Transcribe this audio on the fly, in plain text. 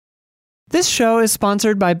This show is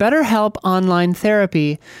sponsored by BetterHelp Online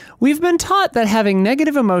Therapy. We've been taught that having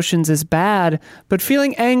negative emotions is bad, but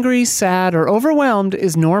feeling angry, sad, or overwhelmed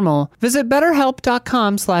is normal. Visit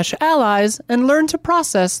BetterHelp.com/allies and learn to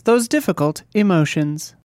process those difficult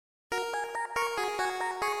emotions.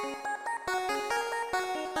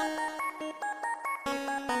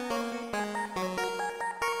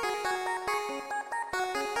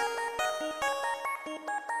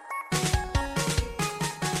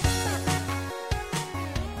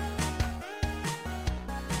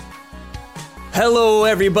 Hello,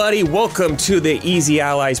 everybody. Welcome to the Easy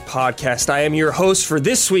Allies podcast. I am your host for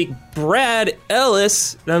this week, Brad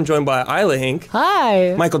Ellis, and I'm joined by Isla Hink.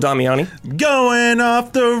 Hi. Michael Damiani. Going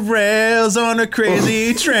off the rails on a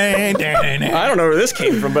crazy train. I don't know where this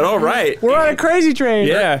came from, but all right. We're on a crazy train.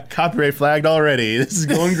 Yeah. Copyright flagged already. This is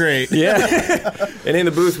going great. Yeah. And in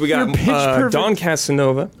the booth, we got Don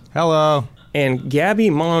Casanova. Hello. And Gabby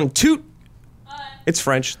Montoute. It's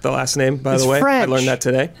French, the last name, by the way. French. I learned that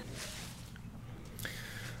today.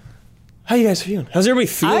 How you guys feeling? How's everybody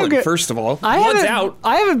feeling, first of all? Blood's out.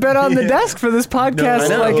 I haven't been on the desk for this podcast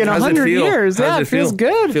like in 100 years. How's Yeah, it feels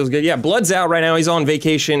good. Feels good. Yeah, Blood's out right now. He's on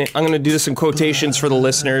vacation. I'm going to do this in quotations for the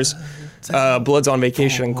listeners. Blood's on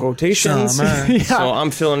vacation in quotations. Yeah. So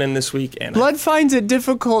I'm filling in this week. And Blood finds it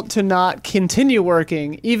difficult to not continue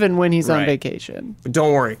working even when he's on vacation. But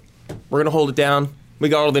don't worry. We're going to hold it down. We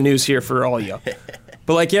got all the news here for all of you.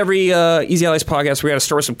 But like every Easy Allies podcast, we got to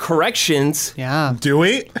start with some corrections. Yeah. Do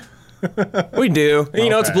we? We do. You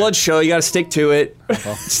know, it's Blood's show. You got to stick to it.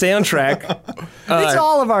 Stay on track. It's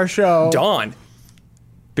all of our show. Dawn,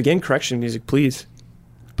 begin correction music, please.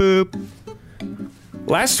 Boop.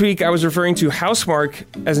 Last week, I was referring to Housemarque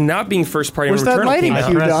as not being first party Where's when that Returnal lighting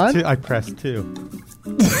came out. cue, Don? I pressed 2.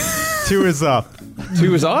 2 is up.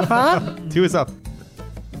 2 is off? Huh? 2 is up.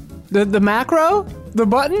 The macro? The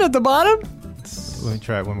button at the bottom? Let me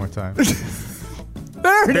try it one more time.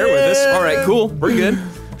 There it Bear is. with us. All right, cool. We're good.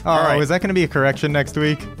 Oh, right. is that going to be a correction next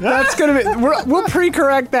week? That's going to be... We'll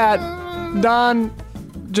pre-correct that. Don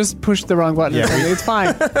just pushed the wrong button. Yeah. It's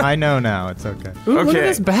fine. I know now. It's okay. Ooh, look Okay. at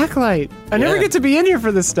this backlight. I never Yeah. get to be in here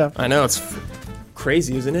for this stuff. I know, it's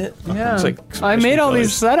crazy, isn't it? Yeah. It's like I made all these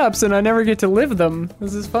setups and I never get to live them.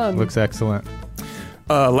 This is fun. Looks excellent.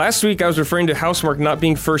 Last week, I was referring to Housemarque not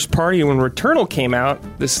being first party when Returnal came out.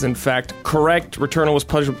 This is, in fact, correct. Returnal was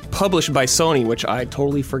published by Sony, which I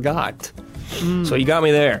totally forgot. So you got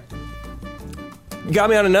me there. You got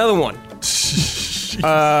me on another one.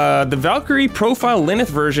 The Valkyrie Profile Lineth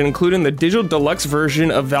version, including the digital deluxe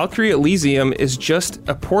version of Valkyrie Elysium, is just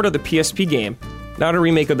a port of the PSP game, not a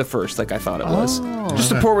remake of the first, like I thought it was.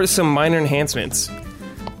 Just a port with some minor enhancements.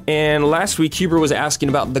 And last week, Huber was asking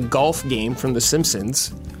about the golf game from The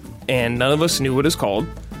Simpsons, and none of us knew what it's called.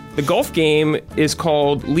 The golf game is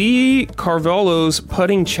called Lee Carvalho's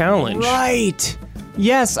Putting Challenge. Right.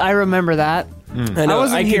 Yes, I remember that. I know. I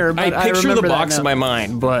wasn't here, but I picture the remember that box now. in my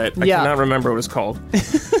mind, but I Yeah. cannot remember what it's called.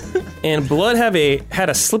 And Blood had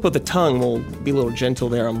a slip of the tongue. We'll be a little gentle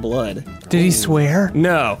there on Blood. Did he swear?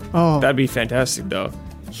 No. Oh. That'd be fantastic, though.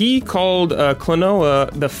 He called Klonoa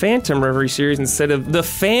the Phantom Reverie series instead of the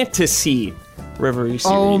Fantasy Reverie series.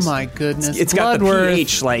 Oh my goodness. It's got the Bloodworth.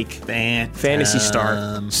 PH like Fantasy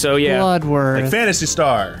Star. So yeah, Bloodworth. Like Fantasy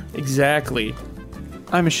Star. exactly.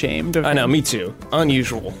 I'm ashamed of I know, him. me too.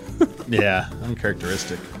 Unusual. Yeah,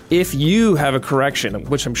 uncharacteristic. If you have a correction,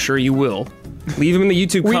 which I'm sure you will, leave them in the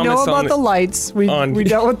YouTube We comments know about on the lights. We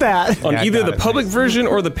dealt with that. on Yeah, I either got the it. public version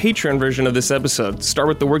or the Patreon version of this episode. Start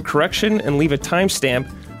with the word correction and leave a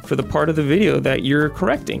timestamp for the part of the video that you're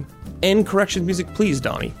correcting. End correction music, please,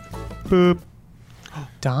 Donnie. Boop.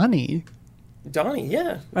 Donnie. Donnie,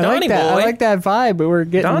 yeah. I Donnie like that. boy. I like that vibe, but we're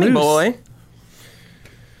getting Donnie loose. boy.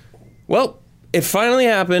 Well, it finally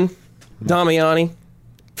happened, Damiani.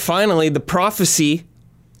 Finally, the prophecy,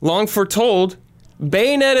 long foretold,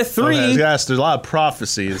 Bayonetta 3. Okay, yes, there's a lot of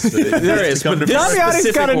prophecies. There is, but this Damiani's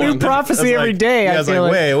specific got a new one. prophecy every day. Yeah, I I was feel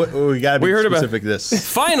like, like. wait, we gotta be We heard about- specific this.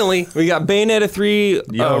 Finally, we got Bayonetta 3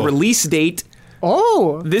 Yo. release date.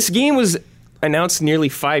 Oh, This game was announced nearly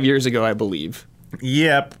 5 years ago, I believe.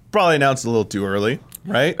 Yeah, probably announced a little too early,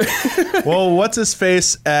 right? Well, what's his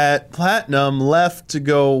face at Platinum left to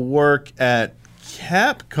go work at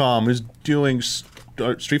Capcom, who's doing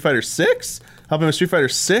Street Fighter 6? Helping with Street Fighter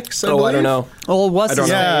 6, I Oh, I believe? don't know. oh, what's I don't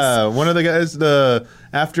his know. face? Yeah, one of the guys,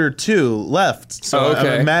 after 2 left. So Oh, okay.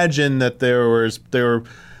 I imagine that they were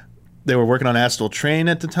working on Astral Train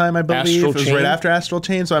at the time, I believe. Astral It was Chain? right after Astral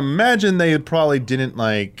Chain. So I imagine they probably didn't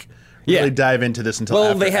really dive into this until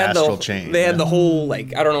after Astral Chain. They had the whole,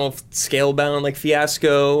 like, I don't know if Scalebound, like,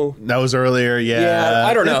 fiasco. That was earlier, Yeah,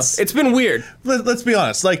 I don't know. It's been weird. Let's be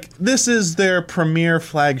honest. Like, this is their premier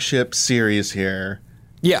flagship series here.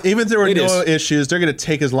 Yeah. Even if there were no is. issues, they're going to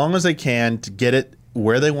take as long as they can to get it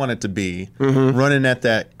where they want it to be, running at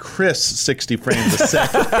that crisp 60 frames a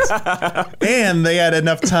second. And they had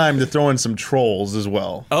enough time to throw in some trolls as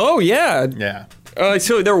well. Oh, yeah. Yeah.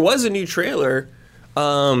 So there was a new trailer.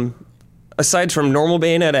 Aside from normal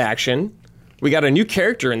Bayonetta action, we got a new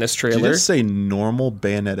character in this trailer. Did you just say normal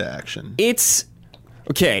Bayonetta action? It's...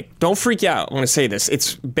 Okay, don't freak out when I say this.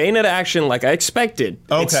 It's Bayonetta action like I expected.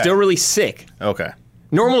 Okay. It's still really sick. Okay.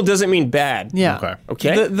 Normal doesn't mean bad. Yeah.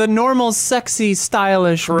 Okay. The normal, sexy,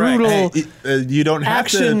 stylish, Correct. brutal. You don't have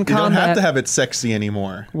to. Action You don't have combat. to have it sexy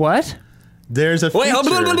anymore. What? There's a feature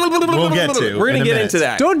we'll get to. We're in gonna a get minute. into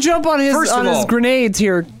that. Don't jump on his First of all- grenades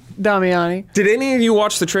here, Damiani. Did any of you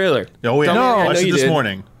watch the trailer? Oh yeah, No. I I watched know it you this did.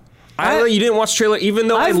 morning. I know you didn't watch the trailer, even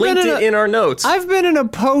though I I've been linked in it a- in our notes. I've been in a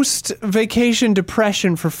post-vacation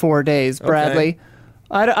depression for 4 days, Bradley.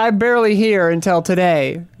 I barely hear until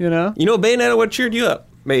today, you know? You know, Bayonetta would have cheered you up,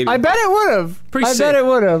 maybe. I bet it would have. Pretty I sick. bet it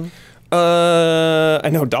would have. I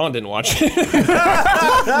know Dawn didn't watch it.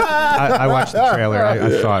 I watched the trailer.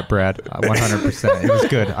 I saw it, Brad. 100%. It was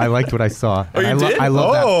good. I liked what I saw. And you I did? I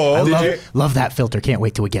love Oh, that. did you? Love that filter. Can't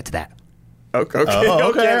wait till we get to that. okay. okay,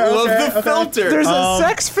 Love the okay. filter. There's a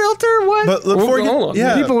sex filter? What? But before you hold on.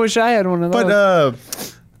 yeah, People wish I had one of those.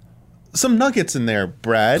 but some nuggets in there,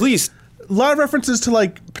 Brad. Please. A lot of references to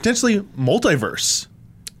like potentially multiverse,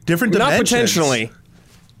 different Not dimensions. potentially.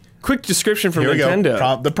 Quick description from Here we Nintendo.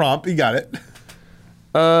 go. The prompt. You got it.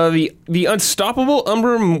 The unstoppable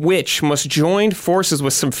Umbra Witch must join forces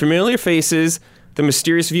with some familiar faces, the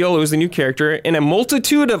mysterious Viola is the new character, and a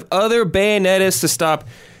multitude of other Bayonettas to stop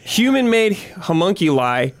human-made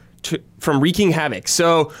homunculi from wreaking havoc.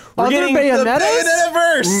 So we're Other getting Bayonettas?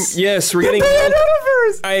 Bayonetta-verse. yes, we're getting.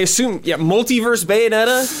 Bayonetta-verse! I assume multiverse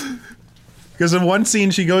Bayonetta. Because in one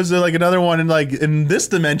scene she goes to like another one, and like in this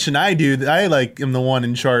dimension I like am the one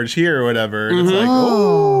in charge here or whatever. And it's like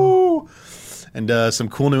oh. And some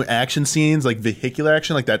cool new action scenes, like vehicular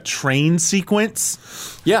action, like that train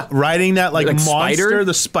sequence. Yeah, Riding that like monster, spider?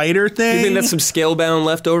 the spider thing. you think that's some scalebound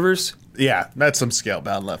leftovers? Yeah, that's some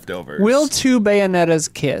scalebound leftovers. Will two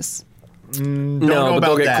Bayonettas kiss? No, know but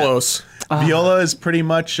they'll about get that. close. Viola is pretty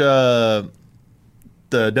much the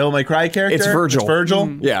Devil May Cry character. It's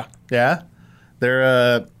Virgil. Yeah. Yeah.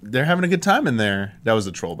 They're having a good time in there. That was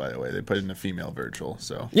a troll, by the way. They put in a female Virgil,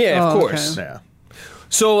 so Yeah, of Oh, course. okay. yeah.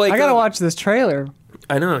 So like, I gotta watch this trailer.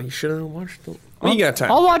 I know you should have watched it. Well, you got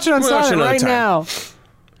time. I'll watch it on We'll watch it silent another right time. now.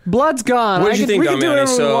 Blood's gone. What did you think, we can do Damiani?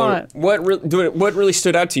 whatever we So, want. what really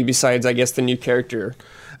stood out to you besides, I guess, the new character?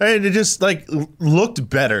 And it just like looked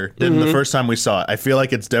better than Mm-hmm. the first time we saw it. I feel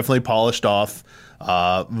like it's definitely polished off.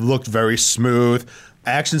 Looked very smooth.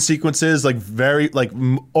 Action sequences like very like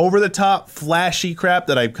over the top, flashy crap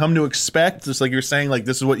that I've come to expect. Just like you're saying, like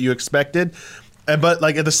this is what you expected. But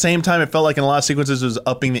like at the same time, it felt like in a lot of sequences it was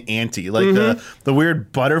upping the ante. Like the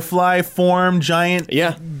weird butterfly form giant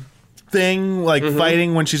Yeah. thing, like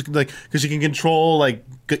fighting when she's like, because she can control like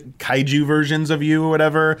kaiju versions of you or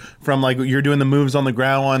whatever from like you're doing the moves on the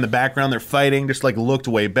ground while in the background they're fighting, just like looked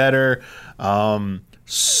way better.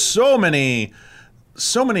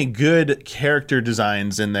 So many good character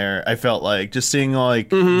designs in there. I felt like just seeing like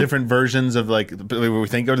different versions of like we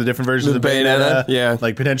think of the different versions of Bayonetta, Bayonetta, yeah.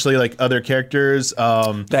 like potentially like other characters. That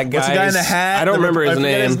guy. What's the guy in the hat? I don't remember his forget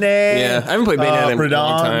name. his name. Yeah, I haven't played Bayonetta in a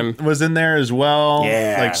long Radon time. was in there as well.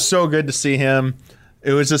 Yeah. Like so good to see him.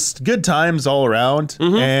 It was just good times all around,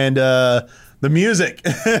 and the music.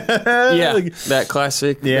 Yeah, Like, that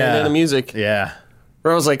classic Yeah. Bayonetta music. yeah.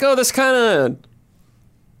 Where I was like, oh, this kind of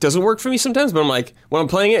doesn't work for me sometimes, but I'm like, when I'm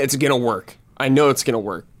playing it, it's gonna work. I know it's gonna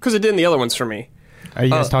work because it did in the other ones for me. Are you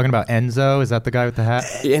guys talking about Enzo? Is that the guy with the hat?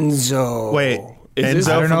 Enzo. Wait, Is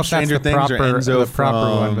Enzo I don't know from if that's Stranger the Things proper, or Enzo the proper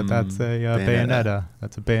one, from but that's a Bayonetta? Bayonetta.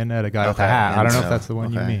 That's a Bayonetta guy with the Okay, hat. I don't know if Enzo. that's the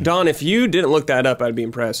one you Okay. mean. Don, if you didn't look that up, I'd be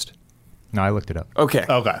impressed. No, I looked it up. Okay.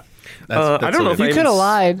 Okay. I don't know if I You even could have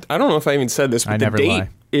lied. I don't know if I even said this, but I the never date lie.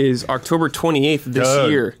 is October 28th this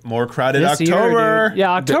Dude, year. more crowded This year, October. dude.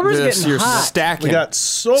 Yeah, October's This getting year's hot. stacking. We got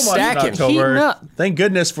so much in Stacking. October. Heating up. Thank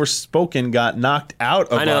goodness Forspoken got knocked out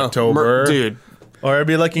of I know, October. dude. Or I'd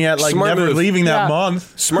be looking at like Smart never move. leaving that Yeah.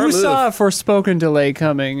 month. Smart Who move. saw a Forspoken delay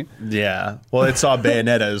coming? Yeah. Well, it saw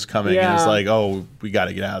Bayonetta is coming, and it's Yeah. like, oh, we got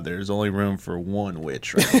to get out of there. There's only room for one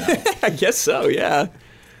witch right now. I guess so. Yeah.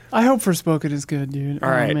 I hope Forspoken is good, dude. All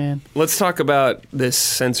right. Oh, man. Let's talk about this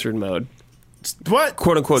censored mode. What?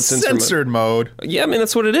 Quote unquote censored Censored mode. Yeah, I mean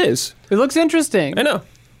that's what it is. It looks interesting. I know.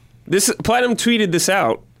 This Platinum tweeted this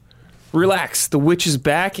out. Relax, the witch is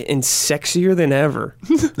back and sexier than ever.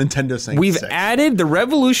 Nintendo saying We've sex. added the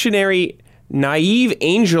revolutionary naive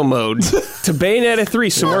angel mode to Bayonetta 3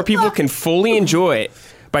 so more people can fully enjoy it.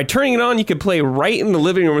 By turning it on, you can play right in the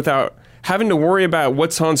living room without having to worry about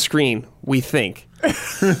what's on screen, we think.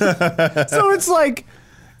 So it's like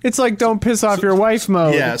don't piss off your wife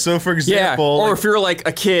mode. Yeah, so for Yeah, example... or like- if you're like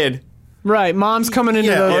a kid. Right, mom's coming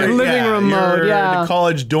into the or- living room you're mode. in Yeah. a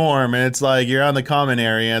college dorm, and it's like you're on the common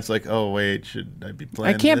area, and it's like, oh, wait, should I be I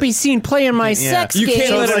playing can't be this? seen playing my sex You game.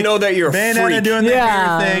 can't let it's her know that you're a Bayonetta freak. doing that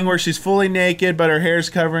Yeah. weird thing where she's fully naked, but her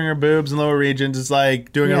hair's covering her boobs and lower regions. It's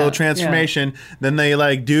like doing a Yeah, little transformation. Then they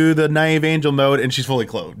like do the naive angel mode, and she's fully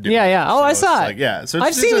clothed. Yeah, yeah. Oh, I it's saw it. like, yeah, so I've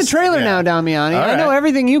it's seen the just- trailer yeah. now, Damiani. All I know right.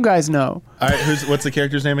 everything you guys know. All right, what's the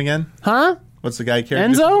character's name again? Huh? What's the guy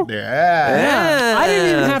character? Enzo? Yeah. Yeah. I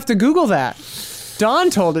didn't even have to Google that.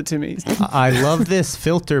 Don told it to me. I love this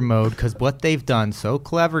filter mode because what they've done so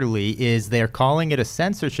cleverly is they're calling it a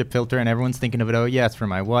censorship filter, and everyone's thinking of it, oh, yeah, it's for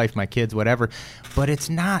my wife, my kids, whatever. But it's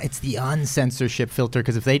not. It's the uncensorship filter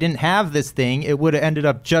because if they didn't have this thing, it would have ended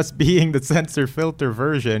up just being the censor filter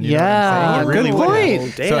version. You know what I'm saying? It good really would point.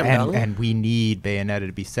 have. Damn, So, Donald. and we need Bayonetta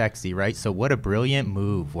to be sexy, right? So what a brilliant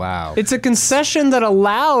move. Wow. It's a concession that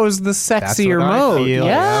allows the sexier what I mode. feel,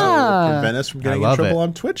 Yeah. Prevent us from getting in love trouble it.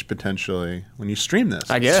 on Twitch potentially when you stream this.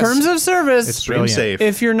 I guess. Terms of service. It's Stream brilliant. safe.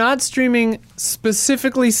 If you're not streaming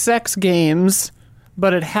specifically sex games,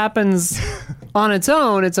 but it happens on its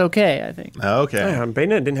own, it's okay, I think. Okay. Yeah,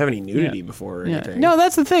 Bayonetta didn't have any nudity Yeah. before or Yeah. anything. No,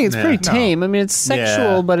 that's the thing. It's Yeah. pretty No. tame. I mean, it's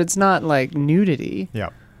sexual, Yeah. but it's not like nudity. Yeah.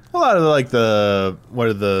 A lot of like the what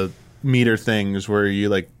are the meter things where you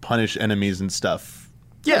like punish enemies and stuff.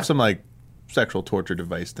 Yeah. Have some like sexual torture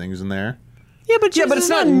device things in there. Yeah, but it's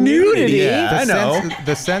not nudity. Yeah, I know.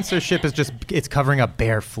 The censorship is just, it's covering up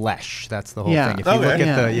bare flesh. That's the whole Yeah. thing. If you Okay. look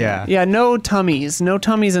at Yeah, no tummies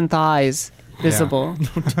and thighs visible.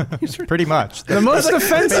 pretty much. The most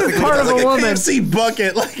offensive part of a woman. KFC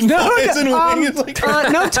bucket like No, thighs and wings.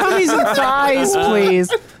 Like, no tummies and thighs, please.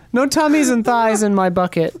 No tummies and thighs in my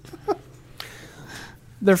bucket.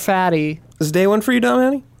 They're fatty. Is it day one for you,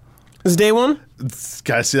 Damiani? Is it day one?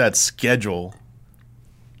 gotta see that schedule.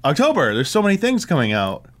 October. There's so many things coming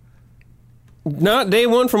out. Not day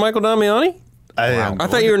one for Michael Damiani? I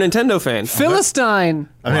thought you were a Nintendo fan. Philistine.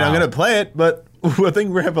 I mean, I'm gonna play it, but I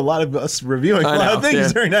think we have a lot of us reviewing a I lot know, of things yeah.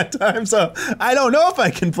 during that time, so I don't know if I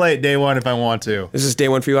can play it day one if I want to. Is this day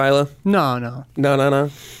one for you, Isla? No. No.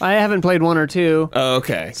 I haven't played one or two. Oh,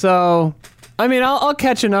 okay. So, I mean, I'll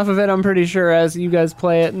catch enough of it, I'm pretty sure, as you guys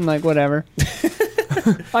play it and, like, whatever.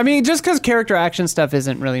 I mean, just because character action stuff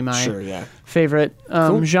isn't really my Sure, yeah. favorite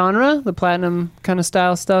genre, the platinum kind of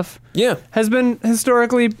style stuff, Yeah. has been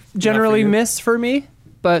historically generally you. miss for me,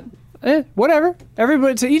 but whatever.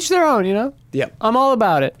 Everybody, to each their own, you know? Yep. I'm all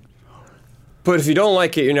about it. But if you don't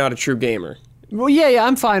like it, you're not a true gamer. Well, yeah,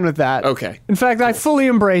 I'm fine with that. Okay. In fact, I fully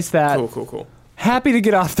embrace that. Cool. Happy to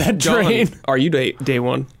get off that John, train. are you day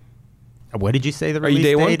one? What did you say the Are you release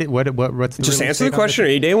day one? date? What's the Just release answer the date on question. Are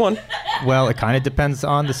this? you day one? Well, it kind of depends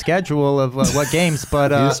on the schedule of what games,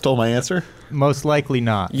 but You just stole my answer. most likely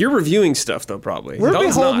not. You're reviewing stuff, though, probably. We're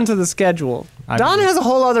Don's beholden not. to the schedule. I'm- Don has a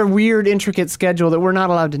whole other weird, intricate schedule that we're not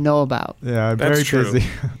allowed to know about. Yeah, I'm That's very true. busy.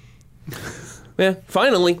 Yeah,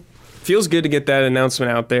 finally. Feels good to get that announcement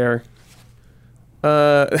out there.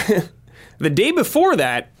 The day before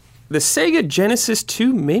that, the Sega Genesis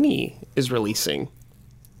 2 Mini is releasing.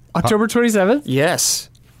 October 27th? Yes.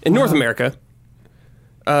 In North America.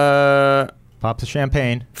 Pops of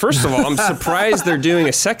champagne. First of all, I'm surprised they're doing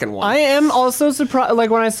a second one. I am also surprised. Like,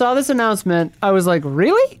 when I saw this announcement, I was like,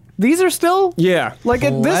 really? These are still? Yeah. Like,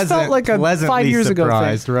 this felt like a pleasantly 5 years ago thing.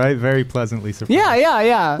 surprised, right? Very pleasantly surprised.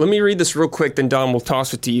 Yeah. Let me read this real quick, then Don will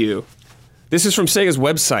toss it to you. This is from Sega's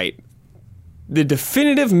website. The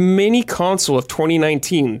definitive mini console of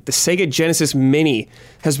 2019, the Sega Genesis Mini,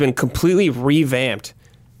 has been completely revamped.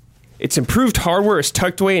 Its improved hardware is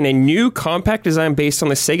tucked away in a new compact design based on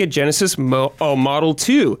the Sega Genesis Model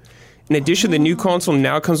 2. In addition, the new console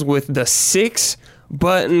now comes with the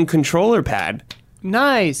 6-button controller pad.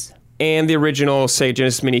 Nice. And the original Sega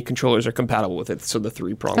Genesis Mini controllers are compatible with it, so the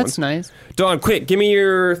 3-prong That's ones. nice. Don, quick, give me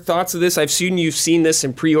your thoughts of this. I've seen you've seen this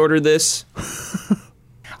and pre-ordered this.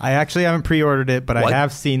 I actually haven't pre-ordered it, but What? I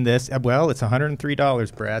have seen this. Well, it's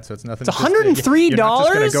 $103, Brad, so it's nothing. It's $103? You're not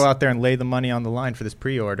just going to go out there and lay the money on the line for this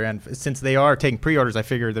pre-order. And since they are taking pre-orders, I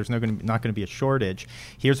figure there's not going to be a shortage.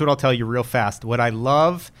 Here's what I'll tell you real fast. What I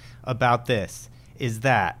love about this is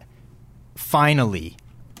that finally,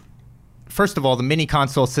 first of all, the mini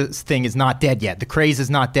console thing is not dead yet. The craze is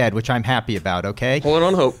not dead, which I'm happy about, okay? Hold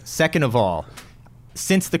on, hope. Second of all,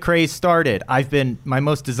 since the craze started, my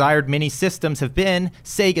most desired mini systems have been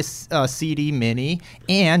Sega CD Mini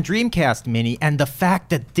and Dreamcast Mini, and the fact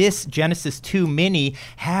that this Genesis 2 Mini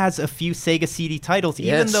has a few Sega CD titles,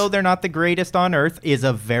 even though they're not the greatest on earth, is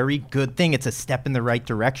a very good thing. It's a step in the right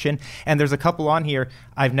direction, and there's a couple on here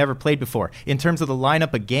I've never played before. In terms of the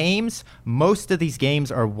lineup of games, most of these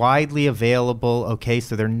games are widely available, okay,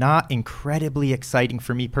 so they're not incredibly exciting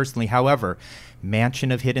for me personally. However,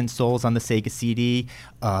 Mansion of Hidden Souls on the Sega CD,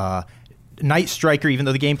 Night Striker, even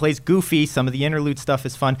though the gameplay's goofy, some of the interlude stuff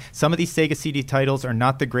is fun. Some of these Sega CD titles are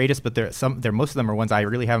not the greatest, but most of them are ones I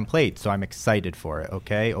really haven't played, so I'm excited for it,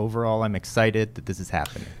 okay? Overall, I'm excited that this is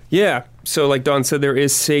happening. Yeah, so like Don said, there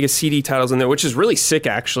is Sega CD titles in there, which is really sick,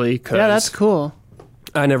 actually. Yeah, that's cool.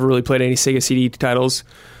 I never really played any Sega CD titles.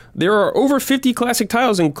 There are over 50 classic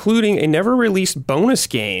titles, including a never-released bonus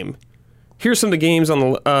game. Here's some of the games on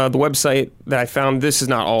the website that I found. This is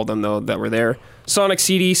not all of them, though, that were there. Sonic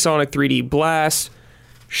CD, Sonic 3D Blast,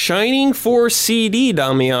 Shining Force CD,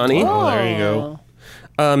 Damiani. Oh, there you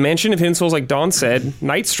go. Mansion of Hidden Souls, like Don said.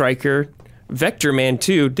 Night Striker, Vector Man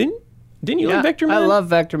 2. Didn't you like Vector Man? I love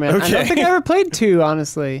Vector Man. Okay. I don't think I ever played 2,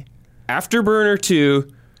 honestly. Afterburner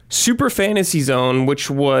 2, Super Fantasy Zone, which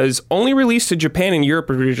was only released to Japan and Europe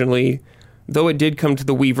originally, though it did come to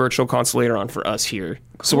the Wii Virtual Console later on for us here.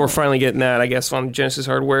 Cool. So we're finally getting that, I guess, on Genesis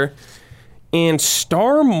hardware. And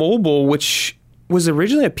Star Mobile, which was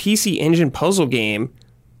originally a PC Engine puzzle game.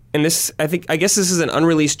 And this, I guess this is an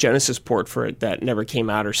unreleased Genesis port for it that never came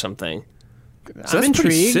out or something. So I'm that's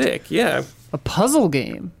pretty intrigued. sick, yeah. A puzzle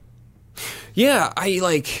game. Yeah,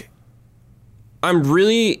 I'm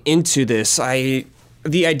really into this.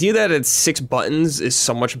 The idea that it's 6 buttons is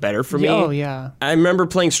so much better for me. Oh, yeah. I remember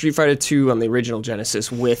playing Street Fighter 2 on the original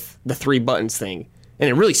Genesis with the 3 buttons thing, and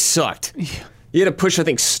it really sucked. Yeah. You had to push, I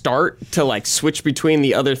think, start to like switch between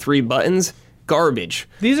the other 3 buttons. Garbage.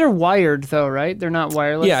 These are wired, though, right? They're not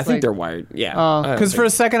wireless? Yeah, I think they're wired. Yeah. Because for a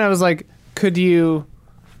second I was like, could you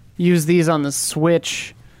use these on the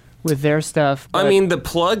Switch with their stuff? I mean, the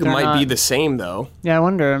plug might be the same, though. Yeah, I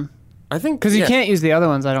wonder. I think... Because you can't use the other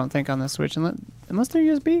ones, I don't think, on the Switch, unless they're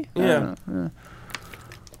USB? Yeah.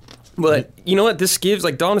 But you know what? This gives,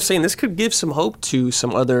 like Don was saying, this could give some hope to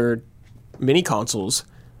some other mini consoles.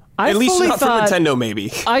 At least not for Nintendo, maybe.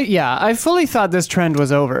 I fully thought this trend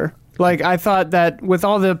was over. Like, I thought that with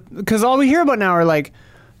all the... Because all we hear about now are, like,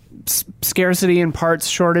 scarcity and parts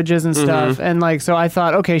shortages and stuff. And, like, so I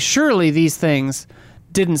thought, okay, surely these things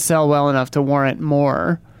didn't sell well enough to warrant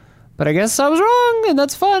more. But I guess I was wrong, and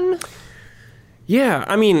that's fun. Yeah,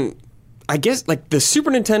 I mean... I guess, like, the Super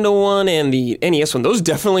Nintendo one and the NES one, those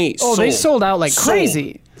definitely sold. Oh, they sold out like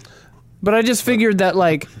crazy. But I just figured that,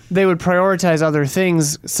 like, they would prioritize other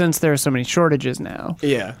things since there are so many shortages now.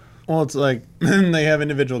 Yeah. Well, it's like they have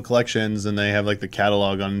individual collections and they have like the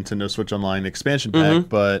catalog on Nintendo Switch Online expansion pack,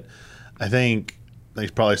 but I think they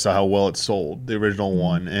probably saw how well it sold, the original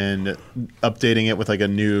one, and updating it with like a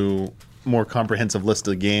new, more comprehensive list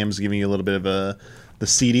of games, giving you a little bit of the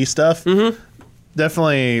CD stuff.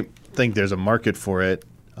 Definitely think there's a market for it.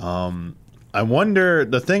 I wonder,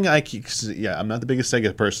 the thing I keep, I'm not the biggest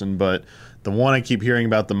Sega person, but the one I keep hearing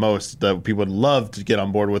about the most that people would love to get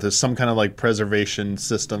on board with is some kind of like preservation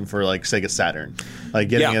system for like Sega Saturn. Like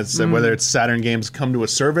getting whether it's Saturn games come to a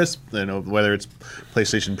service, you know, whether it's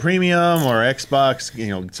PlayStation Premium or Xbox, you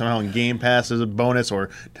know, somehow in Game Pass as a bonus, or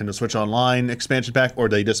Nintendo Switch Online expansion pack, or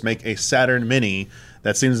they just make a Saturn Mini.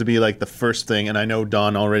 That seems to be like the first thing, and I know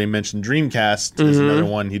Don already mentioned Dreamcast is another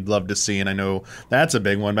one he'd love to see, and I know that's a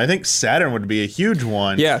big one. But I think Saturn would be a huge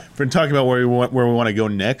one. Yeah, for talking about where we want to go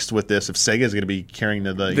next with this. If Sega is going to be carrying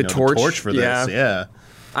the torch for this,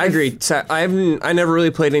 I agree. I never really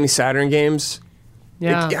played any Saturn games.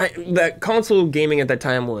 Yeah, that console gaming at that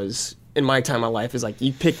time was, in my time of life, is like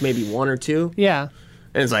you pick maybe 1 or 2. Yeah,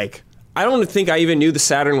 and it's like I don't think I even knew the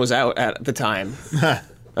Saturn was out at the time.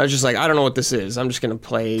 I was just like, I don't know what this is. I'm just going to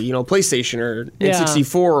play, PlayStation or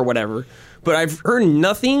N64 or whatever. But I've heard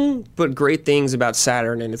nothing but great things about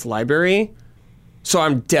Saturn and its library. So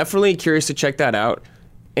I'm definitely curious to check that out.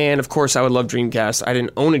 And, of course, I would love Dreamcast. I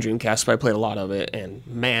didn't own a Dreamcast, but I played a lot of it. And,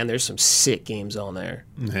 man, there's some sick games on there.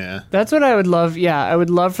 Yeah. That's what I would love. Yeah, I would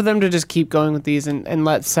love for them to just keep going with these and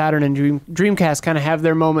let Saturn and Dreamcast kind of have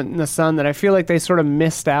their moment in the sun that I feel like they sort of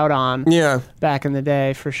missed out on back in the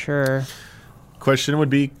day, for sure. Question would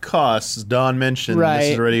be costs. Don mentioned this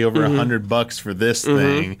is already over $100 for this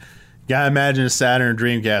thing. Gotta imagine a Saturn or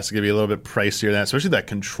Dreamcast is gonna be a little bit pricier than that, especially that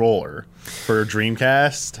controller for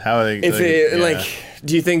Dreamcast.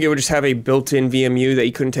 Do you think it would just have a built-in VMU that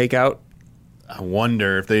you couldn't take out? I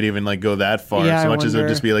wonder if they'd even like go that far, Yeah, so I much as it would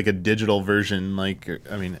wonder. just be like a digital version. Like,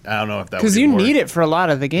 I mean, I don't know if that Because you need it for a lot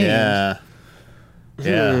of the games. Yeah.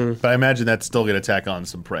 Yeah, but I imagine that's still going to tack on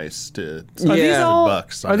some price to Are these Yeah. all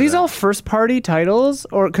bucks. are these all first party titles,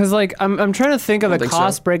 or because like I'm trying to think of the think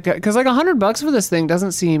cost so. breakdown, because like $100 for this thing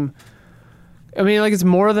doesn't seem. I mean, like it's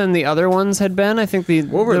more than the other ones had been. I think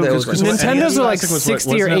What were those? Nintendo's are like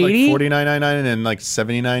 60 or 80. Like $49.99 and like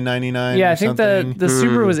 $79.99. Yeah, or I think something. the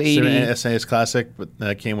Super was 80. SNES Classic, but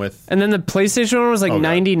that came with. And then the PlayStation one was like Oh, God.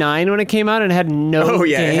 99 when it came out and had no Oh,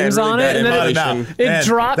 yeah, it had games really on bad it. And then emulation. it Man,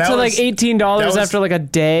 dropped that to like was- $18 that was- after like a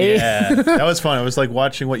day. Yeah, that was fun. It was like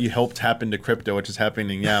watching what you hoped happened to crypto, which is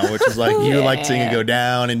happening now, which is like you like seeing it go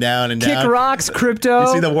down and down and Kick down. rocks, crypto.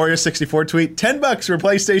 You see the Warrior 64 tweet, $10 for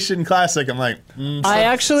PlayStation Classic. I'm like,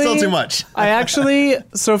 still too much.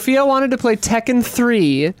 Sophia wanted to play Tekken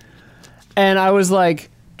 3, and I was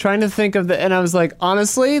like trying to think of and I was like,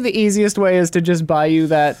 honestly, the easiest way is to just buy you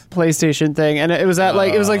that PlayStation thing, and it was at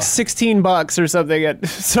like $16 or something.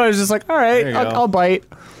 So I was just like, all right, There you go. I'll bite.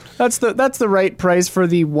 That's the right price for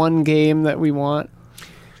the one game that we want.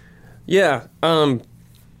 Yeah.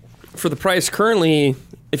 For the price currently,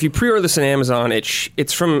 if you pre-order this on Amazon,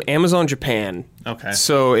 it's from Amazon Japan. Okay.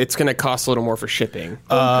 So it's going to cost a little more for shipping.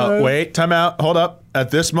 Wait, time out. Hold up.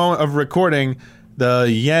 At this moment of recording, the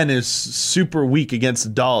yen is super weak against the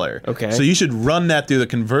dollar. Okay. So you should run that through the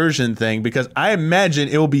conversion thing, because I imagine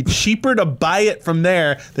it will be cheaper to buy it from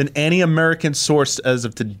there than any American source as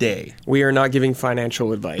of today. We are not giving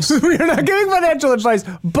financial advice. We're not giving financial advice,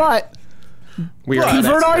 but We are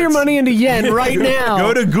convert all your money into yen right now.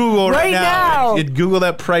 Go to Google right Right now. and Google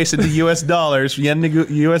that price into U.S. dollars, yen to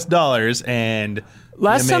U.S. dollars, and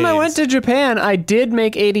Last time I went to Japan, I did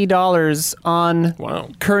make $80 on Wow.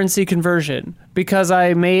 currency conversion because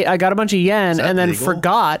I got a bunch of yen that and then legal?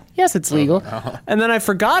 forgot. Yes, it's legal. And then I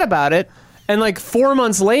forgot about it. And like 4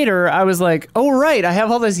 months later, I was like, "Oh right, I have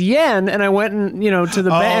all this yen," and I went and to the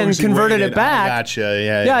bank and converted it back. Gotcha.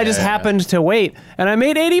 Yeah. Yeah, I just happened to wait, and I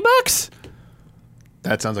made $80.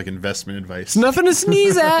 That sounds like investment advice. Nothing to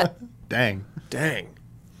sneeze at. Dang.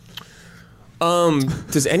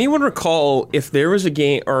 Does anyone recall if there was a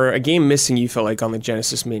game missing you felt like on the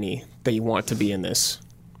Genesis Mini that you want to be in this?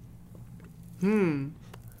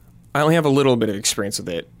 I only have a little bit of experience with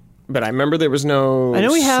it, but I remember there was no. I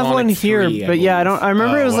know we have Sonic one here, 3, but yeah, I don't. I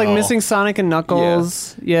remember Oh, it was like well. missing Sonic and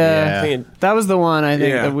Knuckles. Yeah, Yeah. that was the one I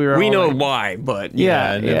think Yeah, that we were. we all know like, why, but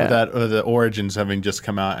Yeah. And that the Origins having just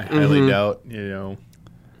come out, I highly doubt you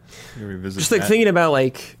revisit. just like that. thinking about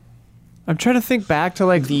like I'm trying to think back to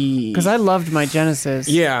like the because I loved my Genesis.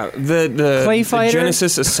 the Clay the Fighter?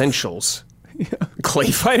 Genesis Essentials.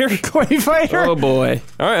 Clay Fighter. Clay Fighter. Oh boy!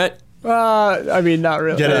 All right. I mean, not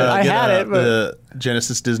really. I had it, but the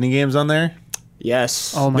Genesis Disney games on there.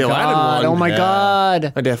 Yes. oh my the Aladdin god! one. Oh my Yeah.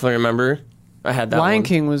 god! I definitely remember. I had that Lion one.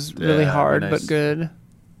 King was really Yeah, hard nice. but good.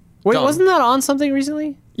 Wait, Dumb. wasn't that on something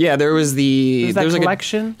recently? Yeah, there was the Was that there was like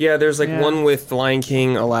collection? there's like Yeah. one with Lion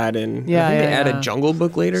King, Aladdin. Yeah, I think they yeah, added yeah. Jungle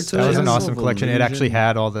Book later to That it. was an Castle awesome of collection. It Illusion. actually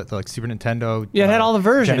had all the like Super Nintendo. Yeah, it had all the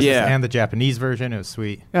versions. Genesis Yeah. and the Japanese version. It was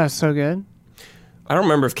sweet. Yeah, so good. I don't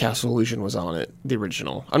remember if Castle Illusion was on it, the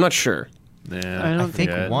original. I'm not sure. Yeah, I don't I think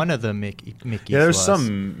forget. one of the Mickey's Yeah, there's was.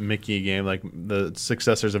 some Mickey game like the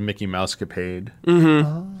successors of Mickey Mousecapade.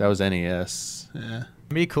 Mm-hmm. That was NES. Yeah.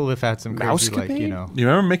 It'd be cool if it had some crazy like Mousecapade? Do you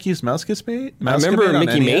remember Mickey's Mousecapade? I remember on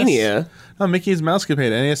Mickey NES? Mania. Oh, Mickey's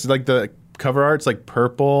Mousecapade. NES is like the cover art's like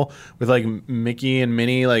purple with like Mickey and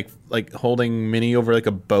Minnie like holding Minnie over like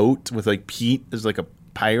a boat with like Pete as like a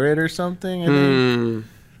pirate or something. I think.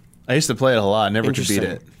 I used to play it a lot. Never could beat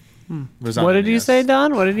Interesting. it. It was on What did you NES. say,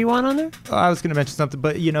 Don? What did you want on there? I was going to mention something,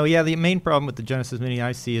 but the main problem with the Genesis Mini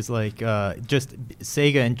I see is like just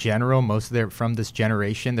Sega in general. Most of their from this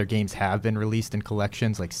generation, their games have been released in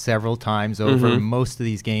collections like several times over. Most of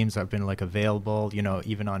these games have been like available,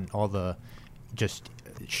 even on all the just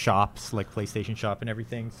shops like PlayStation Shop and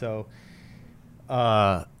everything. So,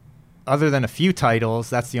 other than a few titles,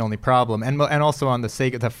 that's the only problem. And also on the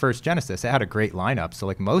Sega, the first Genesis, it had a great lineup. So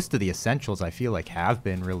like most of the essentials, I feel like have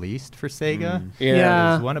been released for Sega.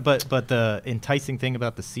 Yeah. There's one, but the enticing thing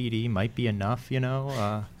about the CD might be enough,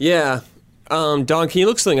 Yeah. Don, can you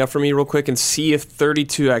look something up for me real quick and see if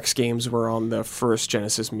 32X games were on the first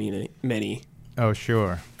Genesis Mini? Oh,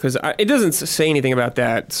 sure. Because it doesn't say anything about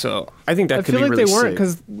that, so I think that I could feel be like really they weren't sick.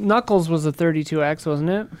 because Knuckles was a 32X, wasn't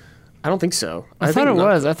it? I don't think so. I thought think it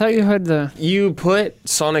was. I thought you had the. You put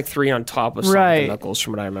Sonic 3 on top of Sonic Right. and Knuckles,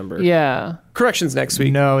 from what I remember. Yeah. Corrections next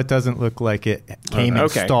week. No, it doesn't look like it came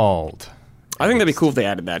Okay. installed. I think that'd be cool if they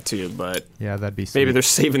added that too, but Yeah, that'd be sweet. maybe they're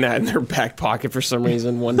saving that in their back pocket for some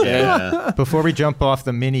reason one day. Before we jump off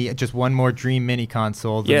the mini, just one more Dream Mini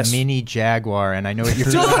console, the Yes. Mini Jaguar, and I know what you're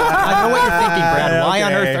thinking. I know what you're thinking, Brad. Why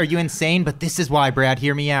on Okay. earth are you insane? But this is why, Brad.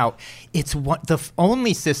 Hear me out. It's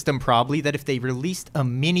only system probably that if they released a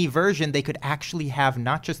mini version, they could actually have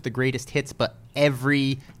not just the greatest hits, but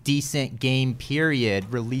every decent game period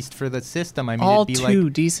released for the system. I mean, All it'd be two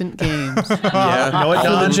like decent games. Yeah. You know what, For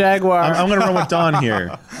the Don? Jaguar. I'm going to run with Don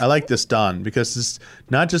here. I like this Don because it's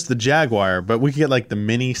not just the Jaguar, but we could get like the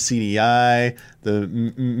mini CDI, the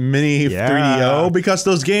mini Yeah. 3DO, because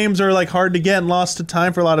those games are like hard to get and lost to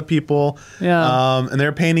time for a lot of people. Yeah. And they're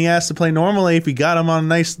a pain in the ass to play normally. If you got them on a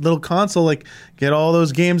nice little console, like get all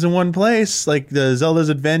those games in one place, like the Zelda's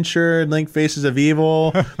Adventure, Link Faces of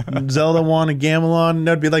Evil, Zelda 1 and Gamelon.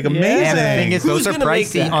 That'd be like amazing. and the thing is, Who's those are gonna make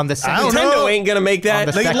pricey that? on the I second. don't know. Nintendo ain't gonna make that. On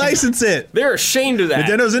the they can second- license it. They're ashamed of that.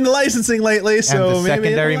 Nintendo's into licensing lately, so And the maybe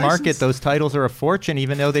secondary they'll market, license. those titles are a fortune,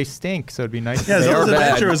 even though they stink. So it'd be nice. Yeah, to They are Zelda's bad.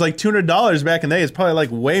 Adventure was like $200 back in the day. It's probably like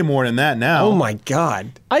way more than that now. Oh my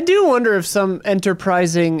god. I do wonder if some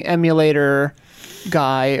enterprising emulator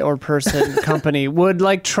guy or person company would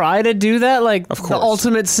like try to do that, like the course.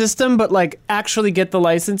 ultimate system, but like actually get the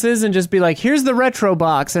licenses and just be like, here's the retro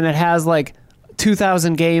box, and it has like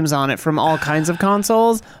 2,000 games on it from all kinds of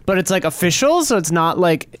consoles, but it's like official, so it's not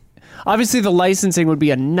like, obviously the licensing would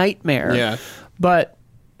be a nightmare. Yeah. But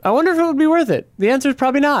I wonder if it would be worth it. The answer is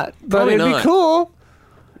probably not. But Probably it'd not. be cool.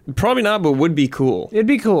 Probably not, but would be cool. It'd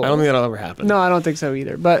be cool. I don't think that'll ever happen. No, I don't think so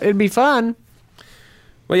either. But it'd be fun.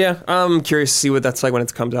 Well, yeah, I'm curious to see what that's like when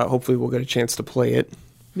it comes out. Hopefully, we'll get a chance to play it.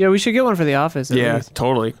 Yeah, we should get one for the office. At Yeah, least.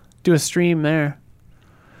 totally. Do a stream there.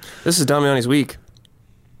 This is Damiani's week.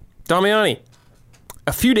 Damiani,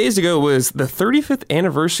 a few days ago was the 35th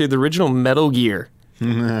anniversary of the original Metal Gear.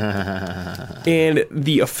 And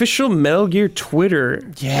the official Metal Gear Twitter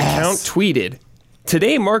account tweeted,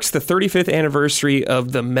 "Today marks the 35th anniversary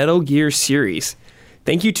of the Metal Gear series.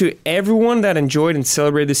 Thank you to everyone that enjoyed and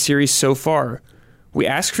celebrated the series so far. We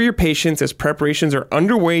ask for your patience as preparations are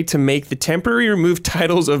underway to make the temporary removed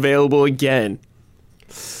titles available again."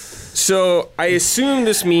 So I assume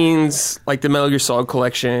this means like the Metal Gear Solid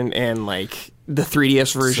collection and like the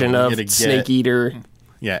 3DS version So we're of gonna get- Snake Eater.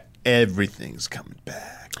 Yeah, everything's coming back.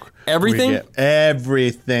 Everything? We get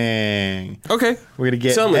everything. Okay. We're gonna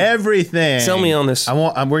get Sell me. everything. Sell me on this.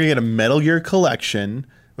 We're gonna get a Metal Gear collection,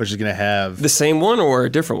 which is gonna have The same one or a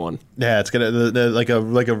different one? yeah, it's gonna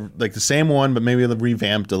like the same one, but maybe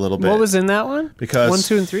revamped a little bit. What was in that one? Because- 1,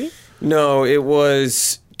 2, and 3? No, it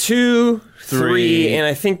was 2, 3, and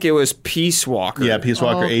I think it was Peace Walker. Yeah, Peace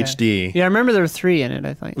Walker Oh, okay. HD. Yeah, I remember there were 3 in it,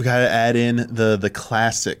 I think. We gotta add in the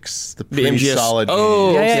classics, the pretty MGS solid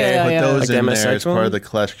Oh, games. Yeah, okay. yeah, Put yeah. those Like the in there MSX as part one? of the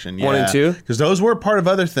collection. 1 and 2? Because those were part of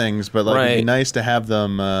other things, but like it'd be Right. nice to have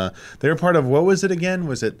them. They were part of what was it again?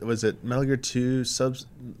 Was it Metal Gear 2 subs?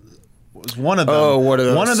 It was one of them. Oh, what are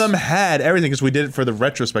those? One of them had everything because we did it for the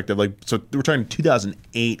retrospective. Like so, we're talking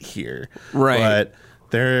 2008 here, Right. But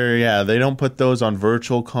they don't put those on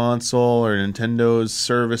Virtual Console or Nintendo's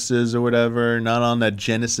services or whatever. Not on that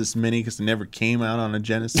Genesis Mini because they never came out on a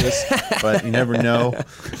Genesis. But you never know.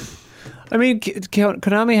 I mean,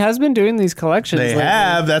 Konami has been doing these collections. They lately.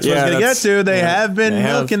 have. That's what I was Yeah, going to get that's- to. They yeah, have been they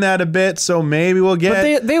have. milking that a bit, so maybe we'll get.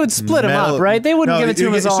 But they would split them up, right? They wouldn't give it to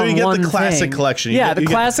them as all So you in get one the classic thing. collection. You Yeah, get- the you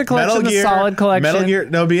get classic collection, Metal the Gear, solid collection. Metal Gear.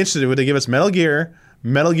 No, it'd be interesting. Would they give us Metal Gear,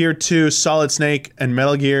 Metal Gear 2, Solid Snake, and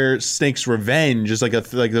Metal Gear Snake's Revenge is like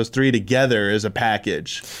those three together as a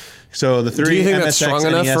package. So the three. Do you think MSX, that's strong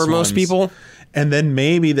enough NES for most ones. people? And then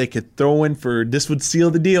maybe they could throw in this would seal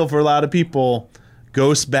the deal for a lot of people.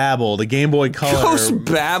 Ghost Babel, the Game Boy Color. Ghost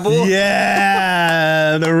Babel?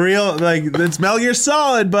 Yeah, the real it's Metal Gear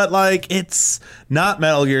Solid, but like it's not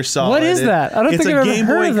Metal Gear Solid. What is that? I don't it's think a I've ever Game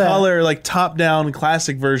heard Boy of that. Color, like top-down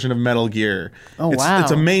classic version of Metal Gear. Oh, it's, wow.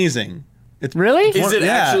 It's amazing. It's Really? Is it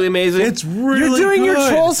actually amazing? It's really You're doing your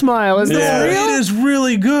good. troll smile. Is Yeah, this real? it is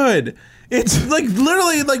really good. It's like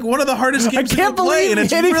literally like one of the hardest games can't to play, believe and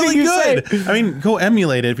it's anything really you good. say. I mean, go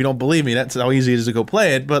emulate it if you don't believe me. That's how easy it is to go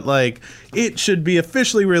play it. But like, it should be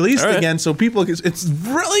officially released All right. again, so people. It's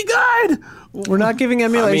really good. We're not giving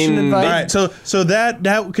emulation mean, advice. All right, so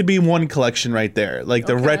that could be one collection right there, like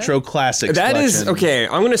the retro classics. That is collection. okay.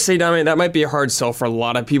 I'm gonna say, Damian, that might be a hard sell for a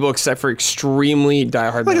lot of people, except for extremely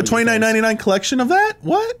diehard. Like a Metal Gear fans. $29.99 collection of that.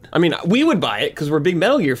 What? I mean, we would buy it because we're big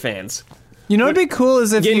Metal Gear fans. You know what'd be cool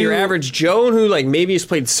is if Again, you your average Joe who like maybe has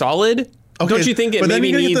played Solid. Don't you think it but then maybe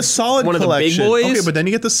you're gonna needs get the solid one collection. of the big boys? Okay, but then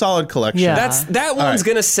you get the solid collection. Yeah. that one's right.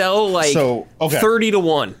 gonna sell like So, okay. 30 to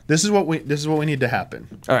 1. This is what we need to happen.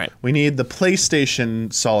 All right. We need the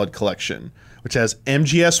PlayStation Solid Collection, which has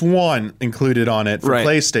MGS1 included on it for Right.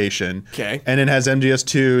 PlayStation. Okay. And it has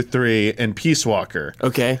MGS2, 3, and Peace Walker.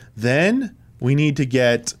 Okay. Then we need to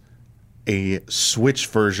get a Switch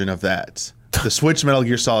version of that. The Switch Metal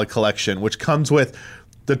Gear Solid Collection, which comes with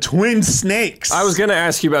the Twin Snakes. I was going to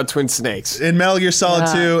ask you about Twin Snakes. in Metal Gear Solid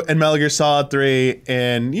Yeah. 2 and Metal Gear Solid 3,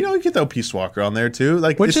 and you can throw Peace Walker on there too.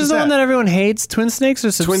 Like, Which this is the one that everyone hates? Twin Snakes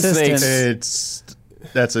or Twin Subsistence? Snakes.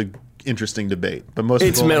 that's a interesting debate, but most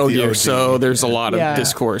It's people Metal like the Gear, OG. so there's a lot of Yeah.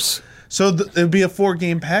 discourse. So it would be a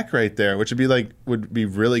 4-game pack right there, which would be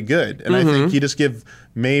really good. And I think you just give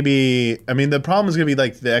the problem is going to be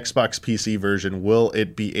like the Xbox PC version. Will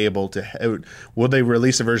it be able to? Will they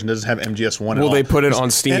release a version that doesn't have MGS1? Will they put it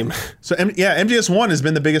on Steam? MGS1 has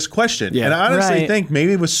been the biggest question. Yeah. And I honestly Right. think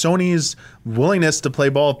maybe with Sony's willingness to play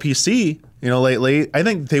ball PC, lately, I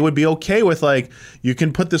think they would be okay with you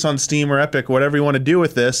can put this on Steam or Epic, whatever you want to do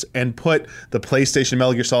with this, and put the PlayStation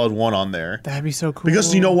Metal Gear Solid 1 on there. That'd be so cool.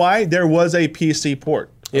 Because you know why? There was a PC port.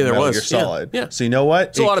 Yeah, of there Metal was. Gear Solid. Yeah. So you know what?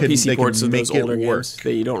 It's a lot of they PC ports can of those make it older work. games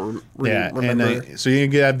that you don't remember. And so you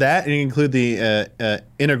can have that, and you can include the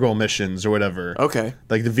integral missions or whatever. Okay.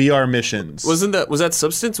 Like the VR missions. Was that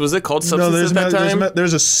Substance? Was it called Substance there's at that time?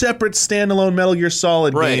 there's a separate standalone Metal Gear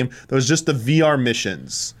Solid Right. game that was just the VR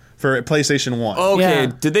missions for PlayStation 1. Okay,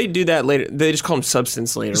 Yeah. did they do that later? They just call them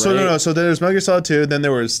Substance later, So right? no. So there's Metal Gear Solid 2, then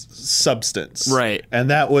there was Substance. Right.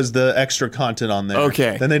 And that was the extra content on there.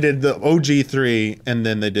 Okay. Then they did the OG3, and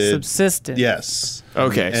then they did Subsistence. Yes.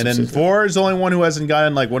 Okay, And then Subsistence. 4 is the only one who hasn't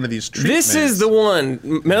gotten one of these treatments. This is the one,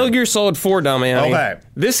 Metal Gear Solid 4, Damiani. Okay.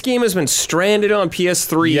 This game has been stranded on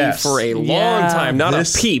PS3 Yes. for a long Yeah. time, not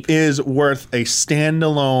this a peep. is worth a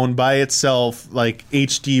standalone by itself,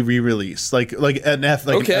 HD re-release, like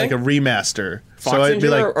a remaster. Fox so it'd Engine,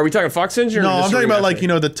 be or are we talking Fox Engine? no, or I'm just a talking about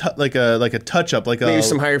remaster? like a touch up, Maybe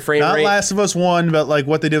some higher frame not rate? Last of Us 1, but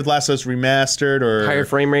what they did with Last of Us Remastered, or Higher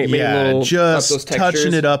frame rate, maybe a yeah, little up just those touching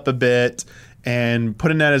textures. it up a bit. And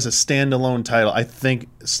putting that as a standalone title, I think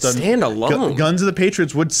Standalone? Guns of the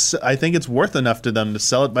Patriots I think it's worth enough to them to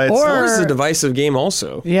sell it by itself. Or- This is a divisive game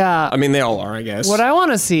also. Yeah. I mean, they all are, I guess. What I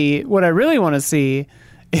really want to see,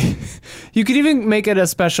 you could even make it a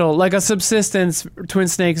special, like a Subsistence Twin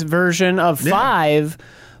Snakes version of 5,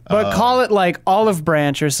 but call it Olive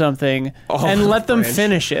Branch or something, and let them Branch.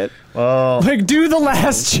 finish it. Oh, Do the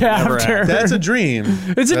last chapter. that's a dream.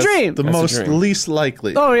 It's a That's dream. The That's a most dream. least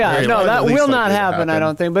likely. Oh yeah, Very no, likely. that Least will not likely to happen, I happen.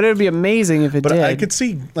 don't think. But it would be amazing if it But did. I could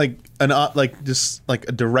see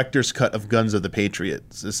a director's cut of Guns of the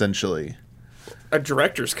Patriots, essentially. a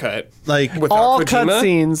director's cut. Like Without all Kojima?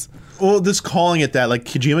 cutscenes. well, just calling it that. Like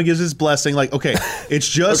Kojima gives his blessing. Like, okay, it's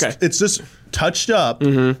just Okay. it's just touched up,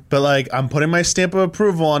 but I'm putting my stamp of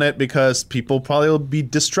approval on it because people probably will be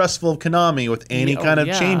distrustful of Konami with any Yeah, kind of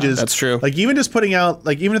yeah. changes. That's true. Like even just putting out,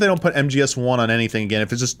 even if they don't put MGS1 on anything again,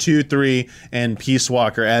 if it's just 2, 3, and Peace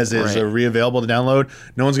Walker as is, Right. or re-available to download,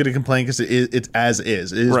 no one's going to complain because it's as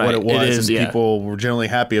is. It is Right. what it was, It is, and yeah. people were generally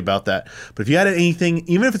happy about that. But if you added anything,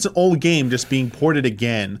 even if it's an old game just being ported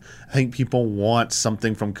again, I think people want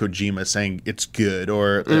something from Kojima saying it's good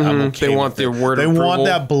or I'm okay. They want with their it. word They of want approval.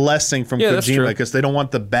 that blessing from Yeah, that's Kojima true. because they don't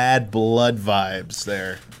want the bad blood vibes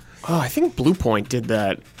there. Oh, I think Blue Point did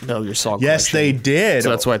that Metal Gear Solid Yes, collection. they did.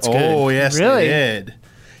 So that's why it's good. Oh, yes, Really? they did.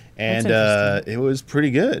 And That's it was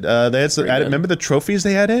pretty good. They had some, good. remember the trophies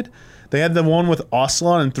they added? They had the one with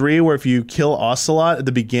Ocelot in 3 where if you kill Ocelot at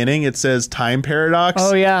the beginning, it says time paradox.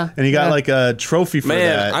 Oh, yeah. And you got Yeah. a trophy for Man,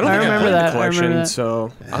 that. I don't I think I remember played that. the I remember collection, that.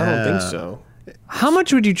 so I don't think so. How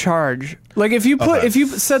much would you charge? Like if you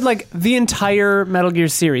said the entire Metal Gear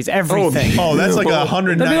series, everything. Oh, that's like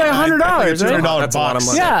 $100. That'd be like $100, right? $200 That's a lot of box.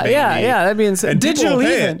 money. yeah, set, yeah, baby. yeah. That'd be insane. And people will Digital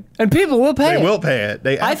pay even, it. and people will pay. They it. will pay it.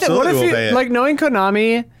 They I think. What absolutely if will pay you it. knowing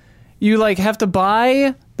Konami, you have to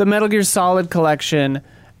buy the Metal Gear Solid collection,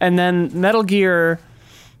 and then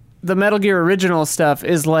the Metal Gear original stuff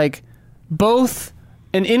is both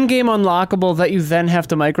an in-game unlockable that you then have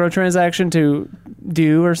to microtransaction to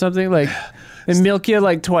do or something and milk you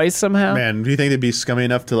twice somehow. Man, do you think they'd be scummy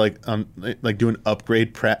enough to do an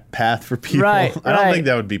upgrade path for people? Right, I don't right. think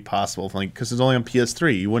that would be possible. Because it's only on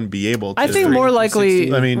PS3, you wouldn't be able to. I think more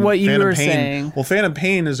likely I mean, what you Phantom were Pain, saying. Well, Phantom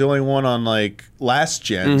Pain is the only one on last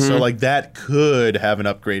gen, so that could have an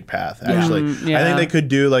upgrade path. Actually, yeah. I think they could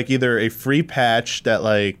do either a free patch that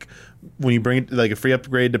when you bring it, a free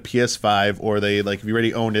upgrade to PS5, or they if you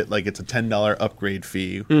already owned it, it's a $10 upgrade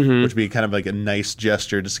fee, which would be kind of a nice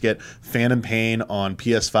gesture. Just to get Phantom Pain on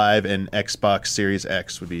PS5 and Xbox Series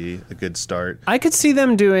X would be a good start. I could see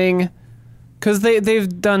them doing, because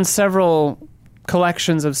they've done several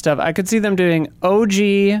collections of stuff. I could see them doing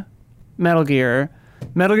OG Metal Gear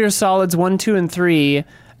Solids 1, 2, and 3,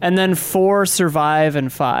 and then 4 survive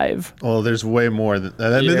and 5. Well, there's way more than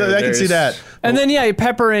that. I can see that. And then you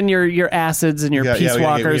pepper in your acids and your Peace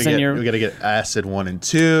Walkers and your. We got to get Acid 1 and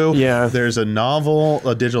 2. Yeah. There's a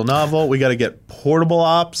digital novel. We got to get Portable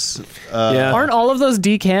Ops. Aren't all of those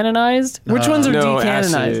decanonized? Which ones are no,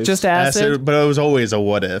 decanonized? Acid. Just acid. But it was always a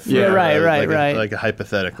what if. Yeah, right. Like a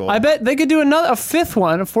hypothetical. I bet they could do a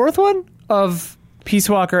 4th one of Peace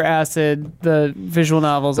Walker, Acid, the visual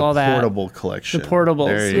novels, all that. Portable collection. The portables.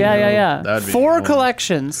 There you Yeah. go. That'd be 4 cool.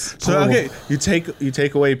 collections. So okay, you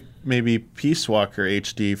take away maybe Peace Walker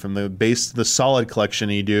HD from the solid collection.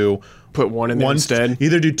 And you do Put 1 in there instead.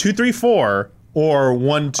 Either do 2, 3, 4 or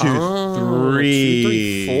 1, 2, 3. 2,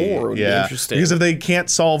 3, 4 would be interesting. Because if they can't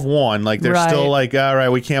solve 1, like they're still like, all right,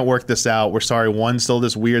 we can't work this out. We're sorry. 1's still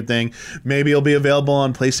this weird thing. Maybe it'll be available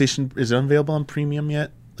on PlayStation. Is it available on Premium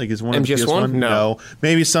yet? Like is one MGS1? PS1? No.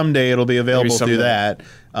 Maybe someday it'll be available through someday. that.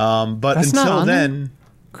 But That's not until on then,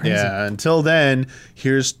 Crazy. until then,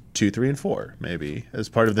 here's 2, 3, and 4 maybe as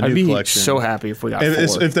part of the I'd new be collection. so happy if we got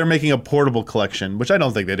 4. If they're making a portable collection, which I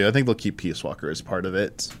don't think they do. I think they'll keep Peace Walker as part of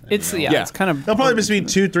it. It's Yeah. it's kind of. They'll probably just be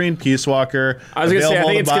 2, 3, and Peace Walker. I was gonna say, I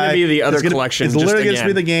think it's gonna be the other collection, It's just literally going to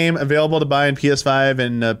be again. the game available to buy in PS5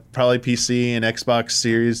 and probably PC and Xbox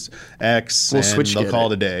Series X. We'll and Switch they'll get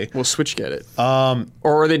call it. a day. We'll Switch get it. Or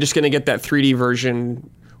are they just going to get that 3D version?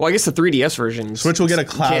 Well, I guess the 3DS version. Switch will get a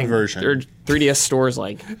cloud version. Their 3DS stores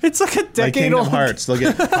like It's like a Like decade Kingdom old. Hearts, they'll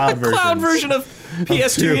get cloud versions. cloud version of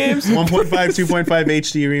PS2 games. 1.5, 2.5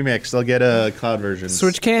 HD remix. They'll get a cloud version.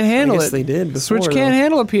 Switch can't handle guess it. they did Switch before, can't though.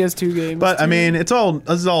 handle a PS2 game. But I mean, this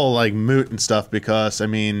is all like moot and stuff because I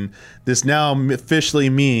mean, this now officially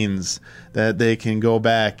means that they can go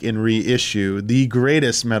back and reissue the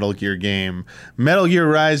greatest Metal Gear game, Metal Gear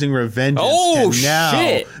Rising: Revengeance, Oh, can now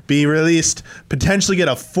shit. be released. Potentially get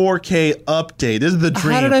a 4K update. This is the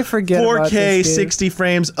dream. How did I forget 4K about this game? 60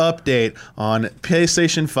 frames update on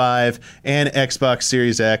PlayStation 5 and Xbox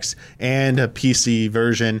Series X and a PC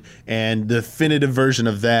version and definitive version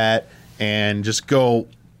of that, and just go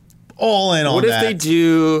all in on What if that. they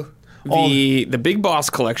do the Big Boss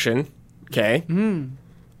collection? Okay.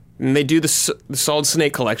 And they do the Solid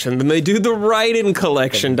Snake collection. Then they do the Raiden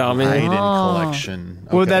collection, Damian. Raiden collection.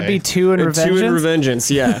 Would that Okay. be 2 in And Revengeance? 2 in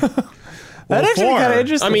Revengeance, yeah. That actually 4. kind of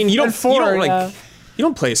interesting. I mean, you don't And 4, like yeah. you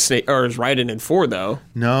don't play Snake or Raiden in 4 though.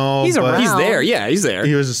 No, He's but around. He's there, yeah, he's there.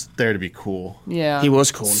 He was just there to be cool. Yeah, He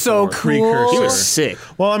was cool in So 4. cool. Precursor. He was sick.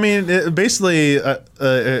 Well, I mean, basically,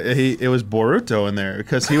 it was Boruto in there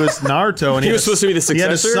because he was Naruto, and He was supposed to be the He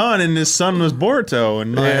had a successor? son, and his son was Boruto,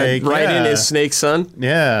 and like Raiden yeah. is Snake's son.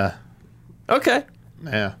 Yeah, Okay.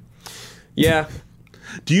 yeah. Yeah.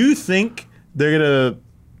 Do you think they're gonna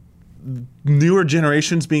newer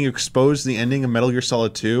generations being exposed to the ending of Metal Gear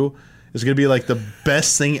Solid 2 is gonna be like the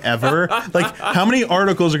best thing ever? Like, how many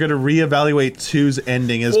articles are gonna reevaluate 2's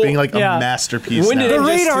ending as being like yeah. a masterpiece? When now? did The MGS2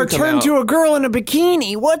 radar come turned out? to a girl in a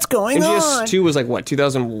bikini. What's going on? MGS2 was like what,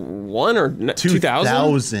 2001 or 2000?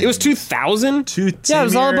 2000. It was 2000? Yeah, it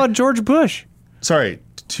was all about George Bush. Sorry,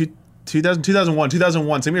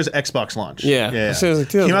 2001, same year as Xbox launch. Yeah. So it was like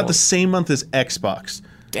Came 2001. out the same month as Xbox.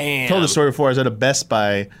 Damn. I told the story before. I was at a Best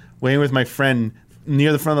Buy waiting with my friend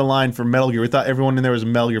near the front of the line for Metal Gear. We thought everyone in there was a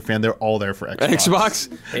Metal Gear fan. They're all there for Xbox.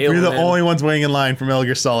 Xbox? We were the man. only ones waiting in line for Metal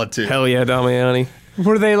Gear Solid 2. Hell yeah, Damiani.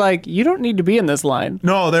 Were they like, you don't need to be in this line?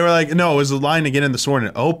 No, they were like, no, it was a line to get in the store and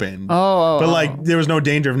it opened. But like, there was no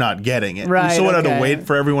danger of not getting it. Right, We still had to okay. wait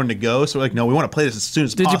for everyone to go. So we're like, no, we want to play this as soon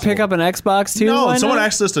as Did possible. you pick up an Xbox too? No, Why someone not?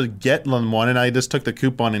 asked us to get them one, and I just took the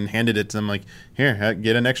coupon and handed it to them. Like, here,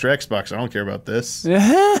 get an extra Xbox. I don't care about this.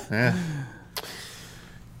 Yeah.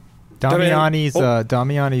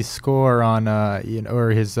 Damiani's score on or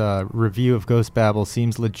his review of Ghost Babel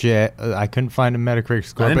seems legit. I couldn't find a Metacritic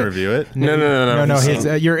score. I didn't but- review it. No. His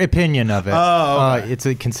your opinion of it. Oh, okay. It's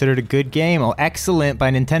considered a good game. Oh, excellent by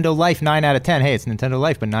Nintendo Life. 9 out of 10. Hey, it's Nintendo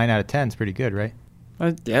Life, but 9 out of 10 is pretty good, right?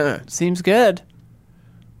 Yeah. Seems good.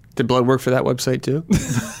 Did Blood work for that website too?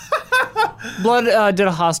 Blood did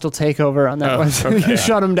a hostile takeover on that website. okay.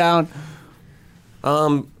 Shut him down.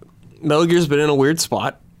 Metal Gear's been in a weird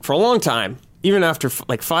spot for a long time. Even after,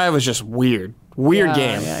 5 was just weird. Weird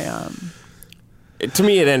game. Yeah. To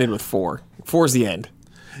me, it ended with 4. 4's the end.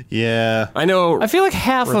 Yeah. I know. I feel like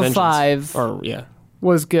half of Revengeance- 5 Or, yeah.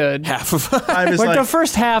 was good. Half of 5. I was Like the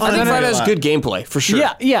first half. I and think then 5 it- has good gameplay, for sure.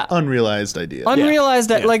 Yeah. unrealized idea. Unrealized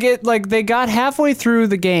that Yeah. like they got halfway through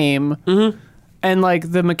the game, and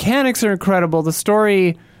like the mechanics are incredible. The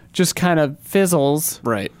story just kind of fizzles.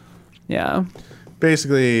 Right. Yeah.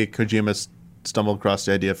 Basically, Kojima stumbled across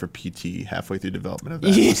the idea for PT halfway through development of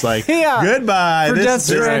that. It's like, Yeah. goodbye. For Death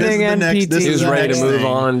Stranding and PT. This He is was the ready to next move thing.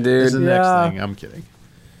 on, dude. This is the Yeah. next thing. I'm kidding.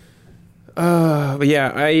 But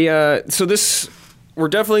yeah, so this we're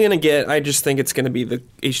definitely gonna get. I just think it's gonna be the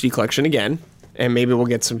HD collection again, and maybe we'll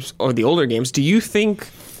get some of the older games. Do you think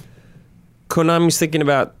Konami's thinking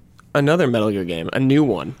about another Metal Gear game, a new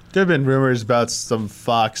one? There have been rumors about some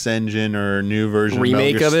Fox engine or new version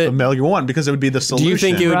Remake of of it? Metal Gear 1 because it would be the solution. Do you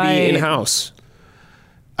think it would Right. be in house?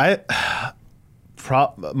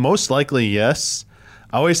 Most likely, yes.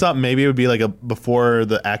 I always thought maybe it would be like before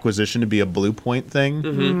the acquisition to be a Blue Point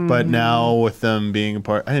thing, but now with them being a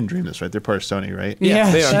part, I didn't dream this, right? They're part of Sony, right?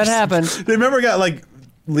 Yeah, they are. that happened. They remember got like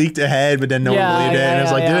leaked ahead, but then no Yeah, one believed it, yeah, and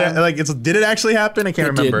it's yeah, like, yeah. did it actually happen? I can't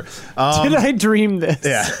It did. remember. Did I dream this?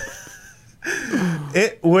 Yeah.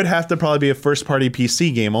 It would have to probably be a first-party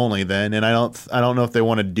PC game only then, and I don't know if they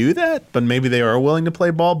want to do that, but maybe they are willing to play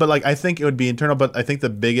ball. But like, I think it would be internal. But I think the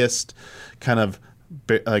biggest kind of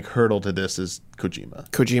like hurdle to this is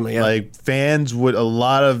Kojima. Yeah. Like a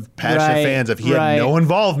lot of passionate Right, fans, if he right. had no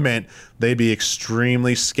involvement, they'd be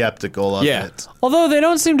extremely skeptical of Yeah. it. Although they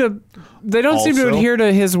don't seem to Also- adhere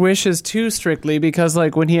to his wishes too strictly, because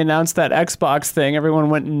like when he announced that Xbox thing, everyone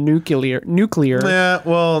went nuclear. Yeah,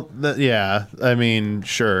 well, yeah. I mean,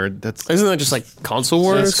 sure. That's Isn't that just like console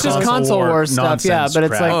wars? It's just console war stuff, yeah, nonsense but it's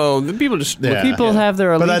crap. like Oh, the people just Yeah. people have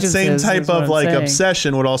their But that allegiances. same is type what of I'm like saying.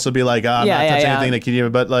 obsession would also be like, I'm Yeah, not yeah, touching yeah. anything that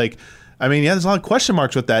Kojima. But like, I mean, yeah, there's a lot of question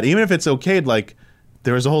marks with that. Even if it's okayed, like,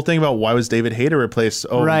 there was a whole thing about why was David Hayter replaced?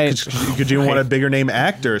 Oh, Right. Kojima want a bigger name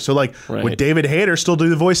actor. So like, Right. would David Hayter still do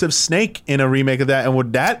the voice of Snake in a remake of that? And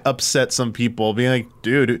would that upset some people? Being like,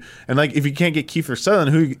 dude, and like, if you can't get Kiefer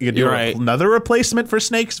Sutherland, who you could do You're right. another replacement for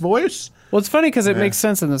Snake's voice? Well, it's funny because it makes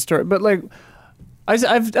sense in the story, but like. I've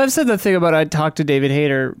said the thing about I talked to David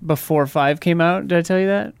Hayter before 5 came out. Did I tell you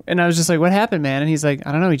that? And I was just like, "What happened, man?" And he's like,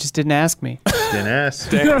 "I don't know. He just didn't ask me." Didn't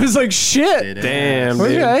ask. And I was like, "Shit." Didn't Damn, ask.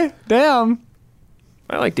 dude. Okay. Damn.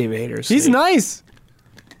 I like David Hayter. He's nice.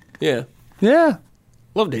 Yeah, Yeah.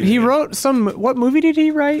 love David. He Hayter. wrote some. What movie did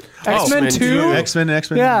he write? X-Men X-Men 2. 2. X-Men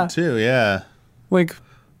Yeah. 2, yeah. Like,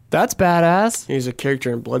 that's badass. He's a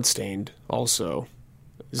character in Bloodstained, also.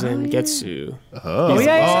 Zengetsu. Oh, Yeah.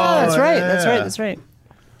 That's right. yeah. That's right.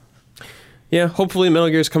 Yeah, hopefully Metal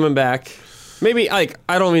Gear's coming back. Maybe, like,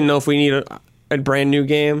 I don't even know if we need a brand new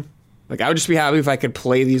game. Like, I would just be happy if I could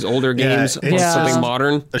play these older games it's on Yeah. something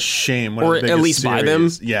modern. A shame. Or at least buy them.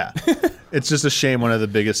 Yeah. It's just a shame one of the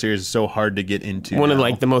biggest series is so hard to get into. One of, now.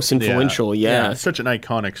 like, the most influential, yeah. It's such an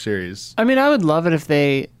iconic series. I mean, I would love it if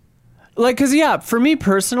they, like, because yeah, for me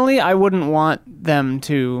personally, I wouldn't want them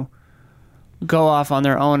to go off on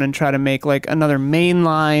their own and try to make like another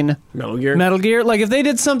mainline Metal Gear. Metal Gear. Like, if they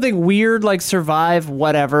did something weird, like Survive,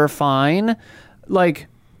 whatever, fine. Like,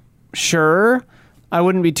 sure, I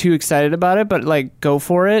wouldn't be too excited about it, but like, go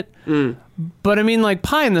for it. But I mean, like,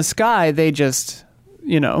 Pie in the Sky, they just,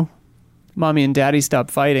 mommy and daddy stop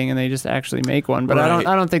fighting and they just actually make one. But Right.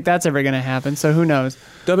 I don't think that's ever going to happen. So who knows?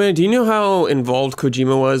 Dubman, do you know how involved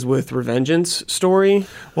Kojima was with Revengeance story?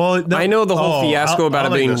 Well, I know the whole fiasco about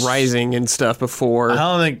it being rising. Rising and stuff before. I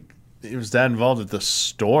don't think it was that involved with the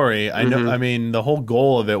story. I know. I mean, the whole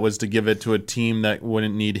goal of it was to give it to a team that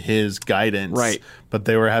wouldn't need his guidance. Right. But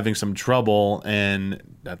they were having some trouble, and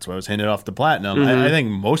that's why it was handed off to Platinum. I think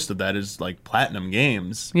most of that is like Platinum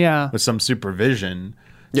Games. Yeah. With some supervision.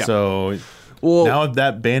 Yeah. So Well- now with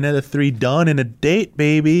that Bayonetta 3 done and a date,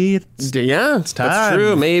 baby, Yeah, time. that's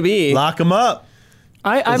true. Maybe. lock them up.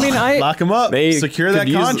 I mean, Lock them up. They Secure could that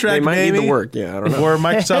use- contract, They might baby. need the work. Yeah, I don't know. Before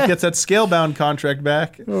Microsoft gets that scale-bound contract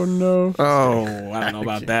back. oh no. Oh, I don't know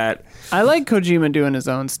about that. I like Kojima doing his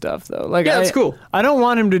own stuff though. Like, Yeah, it's cool. I don't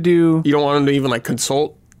want him to do. You don't want him to even like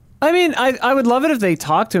consult. I mean, I would love it if they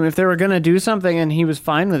talked to him. If they were gonna do something and he was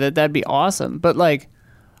fine with it, that'd be awesome. But like,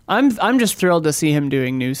 I'm just thrilled to see him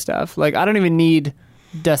doing new stuff. Like, I don't even need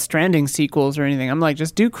Death Stranding sequels or anything. I'm like,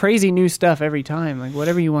 just do crazy new stuff every time. Like,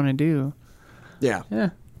 whatever you want to do. Yeah. Yeah.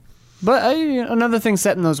 But another thing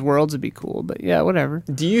set in those worlds would be cool. But yeah, whatever.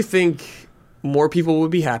 Do you think more people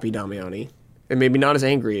would be happy, Damiani, and maybe not as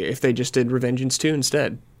angry if they just did Revengeance 2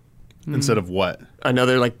 instead? Instead of what?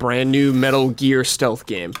 Another like brand new Metal Gear stealth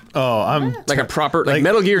game, Oh, I'm like a proper like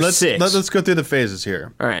Metal Gear let's, 6. Let's go through the phases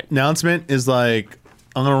here. All right. Announcement is like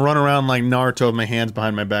I'm gonna run around like Naruto with my hands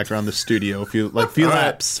behind my back around the studio. Few right.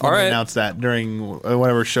 laps. When All they right. announce that during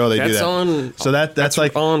whatever show they do That's that. on- So that's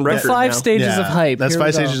like on record. 5 now. stages of hype. That's Here we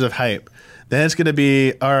 5 go. stages of hype. Then it's gonna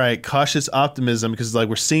be all right, cautious optimism because like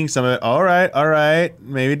we're seeing some of it. All right,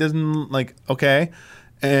 maybe it doesn't like okay,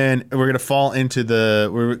 and we're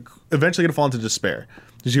eventually gonna fall into despair.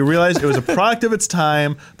 Did you realize it was a product of its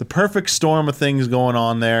time, the perfect storm of things going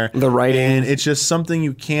on there. The writing. And it's just something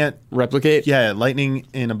you can't replicate. Yeah, lightning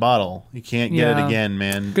in a bottle. You can't get it again,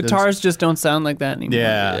 man. Guitars just don't sound like that anymore.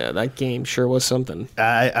 Yeah, that game sure was something.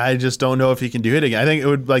 I just don't know if he can do it again. I think it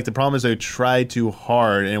would, like, the problem is they would try too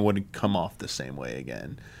hard and it wouldn't come off the same way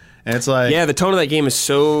again. And it's like... Yeah, the tone of that game is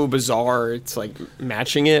so bizarre. It's like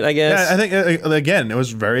matching it, I guess. Yeah, I think, again, it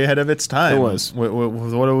was very ahead of its time. It was. With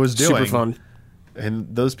what it was doing. Super fun. And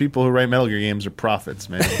those people who write Metal Gear games are prophets,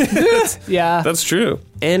 man. Yeah. That's true.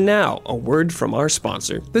 And now, a word from our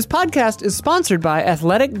sponsor. This podcast is sponsored by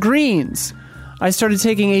Athletic Greens. I started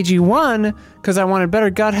taking AG1 because I wanted better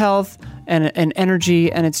gut health and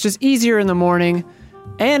energy, and it's just easier in the morning,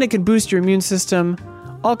 and it can boost your immune system,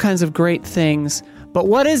 all kinds of great things. But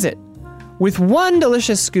what is it? With one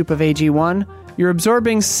delicious scoop of AG1, you're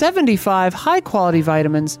absorbing 75 high-quality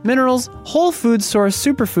vitamins, minerals, whole food source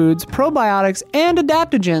superfoods, probiotics, and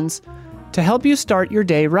adaptogens to help you start your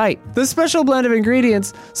day right. This special blend of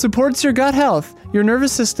ingredients supports your gut health, your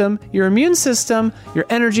nervous system, your immune system, your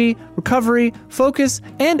energy, recovery, focus,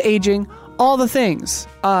 and aging, all the things.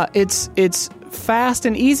 It's fast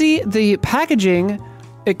and easy. The packaging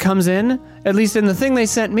it comes in, at least in the thing they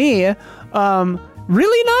sent me,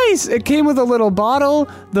 really nice. It came with a little bottle.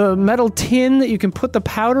 The metal tin that you can put the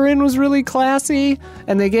powder in was really classy.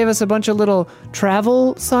 And they gave us a bunch of little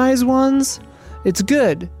travel size ones. It's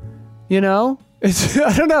good. You know? It's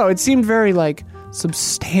I don't know. It seemed very, like,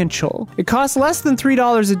 substantial. It costs less than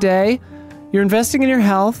 $3 a day. You're investing in your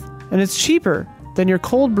health. And it's cheaper than your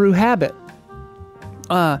cold brew habit.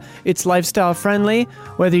 It's lifestyle friendly,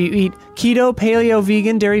 whether you eat keto, paleo,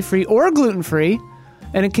 vegan, dairy-free, or gluten-free.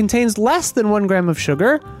 And it contains less than 1 gram of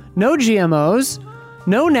sugar, no GMOs,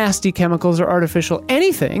 no nasty chemicals or artificial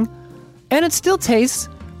anything, and it still tastes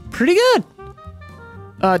pretty good.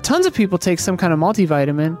 Tons of people take some kind of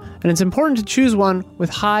multivitamin, and it's important to choose one with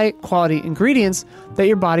high-quality ingredients that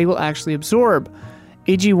your body will actually absorb.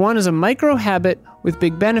 AG1 is a micro habit with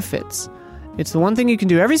big benefits. It's the one thing you can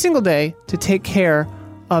do every single day to take care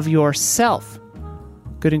of yourself.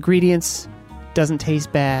 Good ingredients, doesn't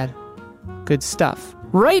taste bad, good stuff.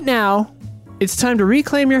 Right now, it's time to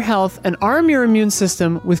reclaim your health and arm your immune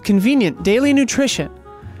system with convenient daily nutrition.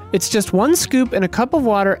 It's just 1 scoop in a cup of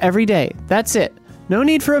water every day. That's it. No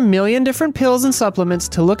need for a million different pills and supplements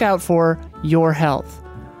to look out for your health.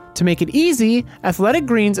 To make it easy, Athletic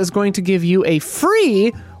Greens is going to give you a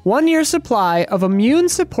free 1-year supply of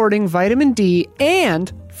immune-supporting vitamin D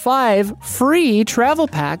and 5 free travel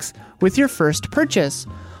packs with your first purchase.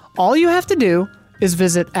 All you have to do is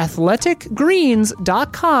visit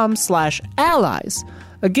athleticgreens.com/allies.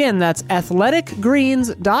 Again, that's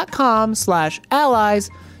athleticgreens.com/allies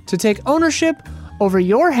to take ownership over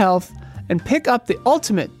your health and pick up the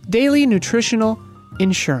ultimate daily nutritional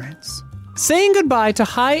insurance. Saying goodbye to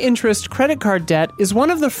high-interest credit card debt is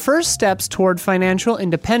one of the first steps toward financial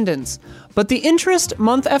independence, but the interest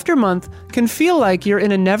month after month can feel like you're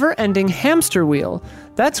in a never-ending hamster wheel.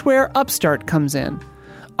 That's where Upstart comes in.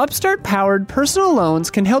 Upstart-powered personal loans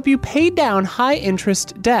can help you pay down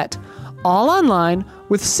high-interest debt, all online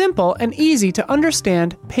with simple and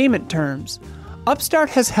easy-to-understand payment terms. Upstart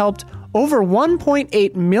has helped over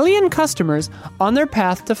 1.8 million customers on their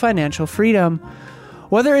path to financial freedom.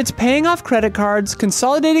 Whether it's paying off credit cards,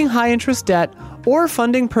 consolidating high-interest debt, or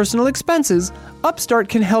funding personal expenses, Upstart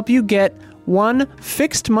can help you get one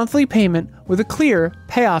fixed monthly payment with a clear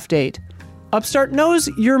payoff date. Upstart knows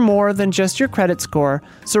you're more than just your credit score,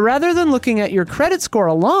 so rather than looking at your credit score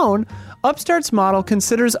alone, Upstart's model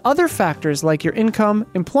considers other factors like your income,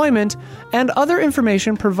 employment, and other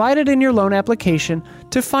information provided in your loan application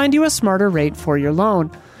to find you a smarter rate for your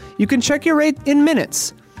loan. You can check your rate in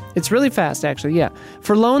minutes. It's really fast, actually, yeah.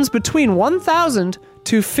 For loans between $1,000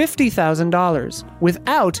 to $50,000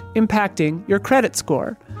 without impacting your credit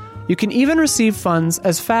score. You can even receive funds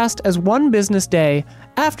as fast as 1 business day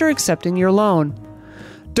after accepting your loan.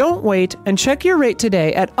 Don't wait and check your rate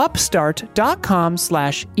today at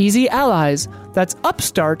upstart.com/easyallies. That's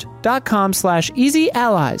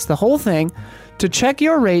upstart.com/easyallies, the whole thing, to check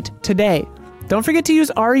your rate today. Don't forget to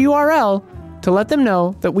use our URL to let them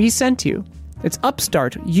know that we sent you. It's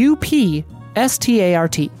upstart,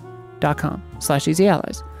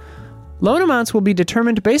 upstart.com/easyallies. Loan amounts will be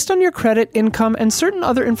determined based on your credit, income, and certain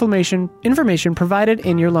other information provided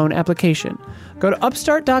in your loan application. Go to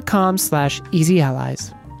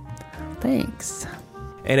upstart.com/easyallies. Thanks.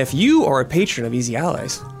 And if you are a patron of Easy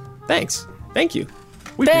Allies, thanks. Thank you.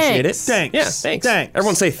 We appreciate it. Thanks. Yeah, thanks. Thanks.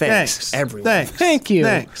 Everyone say thanks. Thanks. Everyone. Thanks. Thank you.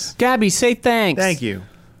 Thanks. Gabby, say thanks. Thank you.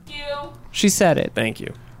 She said it. Thank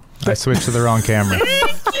you. I switched to the wrong camera.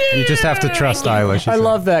 Thank you. You just have to trust Eilish. I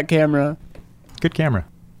love that camera. Good camera.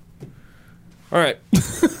 All right.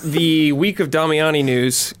 The week of Damiani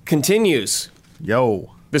news continues.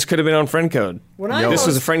 Yo. This could have been on Friend Code. This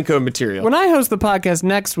was a Friend Code material. When I host the podcast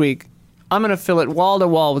next week, I'm going to fill it wall to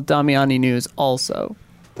wall with Damiani news also.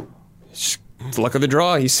 It's luck of the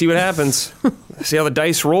draw. You see what happens. See how the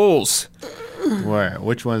dice rolls. Where?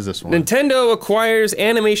 Which one is this one? Nintendo acquires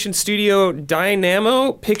animation studio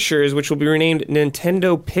Dynamo Pictures, which will be renamed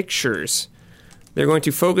Nintendo Pictures. They're going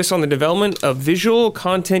to focus on the development of visual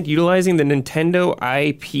content utilizing the Nintendo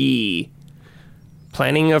IP.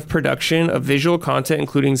 Planning of production of visual content,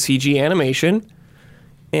 including CG animation.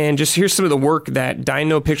 And just here's some of the work that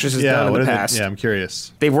Dynamo Pictures has done in the past. I'm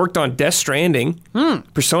curious. They've worked on Death Stranding,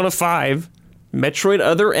 Persona 5, Metroid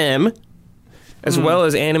Other M, as well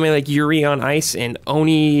as anime like Yuri on Ice and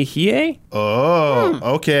Onihie.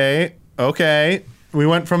 Oh, okay. We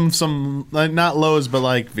went from some, like, not lows, but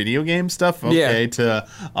like video game stuff, to,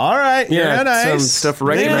 all right, Yeah, nice. some stuff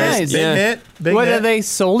recognized. Nice. Big What, hit. are they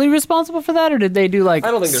solely responsible for that, or did they do like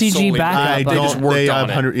I don't think they're solely- CG backup? They just worked on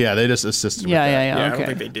it. They just assisted with that. Yeah, I okay. don't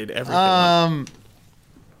think they did everything.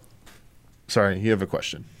 Sorry, you have a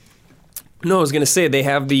question. No, I was going to say they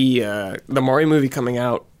have the Mario movie coming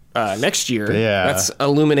out next year. Yeah. That's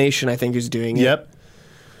Illumination, I think, who's doing it. Yep.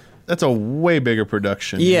 That's a way bigger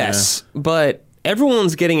production. Yes, but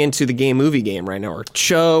everyone's getting into the movie game right now, or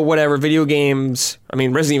show, whatever, video games. I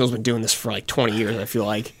mean, Resident Evil's been doing this for like 20 years, I feel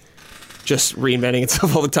like. Just reinventing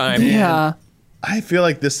itself all the time. Yeah. I feel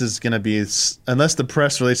like this is going to be, unless the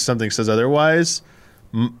press release something says otherwise,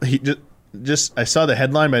 I saw the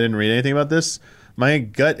headline, but I didn't read anything about this. My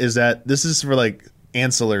gut is that this is for like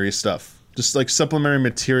ancillary stuff, just like supplementary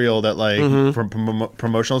material that like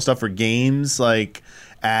promotional stuff for games, like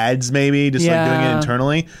ads maybe, just like doing it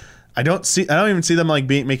internally. I don't even see them like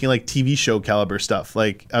making like TV show caliber stuff.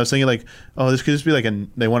 Like I was thinking like, oh, this could just be like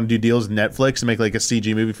they want to do deals with Netflix and make like a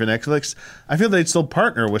CG movie for Netflix. I feel they'd still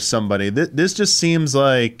partner with somebody. This just seems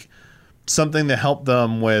like something to help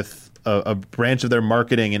them with a branch of their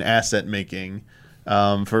marketing and asset making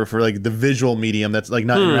for like the visual medium that's like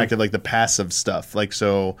not interactive, like the passive stuff. Like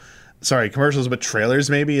commercials, but trailers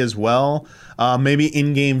maybe as well. Maybe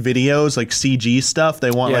in-game videos, like CG stuff. They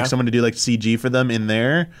want like someone to do like CG for them in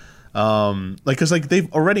there. Because they've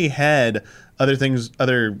already had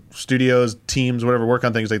other studios, teams, whatever, work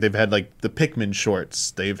on things. Like they've had like the Pikmin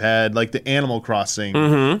shorts. They've had like the Animal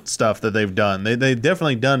Crossing stuff that they've done. They've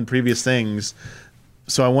definitely done previous things.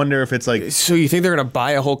 So I wonder if it's like. So you think they're going to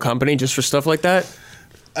buy a whole company just for stuff like that?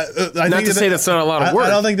 I Not to say that's not a lot of work. I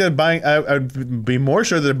don't think they're buying. I'd be more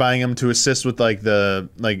sure they're buying them to assist with like the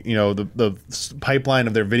pipeline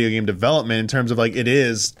of their video game development in terms of like it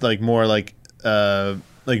is like more like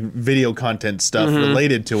video content stuff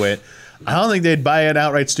related to it. I don't think they'd buy an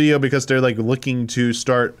outright studio because they're like looking to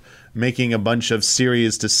start making a bunch of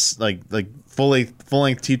series to like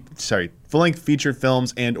full-length feature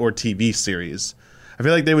films and or TV series. I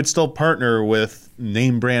feel like they would still partner with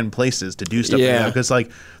name brand places to do stuff because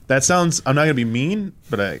like that sounds, I'm not gonna be mean,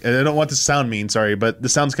 but I don't want this to sound mean, sorry, but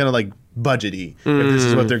this sounds kind of like budgety if this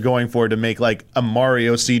is what they're going for, to make like a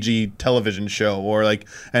Mario CG television show or like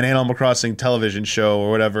an Animal Crossing television show or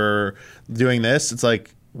whatever. Doing this, it's like,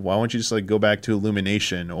 why don't you just like go back to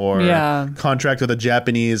Illumination or contract with a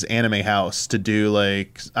Japanese anime house to do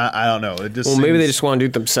like I don't know, it just maybe they just want to do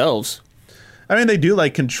it themselves. I mean, they do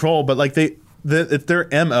like control, but like if their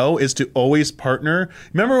MO is to always partner.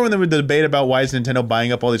 Remember when there was the debate about why is Nintendo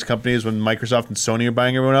buying up all these companies when Microsoft and Sony are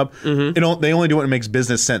buying everyone up? They only do it when it makes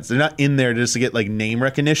business sense. They're not in there just to get like name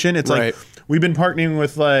recognition. It's like we've been partnering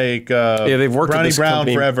with like they've worked Brownie with this Brown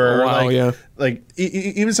forever. A while, like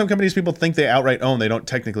even some companies people think they outright own, they don't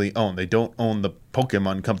technically own. They don't own the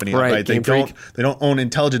Pokemon company outright. They don't own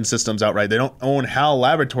Intelligent Systems outright. They don't own HAL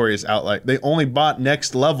Laboratories outright. They only bought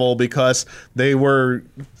Next Level because they were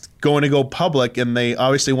going to go public, and they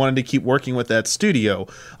obviously wanted to keep working with that studio.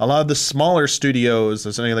 A lot of the smaller studios,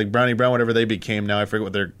 something like Brownie Brown, whatever they became now, I forget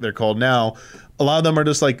what they're called now. A lot of them are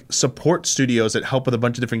just like support studios that help with a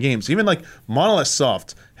bunch of different games. Even like Monolith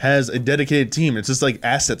Soft has a dedicated team. It's just like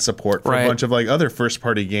asset support for a bunch of like other first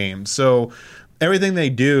party games. So everything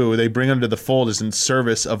they do, they bring under the fold is in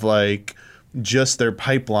service of like just their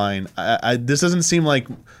pipeline. This doesn't seem like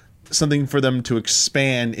something for them to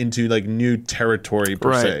expand into like new territory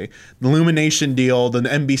per se. The Illumination deal, the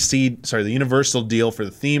the Universal deal for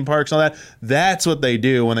the theme parks and all that, that's what they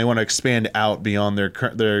do when they want to expand out beyond their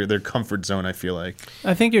comfort zone, I feel like.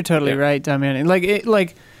 I think you're totally right, Damian.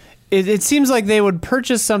 It seems like they would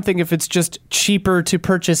purchase something if it's just cheaper to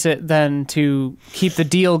purchase it than to keep the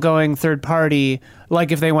deal going third party,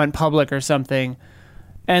 like if they went public or something.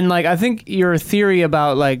 And like I think your theory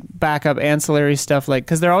about like backup ancillary stuff, like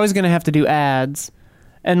because they're always going to have to do ads,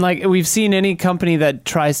 and like we've seen any company that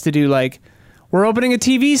tries to do like we're opening a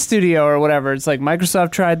TV studio or whatever. It's like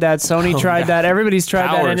Microsoft tried that, Sony tried that, everybody's tried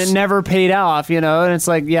that, and it never paid off, you know. And it's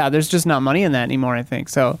like, yeah, there's just not money in that anymore, I think.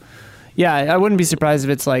 So, yeah, I wouldn't be surprised if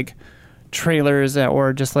it's like trailers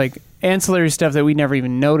or just like ancillary stuff that we never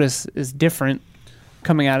even notice is different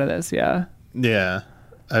coming out of this. Yeah. Yeah.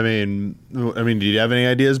 I mean, do you have any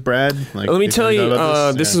ideas, Brad? Like, let me tell you,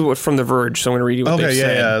 this is what from The Verge, so I'm going to read you what they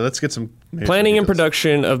said. Yeah. Let's get some... Planning and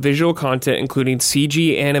production of visual content, including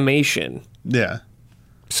CG animation. Yeah.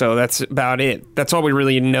 So that's about it. That's all we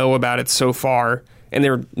really know about it so far. And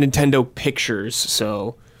they're Nintendo Pictures,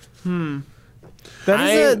 so...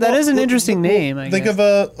 That is an interesting name, I think guess.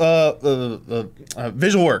 of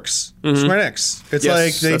VisualWorks, Square Enix. It's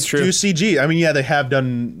like they do CG. I mean, yeah, they have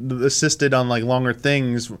done assisted on like longer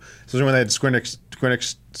things. So when they had Square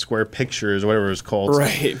Enix Pictures or whatever it was called.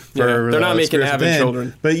 Right. They're not making Avid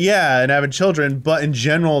Children. But yeah, and Avid Children. But in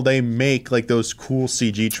general, they make like those cool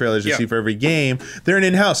CG trailers you see for every game. They're an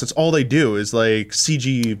in-house. That's all they do is like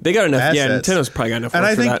CG. They got enough. assets. Yeah, Nintendo's probably got enough. And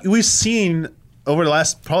I for think that. we've seen over the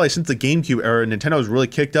last probably since the GameCube era, Nintendo's really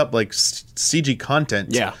kicked up like CG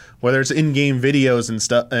content. Yeah. Whether it's in-game videos and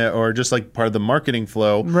stuff, or just like part of the marketing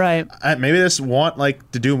flow. Right. Maybe they just want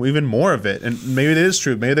like to do even more of it, and maybe it is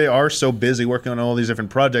true. Maybe they are so busy working on all these different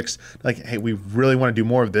projects. Like, hey, we really want to do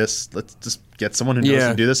more of this. Let's just get someone who knows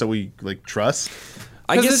to do this that we like trust.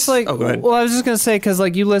 I guess it's like. Go ahead. Well, I was just gonna say because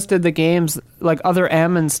like you listed the games like other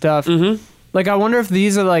M and stuff. Mm-hmm. Like I wonder if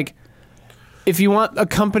these are like, if you want a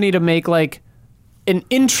company to make like an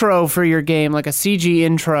intro for your game, like a CG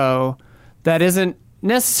intro that isn't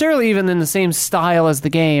necessarily even in the same style as the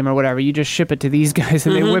game or whatever. You just ship it to these guys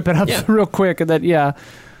and they whip it up real quick. And that,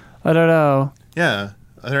 I don't know. Yeah.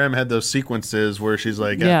 Other M had those sequences where she's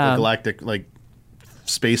like at the galactic like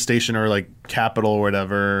space station or like capital or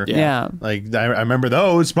whatever. Yeah. Like I remember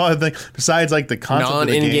those probably the thing, besides like the concept of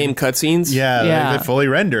the non-in-game cutscenes. Yeah. They fully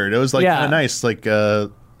rendered. It was like kind of nice. Like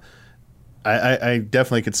I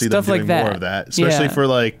definitely could see Stuff them doing like more of that, especially for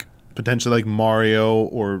like potentially like Mario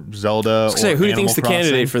or Zelda. Who do you think's the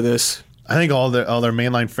candidate for this? I think all their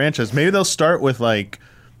mainline franchise. Maybe they'll start with like.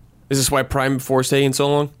 Is this why Prime 4 is taking so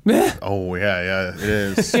long? Oh yeah, it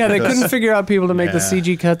is. Yeah, they couldn't figure out people to make the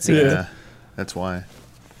CG cutscenes. Yeah, that's why.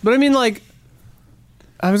 But I mean, like,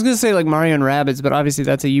 I was gonna say like Mario and Rabbids, but obviously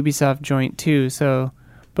that's a Ubisoft joint too. So,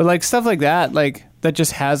 but like stuff like that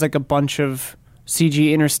just has like a bunch of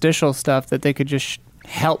CG interstitial stuff that they could just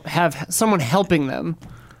have someone helping them.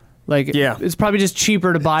 Like, it's probably just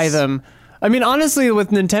cheaper to buy them. I mean, honestly, with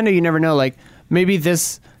Nintendo, you never know. Like, maybe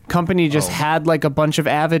this company just had like a bunch of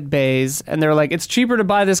Avid bays, and they're like, it's cheaper to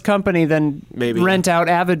buy this company than rent out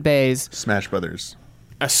Avid bays. Smash Brothers.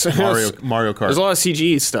 Mario Kart. There's a lot of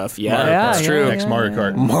CG stuff. Yeah, that's true. Next Mario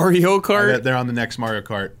Kart. Mario Kart. They're on the next Mario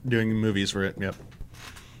Kart doing movies for it. Yep.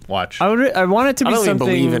 Watch. I want it to be something. I don't even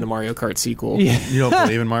believe in a Mario Kart sequel. Yeah. You don't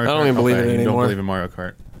believe in Mario Kart? I don't even believe in it anymore. You don't believe in Mario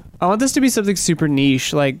Kart. I want this to be something super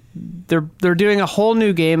niche. Like they're doing a whole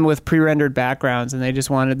new game with pre-rendered backgrounds, and they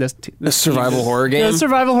just wanted this survival horror game. A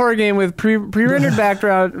survival horror game with pre-rendered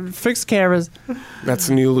background, fixed cameras. That's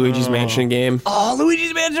a new Luigi's Mansion game. Oh,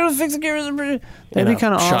 Luigi's Mansion with fixed cameras. That'd be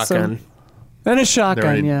kind of awesome. Shotgun. And a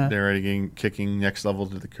shotgun. They're already kicking next level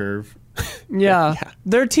to the curve. Yeah,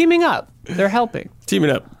 they're teaming up. They're helping.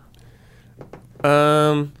 Teaming up.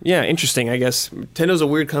 Yeah, interesting. I guess Nintendo's a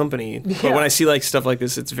weird company, but when I see like stuff like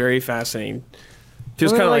this, it's very fascinating.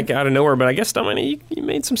 Feels kind of like out of nowhere, but I guess Dominic, you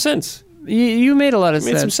made some sense. You made a lot of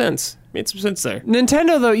sense. Made some sense there.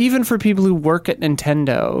 Nintendo, though, even for people who work at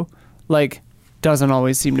Nintendo, like doesn't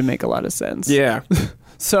always seem to make a lot of sense. Yeah.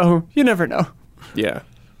 So you never know. Yeah.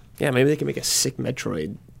 Yeah. Maybe they can make a sick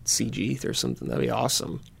Metroid CG or something. That'd be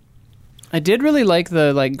awesome. I did really like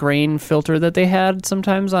the grain filter that they had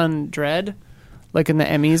sometimes on Dread. Like in the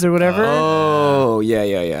Emmys or whatever. Oh,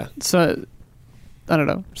 yeah. So, I don't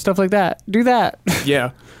know. Stuff like that. Do that.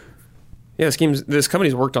 Yeah. Yeah, this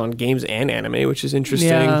company's worked on games and anime, which is interesting.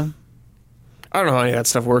 Yeah. I don't know how any of that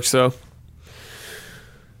stuff works, though.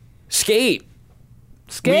 Skate.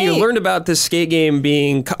 We learned about this Skate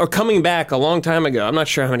game coming back a long time ago. I'm not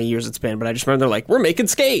sure how many years it's been, but I just remember they're like, we're making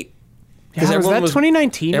Skate. Yeah, was that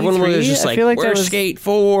 2019? Everyone was just like, where's that was Skate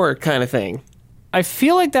 4 kind of thing. I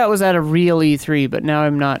feel like that was at a real E3, but now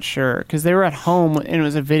I'm not sure because they were at home and it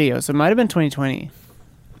was a video, so it might have been 2020.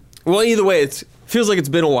 Well, either way, it feels like it's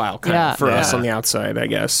been a while for us on the outside, I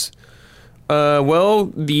guess. Well,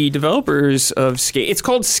 the developers of Skate, it's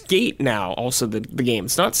called Skate now, also the game.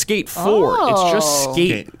 It's not Skate 4, it's just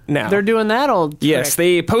Skate now. They're doing that old trick. Yes,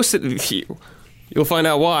 they posted, You'll find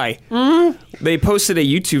out why. They posted a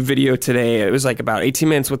YouTube video today. It was like about 18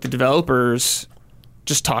 minutes with the developers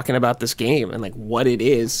just talking about this game and like what it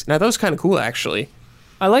is. And I thought it was kind of cool, actually.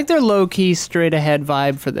 I like their low-key, straight-ahead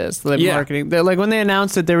vibe for this. The marketing. They're like, when they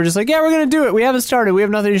announced it, they were just like, yeah, we're going to do it. We haven't started. We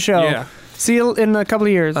have nothing to show. Yeah. See you in a couple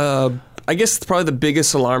of years. I guess probably the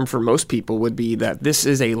biggest alarm for most people would be that this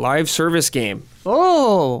is a live service game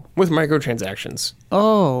oh. with microtransactions.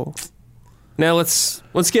 Oh. Now let's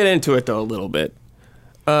get into it though a little bit.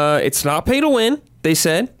 It's not pay to win, they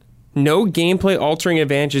said. No gameplay altering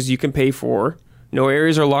advantages you can pay for. No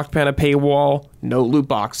areas are locked behind a paywall. No loot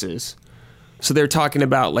boxes. So they're talking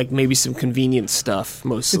about like maybe some convenient stuff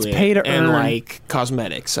mostly. It's pay to and earn. like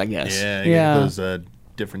cosmetics, I guess. Yeah, you Yeah. get those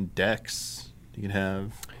different decks you can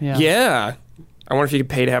have. Yeah. I wonder if you could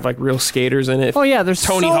pay to have like real skaters in it. Oh, yeah, there's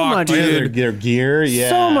Tony so Hawk, much. dude. Their gear, yeah.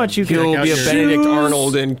 So much you can He'll Check be a out your- Benedict shoes.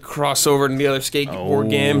 Arnold and cross over to the other skateboard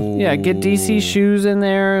game. Yeah, get DC shoes in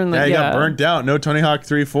there. And Yeah, like, he got burnt out. No Tony Hawk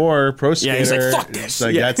 3-4 Pro Skater. Yeah, he's like, fuck this. It's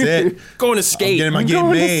like, Yeah. that's it. Going to I'm skate. getting my I'm game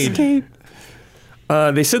going to made. skate.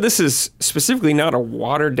 They said this is specifically not a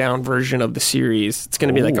watered-down version of the series. It's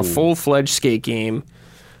going to be like a Ooh. full-fledged skate game.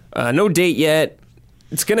 No date yet.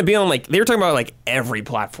 It's going to be on like, they were talking about like every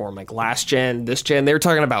platform, like last gen, this gen. They were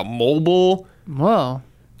talking about mobile, Whoa.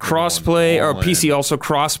 crossplay, or all in. PC also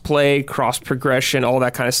crossplay, cross progression, all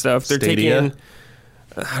that kind of stuff. They're Stadia? taking,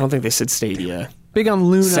 I don't think they said Stadia. Big on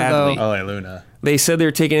Luna, Sadly. though. Oh, yeah, Luna. They said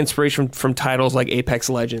they're taking inspiration from titles like Apex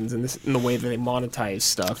Legends and in the way that they monetize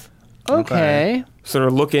stuff. Okay. So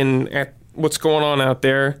they're looking at what's going on out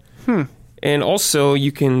there. And also,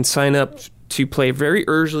 you can sign up to play a very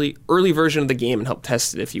early version of the game and help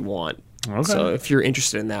test it if you want. Okay. So if you're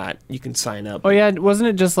interested in that, you can sign up. Oh, yeah, wasn't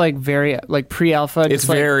it just like very, like pre-alpha? It's just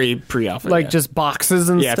like, very pre-alpha. like yeah. just boxes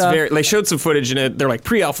and yeah, stuff? it's very. They showed some footage in it. They're like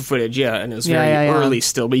pre-alpha footage, yeah, and it was very Yeah. early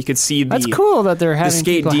still, but you could see the That's cool that they're the having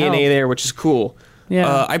skate people DNA help. there, which is cool.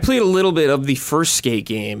 Yeah. I played a little bit of the first skate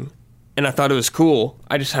game, and I thought it was cool.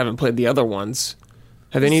 I just haven't played the other ones.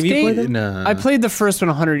 Have any of you Skate- played them? No. I played the first one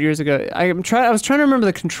 100 years ago. I was trying to remember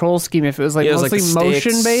the control scheme, if it was like Yeah, it was like mostly the sticks.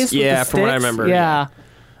 motion-based. with Yeah, the from what I sticks. remember, Yeah.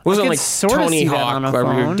 It wasn't I like could sorta Tony see that Hawk on a where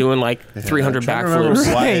we were phone. doing like 300 trying to remember.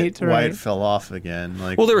 backflips. Why, Right, why right. it fell off again.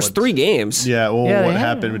 Like, Well, there was what's- 3 games. Yeah, well, Yeah, what they had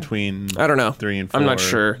happened it. between I don't know. 3 and 4? I'm not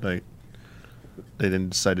sure. Like, they didn't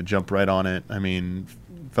decide to jump right on it. I mean,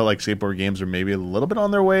 felt like skateboard games were maybe a little bit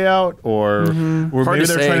on their way out, or Mm-hmm. or Hard maybe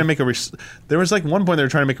to they're say. trying to make a. There was like one point they were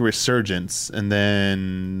trying to make a resurgence, and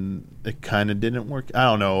then it kind of didn't work. I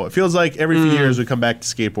don't know. It feels like every few years we come back to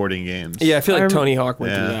skateboarding games. Yeah, I feel like I rem- Tony Hawk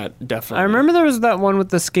went through Yeah. that, definitely. I remember there was that one with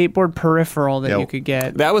the skateboard peripheral that Yeah. you could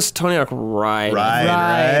get. That was Tony Hawk Ride. Right.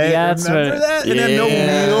 Yeah, that's Remember what- that? And then no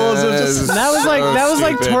Yeah. wheels. It was just And that was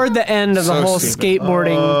like stupid. toward the end of the So whole stupid.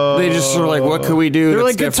 skateboarding. They just were like, what could we do? They were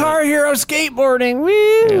like that's Guitar different? Hero skateboarding. Woo!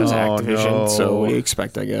 Yeah, it was Oh, Activision, no. so what do you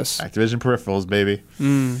expect, I guess? Activision peripherals, baby.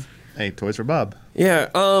 Hey, toys for Bob. Yeah,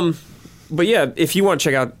 but yeah, if you want to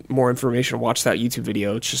check out more information, watch that YouTube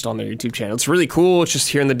video. It's just on their YouTube channel. It's really cool. It's just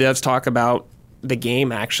hearing the devs talk about the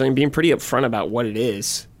game, actually, and being pretty upfront about what it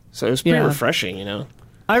is. So it was pretty Yeah. refreshing, you know?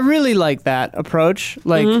 I really like that approach.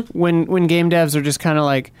 Like when game devs are just kind of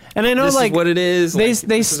like, and I know This like is what it is. they like,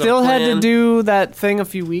 they this is our still had to plan. do that thing a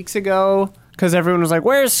few weeks ago because everyone was like,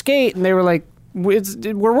 "Where's Skate?" And they were like, "We're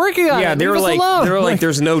working on it." Yeah, they Leave were us like, alone."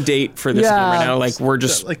 there's no date for this game Yeah. right now. Like, we're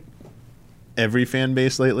just Like every fan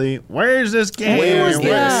base lately. Where's this game? Where's this?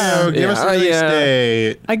 Give us a Yeah, release yeah.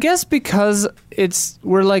 date. I guess because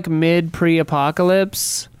we're like mid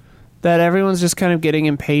pre-apocalypse, that everyone's just kind of getting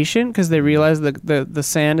impatient because they realize the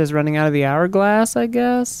sand is running out of the hourglass. I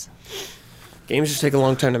guess games just take a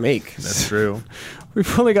long time to make. That's true.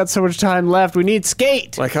 we've only got so much time left. We need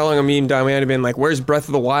Skate. Like, how long have me and Don have been like, where's Breath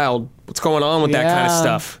of the Wild? What's going on with that kind of Yeah.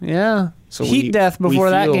 stuff? Yeah. So Heat death before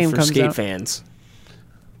we that feel game for comes skate out. fans.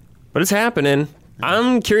 But it's happening.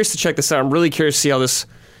 I'm curious to check this out. I'm really curious to see how this.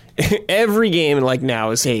 Every game like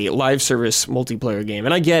now is a live service multiplayer game,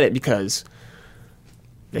 and I get it because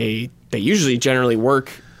they usually generally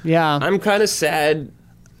work. Yeah. I'm kind of sad,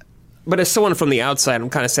 but as someone from the outside, I'm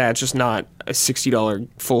kind of sad it's just not a $60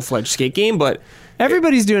 full-fledged skate game. But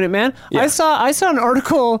Everybody's doing it, man. Yeah. I saw an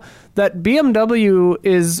article that BMW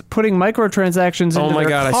is putting microtransactions into Oh my their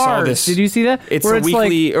God, I cars. saw this. Did you see that? it's Where a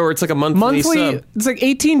weekly or it's like a monthly sub. It's like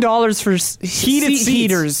 $18 for Heated seat seats.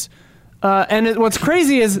 heaters. And what's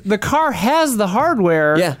crazy is the car has the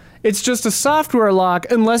hardware. Yeah. It's just a software lock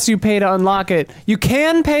unless you pay to unlock it. You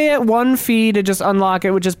can pay it one fee to just unlock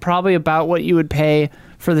it, which is probably about what you would pay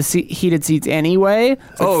for the heated seats anyway.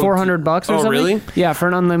 It's like $400 or something. Really? Yeah, for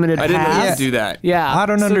an unlimited I didn't know you pass. could do that. Yeah. I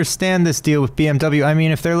don't understand this deal with BMW. I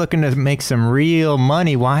mean, if they're looking to make some real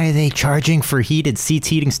money, why are they charging for heated seats,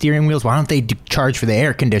 heating steering wheels? Why don't they charge for the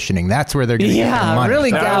air conditioning? That's where they're going to get their money.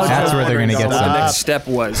 Really gouge. That's where they're going to get what some. the next step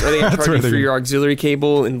was. Are they charging for your auxiliary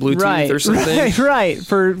cable and Bluetooth or something? Right.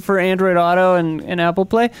 For Android Auto and Apple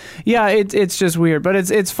Play. Yeah, it's just weird, but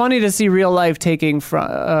it's funny to see real life taking from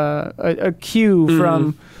a cue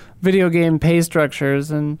from video game pay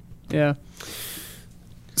structures, and yeah.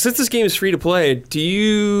 Since this game is free to play, do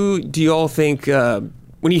you all think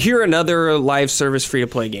when you hear another live service free to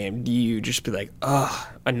play game, do you just be like,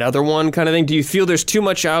 another one kind of thing? Do you feel there's too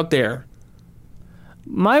much out there?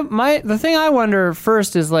 The thing I wonder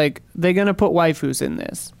first is, like, they gonna put waifus in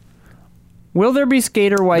this? Will there be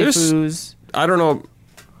skater waifus? I don't know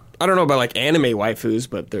about like anime waifus,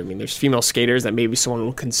 but there's female skaters that maybe someone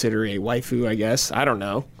will consider a waifu, I guess. I don't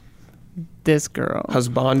know. This girl.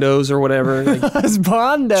 Husbandos or whatever. Like,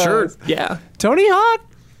 Husbandos. sure, yeah. Tony Hawk?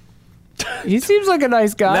 He seems like a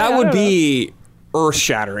nice guy. That would be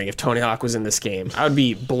earth-shattering if Tony Hawk was in this game. I would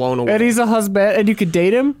be blown away. And he's a husband, and you could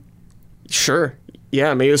date him? Sure.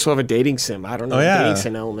 Yeah, maybe this will have a dating sim. I don't know. Dating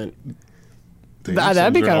sim element.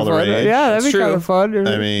 That'd be kind of fun. Yeah, that'd be kind of fun.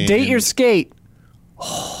 I mean, date your skate.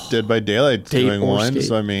 Dead by Daylight doing one, skate.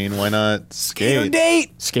 so I mean, why not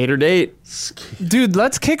skate? Skater date. Dude,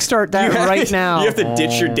 let's kickstart that right now. You have to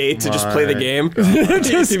ditch your date to just play the game.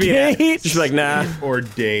 Just skate. Just be like, nah. Or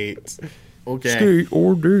date. Okay. Skate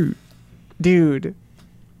or date. Dude.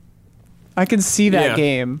 I can see that Yeah.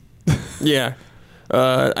 game. Yeah.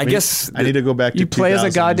 I guess I need to go back to You play as a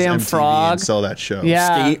 2000s goddamn MTV frog. and sell that show.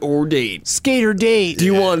 Yeah. skate or date. Skater date. Do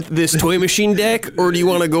you want this toy machine deck, or do you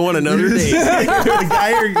want to go on another date?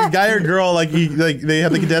 the guy or girl, like they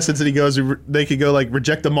have the contestants, and they could go like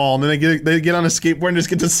reject them all, and then they get on a skateboard and just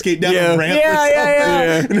get to skate down Yeah. a ramp. Yeah, or yeah.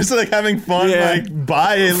 something. And it's like having fun, Yeah. like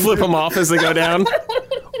bye and Flip them off as they go down.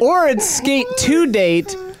 Or it's skate to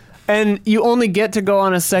date, and you only get to go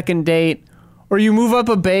on a second date, or you move up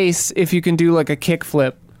a base if you can do like a kick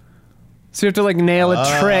flip. So you have to like nail a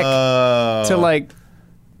trick to like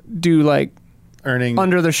do like earning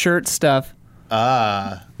under the shirt stuff.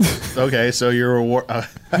 Okay, so your reward.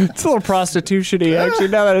 It's a little prostitution-y, actually,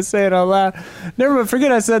 now that I say it out loud. Never mind,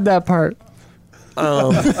 forget I said that part.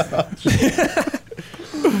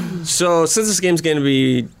 So since this game's going to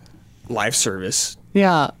be live service,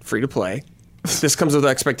 Yeah. free to play, this comes with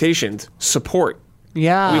expectations. Support.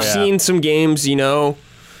 Yeah. We've seen some games,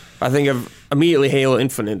 I think of immediately Halo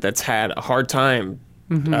Infinite that's had a hard time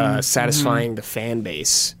satisfying the fan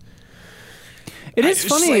base. It is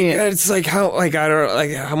funny. It's like how I don't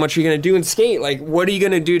like how much are you gonna do in skate? Like what are you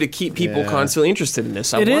gonna do to keep people constantly interested in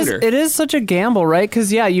this? I wonder. It is such a gamble, right?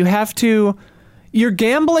 Because you have to. You're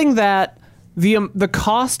gambling that the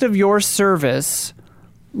cost of your service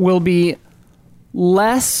will be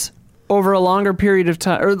less over a longer period of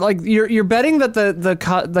time, or like you're betting that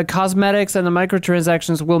the cosmetics and the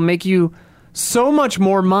microtransactions will make you so much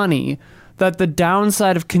more money that the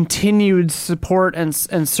downside of continued support and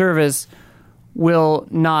service will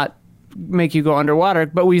not make you go underwater.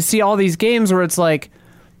 But we see all these games where it's like,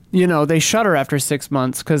 they shutter after 6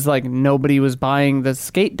 months because like nobody was buying the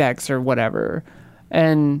skate decks or whatever,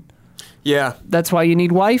 and Yeah. that's why you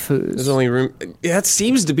need waifus. There's only room. That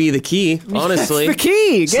seems to be the key, honestly. That's the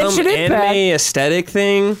key. Genshin Some Impact. anime aesthetic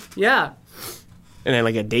thing, Yeah. and then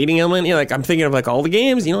like a dating element. Like I'm thinking of like all the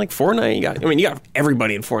games. Like Fortnite. You got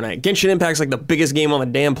everybody in Fortnite. Genshin Impact's like the biggest game on the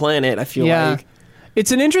damn planet. I feel like.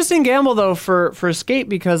 It's an interesting gamble though for skate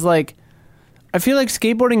because like I feel like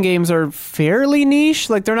skateboarding games are fairly niche.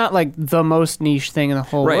 Like they're not like the most niche thing in the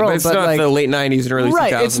whole Right, world. but it's not like, the late '90s and early 2000s.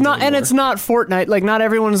 right. It's not, and anymore. it's not Fortnite. Like not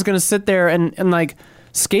everyone's gonna sit there and like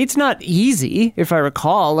skate's not easy, if I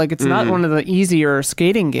recall. Like it's not one of the easier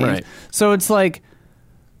skating games. Right. So it's like,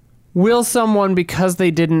 will someone, because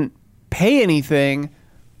they didn't pay anything,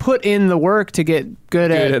 put in the work to get good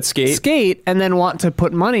at skate and then want to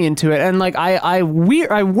put money into it? And like I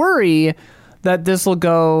worry that this will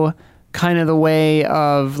go kind of the way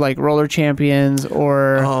of like Roller Champions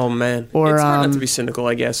or Oh man, or, it's hard not to be cynical,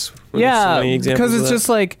 I guess. when there's so yeah, many examples because of it's that. just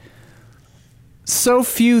like so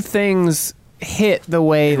few things hit the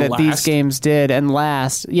way And that these last. games did and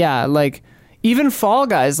last. Yeah, like even Fall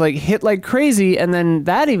Guys like hit like crazy and then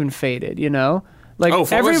that even faded, Like Fall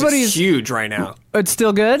Guys everybody's is huge right now. It's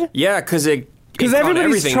still good? Yeah, because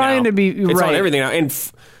everybody's trying to be It's right. on everything now, and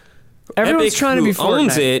Everyone's Epic, trying to be who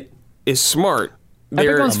owns Fortnite. it, is smart.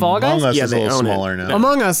 Epic owns Fall Guys? Among Us Yeah, is a they little own it. smaller now.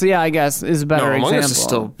 Among Us, yeah, I guess, is a better No, Among example. Us is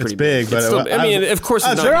still pretty It's big, but It's still, I mean, of course,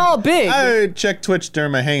 it's They're not. all big. I checked Twitch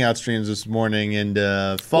during my Hangout streams this morning, and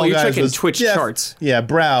Fall you're Guys checking was Twitch charts. Yeah,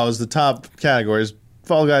 browse the top categories.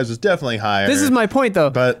 Fall Guys was definitely higher. This is my point, though.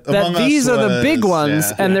 But that Among Us these are the big was- ones,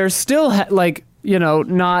 yeah. and they're still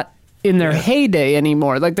not in their heyday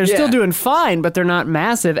anymore. Like they're still Yeah. doing fine, but they're not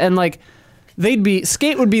massive. And like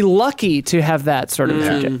Skate would be lucky to have that sort of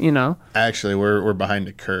trajectory, Actually, we're behind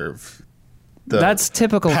the curve. That's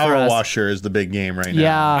typical for Power us. Washer is the big game right now.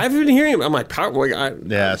 Yeah. I've been hearing. I'm like, people are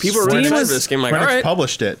really excited for this game. I'm like, Square all Enix right.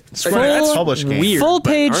 published it. Square Full- Enix published game. weird. Full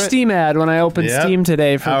page but all right. Steam ad when I opened Yep. Steam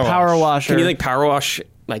today for Power Power Wash. Washer. Can you like power wash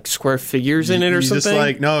like square figures in it or You something? just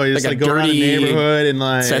like you just a like go around the dirty neighborhood and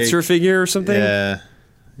like Setzer figure or something. Yeah,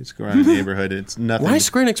 you just go around the neighborhood. It's nothing. Why is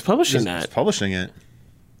Square Enix publishing just that? publishing it?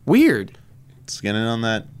 Weird. It's getting on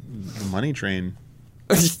that money train.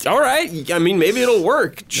 All right. I mean, maybe it'll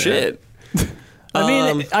work. Shit. I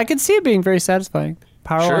mean, I could see it being very satisfying.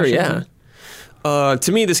 Power Sure. Washer. Yeah.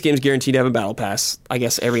 To me, this game's guaranteed to have a battle pass. I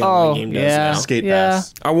guess every online game does yeah. now. Skate Yeah.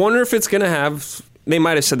 Pass. I wonder if it's gonna have. They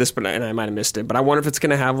might have said this, and I might have missed it. But I wonder if it's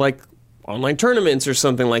gonna have like online tournaments or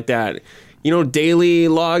something like that. Daily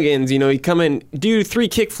logins. You come in, do 3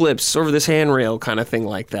 kick flips over this handrail, kind of thing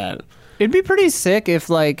like that. It'd be pretty sick if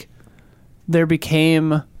like there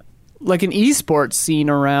became like an esports scene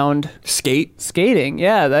around Skate. skating.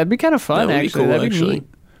 Yeah, that'd be kind of fun. That would be Actually, cool, that'd be actually. neat.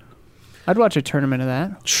 I'd watch a tournament of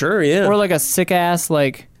that, Sure. Yeah. or like a sick ass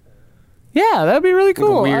like. Yeah, that'd be really Like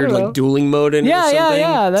cool. a I weird don't know. like dueling mode in it Yeah, or yeah, something.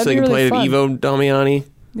 yeah, that'd so they be can really play fun. Evo Damiani.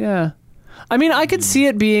 Yeah, I mean, I could see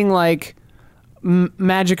it being like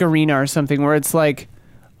Magic Arena or something, where it's like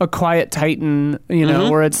a Quiet Titan,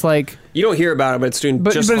 where it's like. You don't hear about it, but it's doing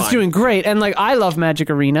But just it's fine. doing great, and like I love Magic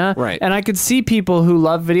Arena, Right. And I could see people who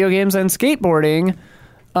love video games and skateboarding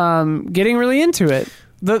getting really into it.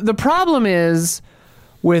 The problem is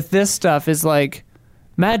with this stuff is like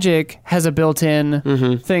Magic has a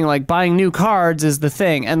built-in thing. Like buying new cards is the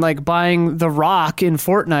thing, and like buying the Rock in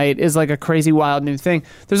Fortnite is like a crazy wild new thing.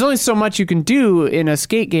 There's only so much you can do in a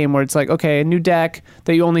skate game where it's like, okay, a new deck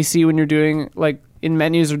that you only see when you're doing like in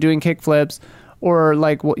menus or doing kickflips or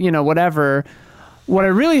like whatever. What I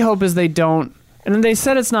really hope is they don't. And then they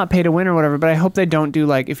said it's not pay to win or whatever, but I hope they don't do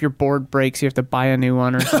like if your board breaks, you have to buy a new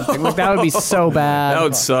one or something. Like that would be so bad. That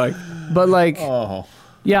would suck. But like. Oh,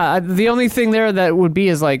 Yeah, the only thing there that would be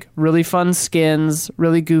is like really fun skins,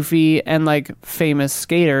 really goofy, and like famous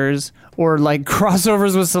skaters, or like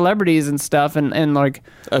crossovers with celebrities and stuff, and like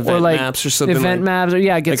Event or like maps or something event like- maps, or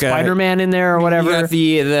get like a- Spider-Man in there or whatever.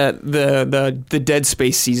 You got the Dead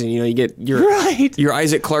Space season. You get your Right. your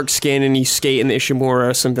Isaac Clarke skin and you skate in the Ishimura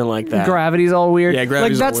or something like that. Gravity's all weird. Yeah,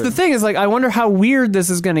 gravity's like all that's weird. the thing is like I wonder how weird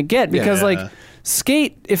this is gonna get because Yeah. like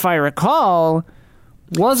Skate, if I recall,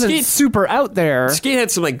 wasn't Skate- super out there. Skate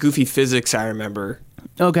had some like goofy physics, I remember,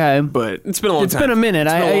 Okay. but it's been a long It's time. been a minute.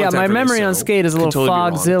 It's been a long time My for me, memory on so Skate is a could little totally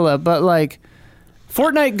be wrong. Fogzilla, but like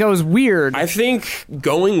Fortnite goes weird. I think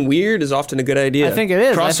going weird is often a good idea. I think it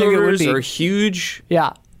is. I think it would Crossovers be. are huge.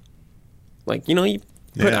 Yeah. Like you put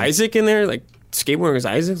Yeah. Isaac in there, like skateboarding as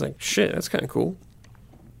Isaac's like shit. That's kind of cool.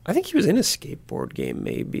 I think he was in a skateboard game,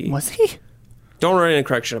 maybe. Was he? Don't write any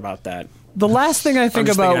correction about that. The last thing I think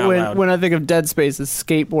just about thinking out loud. when I think of Dead Space is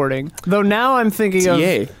skateboarding. Though now I'm thinking of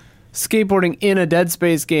EA, skateboarding in a Dead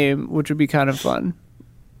Space game, which would be kind of fun.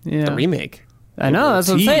 Yeah. the remake. I know, that's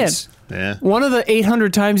what I'm saying. Tease. yeah. One of the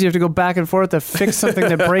 800 times you have to go back and forth to fix something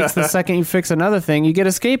that breaks the second you fix another thing, you get a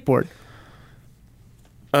skateboard.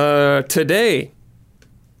 Today,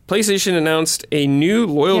 PlayStation announced a new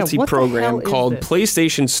loyalty what the hell program is called this?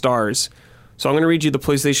 PlayStation Stars. So I'm going to read you the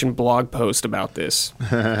PlayStation blog post about this.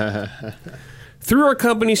 Through our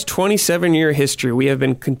company's 27-year history, we have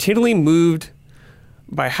been continually moved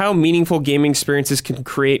by how meaningful gaming experiences can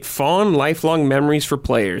create fond, lifelong memories for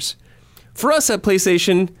players. For us at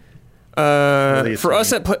PlayStation, Release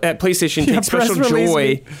at PlayStation, Yeah, takes special press release joy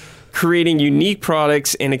me. creating unique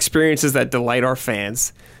products and experiences that delight our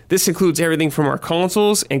fans. This includes everything from our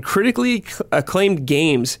consoles and critically acclaimed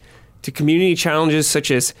games to community challenges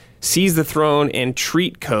such as Seize the Throne and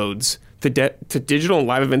Treat Codes to digital and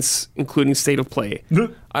live events, including State of Play.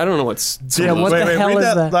 I don't know what's... Yeah, what the hell read is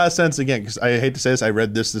that, that? last sentence again, because I hate to say this. I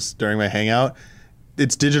read this during my hangout.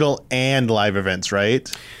 It's digital and live events, right?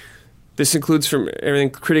 This includes from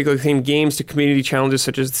everything critically acclaimed games to community challenges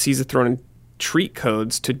such as Seize the Throne and treat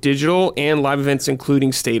codes to digital and live events,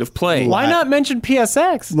 including State of Play. Why not mention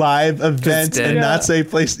PSX? Live events dead. and not say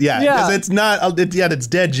place. Yeah, because Yeah. it's not. It's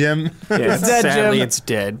dead, Jim. Yeah, It's dead, sadly, Jim. it's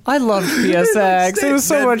dead. I loved PSX. It was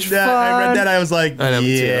so much fun. I read that. I was like, I know,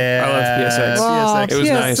 me too. yeah. I loved PSX. Oh, It was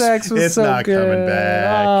nice. PSX was It's so not good. coming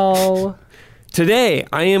back. Oh. Today,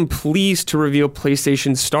 I am pleased to reveal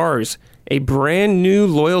PlayStation Stars, a brand new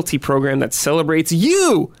loyalty program that celebrates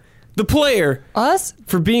you, the player, Us?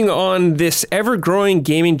 for being on this ever-growing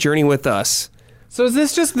gaming journey with us. So is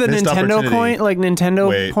this just the Missed Nintendo opportunity. coin, like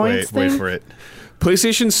Nintendo points wait thing? for it.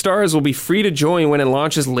 PlayStation Stars will be free to join when it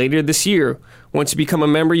launches later this year. Once you become a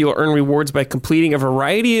member, you'll earn rewards by completing a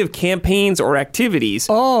variety of campaigns or activities.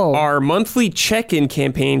 Oh. Our monthly check-in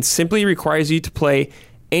campaign simply requires you to play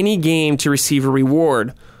any game to receive a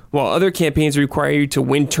reward, while other campaigns require you to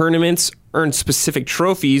win tournaments, earn specific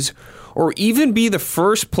trophies, or even be the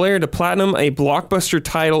first player to platinum a blockbuster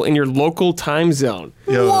title in your local time zone.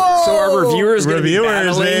 Yo, So our reviewers going to be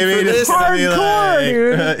reviewers, battling maybe. for this. It's gonna be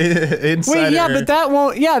Hardcore, like, insider. Wait, yeah, but that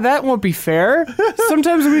won't. Yeah, that won't be fair.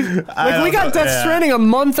 Sometimes we we don't got know, Death yeah. Stranding a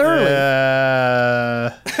month early.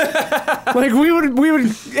 Like we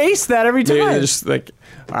would ace that every Maybe time. they're just like,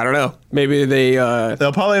 I don't know. Maybe they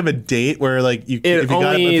they'll probably have a date where like you. It if you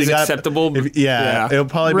only if you is acceptable. Yeah, it'll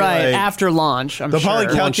probably right be like, after launch. I'm they'll sure.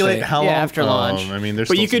 probably calculate day. how Yeah, long after launch. I mean, there's.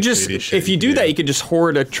 But still you could some just, shady shit if you do that, you could just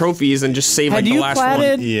hoard trophies and just save like had the you last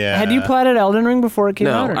platted? one. Yeah. Had you platted Elden Ring before it came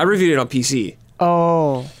out? No, or- I reviewed it on PC.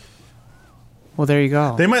 Oh. Well, there you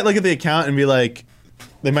go. They might look at the account and be like,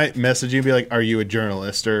 they might message you and be like, "Are you a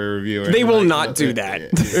journalist or a reviewer?" They And will like, not do okay.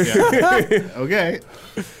 that. Yeah. Okay.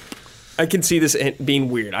 I can see this being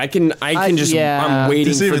weird. I can just, yeah. I'm waiting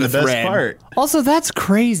This is for even the the best thread. part. Also, that's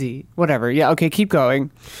crazy. Whatever. Yeah. Okay. Keep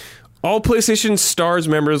going. All PlayStation Stars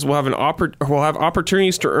members will have will have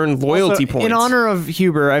opportunities to earn loyalty So, points. in honor of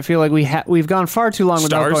Huber, I feel like we've gone far too long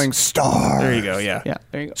without Stars? going stars. There you go. Yeah. Yeah.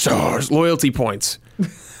 There you go. Stars loyalty points.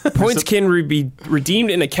 Points can be redeemed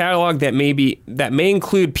in a catalog that may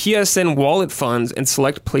include PSN wallet funds and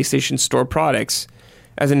select PlayStation Store products.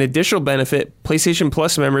 As an additional benefit, PlayStation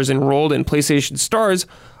Plus members enrolled in PlayStation Stars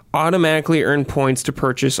automatically earn points to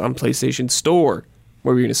purchase on PlayStation Store.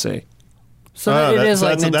 What were you going to say? So Oh, it is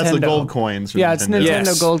like that's, Nintendo. that's the gold coins. from Yeah, it's Nintendo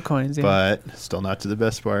Yes. gold coins. Yeah. But still not to the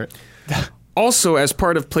best part. Also, as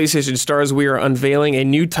part of PlayStation Stars, we are unveiling a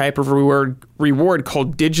new type of reward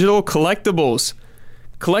called digital collectibles.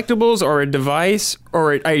 Collectibles are a device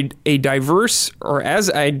or a diverse, or as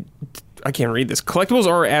I can't read this. Collectibles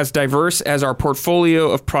are as diverse as our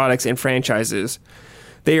portfolio of products and franchises.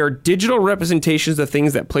 They are digital representations of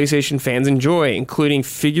things that PlayStation fans enjoy, including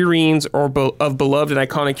figurines of beloved and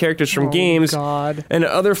iconic characters from games God. and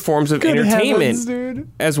other forms of Good entertainment, heavens, dude.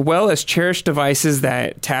 as well as cherished devices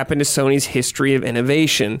that tap into Sony's history of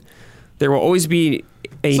innovation. There will always be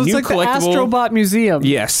a So it's new like the collectible. Astrobot Museum.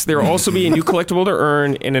 Yes, there will also be a new collectible to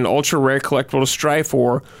earn and an ultra rare collectible to strive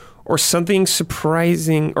for, or something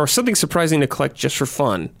surprising to collect just for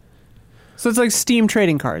fun. So it's like Steam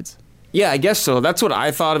trading cards. Yeah, I guess so. That's what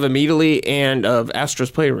I thought of immediately, and of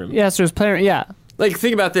Astro's Playroom. Yeah, so it's player. Yeah, Like,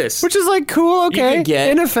 think about this. which is like cool. Okay, could get,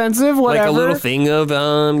 inoffensive. like Whatever. a little thing of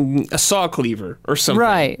a saw cleaver or something.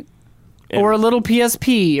 Right. And Or a little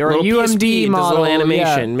PSP or a little UMD PSP, does a model. little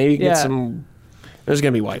animation. Yeah. Maybe get Yeah. some. There's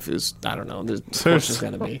gonna be waifus. I don't know. Of course there's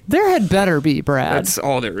gonna be. There had better be, Brad. That's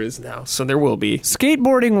all there is now. So there will be.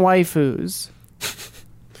 Skateboarding waifus.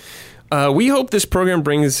 We hope this program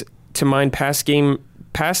brings to mind past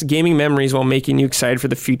gaming memories while making you excited for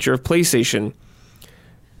the future of PlayStation.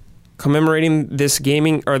 Commemorating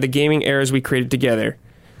the gaming eras we created together.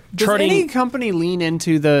 Does any company lean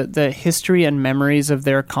into the history and memories of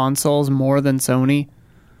their consoles more than Sony?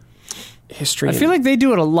 history. I feel like they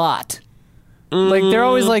do it a lot. Like they're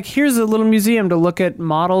always like, here's a little museum to look at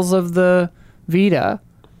models of the Vita,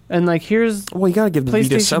 and like here's well, you gotta give the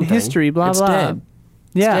Vita PlayStation something. history. Blah it's blah. Dead.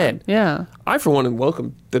 Yeah, dead. yeah. I, for one,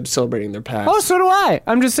 welcome them celebrating their past. Oh, so do I.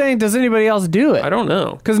 I'm just saying, does anybody else do it? I don't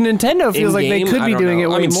know. Because Nintendo feels like they In-game, could I be don't doing know. it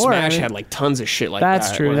way I mean, more. Smash had like tons of shit like that's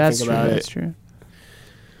that. true. when I That's think true. about That's it. true.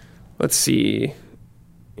 Let's see.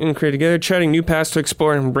 And create together, chatting new paths to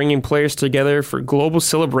explore and bringing players together for global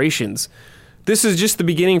celebrations. This is just the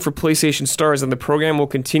beginning for PlayStation Stars, and the program will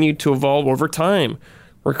continue to evolve over time.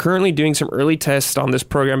 We're currently doing some early tests on this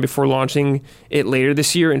program before launching it later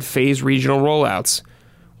this year in phased regional rollouts.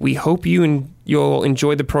 We hope you'll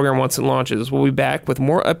enjoy the program once it launches. We'll be back with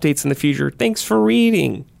more updates in the future. Thanks for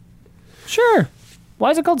reading. Sure. Why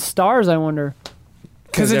is it called Stars, I wonder?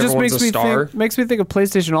 Because it just makes me think of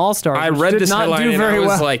PlayStation All Stars. I read this headline and I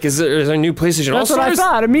was like, is there a new PlayStation All Stars? That's what I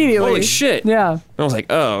thought immediately. Holy shit. Yeah. And I was like,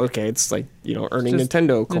 oh, okay. It's like, earning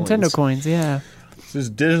Nintendo coins. Nintendo coins, yeah. There's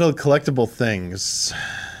digital collectible things.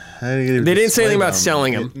 They didn't say anything about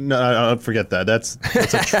selling them. No, forget that. That's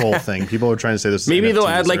a troll thing. People are trying to say this. Maybe they'll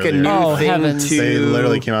add like a new thing to. They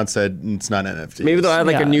literally came out and said it's not NFT. Maybe they'll add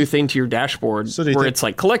like a new thing to your dashboard where it's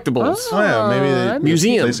like collectibles. Oh yeah, maybe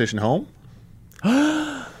museum. PlayStation Home.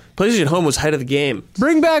 PlayStation Home was ahead of the game.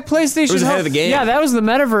 Bring back PlayStation Home. It was ahead of the game. Yeah, that was the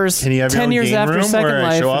metaverse. Can you have 10 years after Second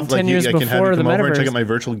Life and 10 years before the metaverse. And check out my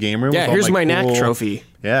virtual game room. Yeah, here's my knack trophy.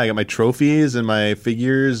 Yeah, I got my trophies and my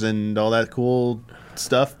figures and all that cool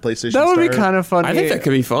stuff. PlayStation. That would be kind of fun. I think that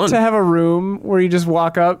could be fun to have a room where you just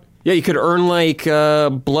walk up. Yeah, you could earn like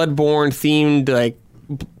Bloodborne themed like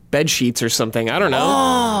bed sheets or something. I don't know.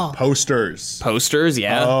 Oh. Posters,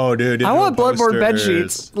 yeah. Oh, dude. I want Bloodborne bed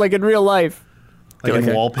sheets like in real life. Like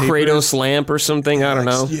a wallpaper. Kratos lamp or something. I don't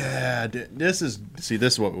know. Yeah, this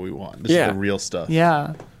is what we want. This is the real stuff.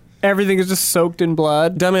 Yeah. Everything is just soaked in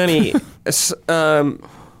blood. Damiani,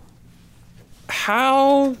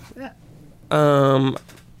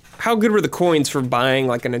 how good were the coins for buying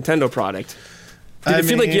like a Nintendo product? Did it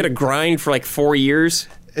feel like you had to grind for like 4 years?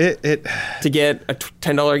 To get a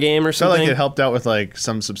 $10 game or something? I felt like it helped out with like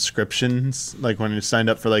some subscriptions. Like when you signed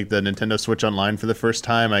up for like the Nintendo Switch Online for the first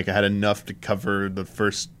time, like I had enough to cover the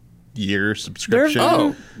first year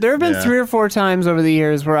subscription. There have been 3 or 4 times over the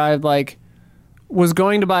years where I like was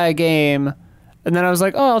going to buy a game, and then I was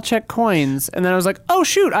like, oh, I'll check coins, and then I was like, oh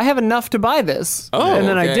shoot, I have enough to buy this, and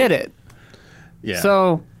then I did it. Yeah.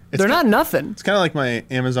 So. They're not nothing. It's kind of like my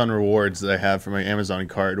Amazon rewards that I have for my Amazon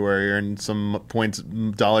card where I earn some points,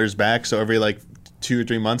 dollars back. So every like 2 or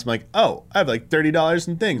 3 months, I'm like, oh, I have like $30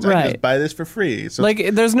 in things. I can just buy this for free. So like,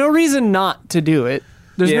 there's no reason not to do it.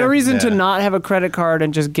 There's no reason to not have a credit card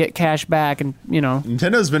and just get cash back and,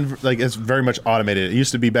 Nintendo's been, like, it's very much automated. It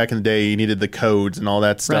used to be back in the day, you needed the codes and all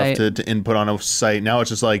that stuff to input on a site. Now it's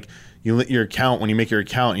just like, you let your account, when you make your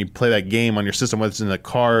account, and you play that game on your system, whether it's in the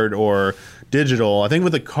card or digital. I think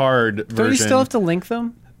with the card version... Don't you still have to link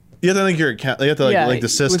them? You have to link your account. You have to link the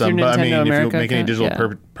system. But I mean, if you make any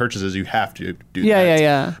digital purchases, you have to do that.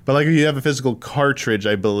 Yeah. But like if you have a physical cartridge,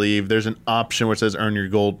 I believe there's an option where it says earn your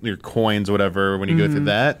gold, your coins, whatever. When you go through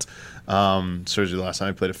that, seriously, the last time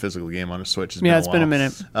I played a physical game on a Switch has been it's been a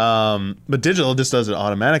minute. But digital just does it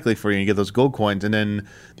automatically for you. And you get those gold coins, and then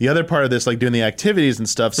the other part of this, like doing the activities and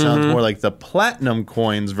stuff, sounds more like the platinum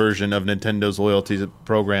coins version of Nintendo's loyalty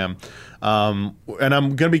program. And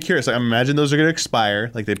I'm gonna be curious. I imagine those are gonna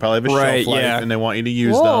expire. Like they probably have a shelf life, and they want you to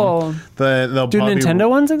use them. Do Nintendo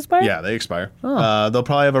ones expire? Yeah, they expire. They'll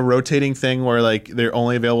probably have a rotating thing where like they're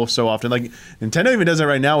only available so often. Like Nintendo even does it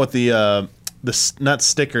right now with the not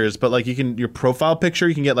stickers, but like your profile picture,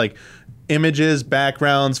 you can get like images,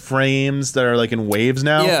 backgrounds, frames that are like in waves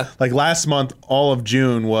now. Yeah. Like last month, all of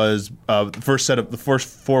June was the first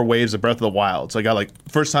 4 waves of Breath of the Wild. So I got like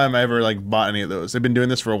first time I ever like bought any of those. They've been doing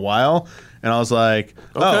this for a while, and I was like,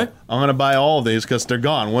 I'm gonna buy all of these because they're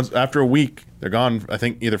gone. Once after a week, they're gone. I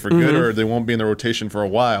think either for good or they won't be in the rotation for a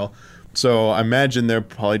while. So I imagine they'll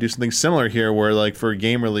probably do something similar here, where like for a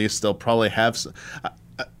game release, they'll probably have.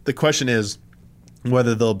 The question is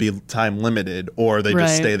whether they'll be time limited or they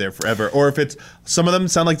just stay there forever, or if it's some of them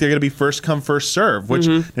sound like they're going to be first come first serve, which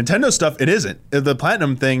Nintendo stuff it isn't. The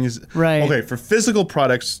platinum things, okay, for physical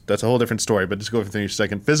products that's a whole different story, but just go for 30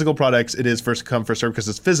 seconds. Physical products, it is first come first serve because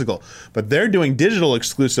it's physical, but they're doing digital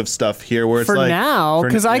exclusive stuff here where it's for now,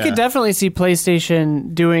 because I could definitely see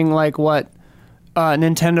PlayStation doing like what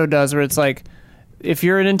Nintendo does, where it's like, if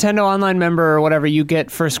you're a Nintendo Online member or whatever, you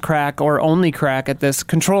get first crack or only crack at this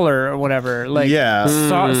controller or whatever. Like,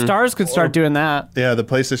 Stars could start doing that. Yeah, the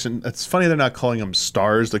PlayStation. It's funny they're not calling them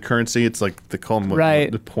stars, the currency. It's like they call them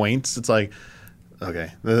the points. It's like,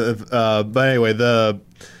 okay. But anyway, the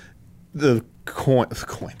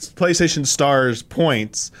coins, PlayStation Stars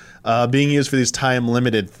points being used for these time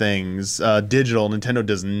limited things. Digital, Nintendo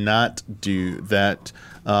does not do that.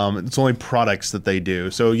 It's only products that they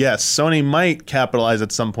do. So yes, Sony might capitalize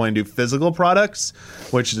at some point and do physical products,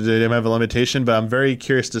 which they have a limitation. But I'm very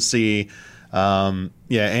curious to see, and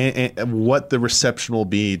what the reception will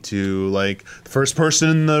be to like the first person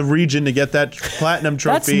in the region to get that platinum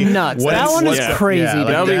trophy. That's nuts. That one is crazy. Yeah, like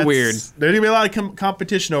that'll be weird. There's gonna be a lot of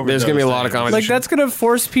competition over. There's gonna be a lot of competition. Like that's gonna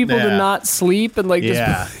force people to not sleep and like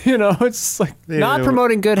just it's like not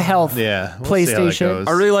promoting good health. Yeah, we'll PlayStation.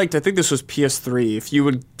 I really liked. I think this was PS3. If you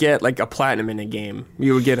would get like a platinum in a game,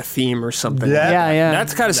 you would get a theme or something. Yeah.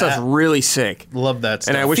 That's kind of stuff really sick. Love that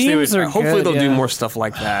stuff. And I wish they would. Hopefully they'll do more stuff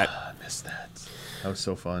like that. I miss that. That was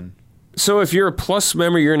so fun. So if you're a Plus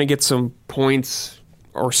member, you're going to get some points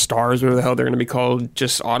or stars, whatever the hell they're going to be called,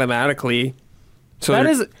 just automatically. So That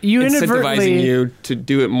is, you incentivizing inadvertently you to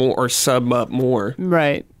do it more or sub up more.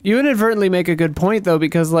 Right. You inadvertently make a good point though,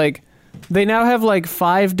 because like they now have like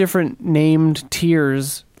 5 different named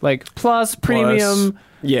tiers, like plus, premium,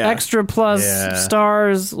 yeah. extra plus, Yeah.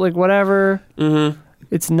 stars, like whatever. Mm-hmm.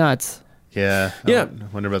 It's nuts. Yeah. Yeah.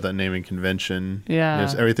 I wonder about that naming convention. Yeah.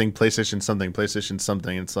 There's everything PlayStation something, PlayStation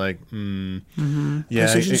something. It's like, yeah.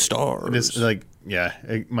 PlayStation Stars. It is like, yeah,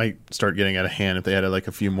 it might start getting out of hand if they had like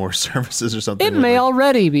a few more services or something. It may like,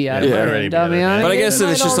 already be out of Yeah, hand, already be out of Damiani. hand. But I guess It if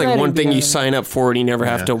it's might just like already one be thing out you of hand. sign up for and you never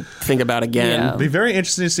have Yeah. to think about again. Yeah. It'd be very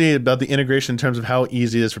interesting to see about the integration in terms of how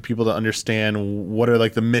easy it is for people to understand what are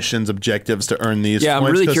like the missions objectives to earn these Yeah, I'm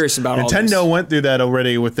points, really 'cause curious about all Nintendo this. went through that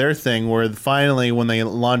already with their thing where finally when they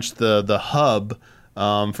launched the hub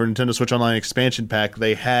for Nintendo Switch Online expansion pack,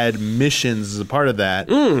 they had missions as a part of that.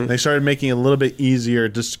 They started making it a little bit easier.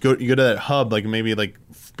 Just you go to that hub like maybe like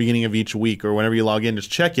beginning of each week or whenever you log in, just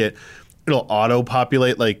check it. It'll auto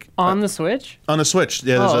populate like On the Switch? on the Switch.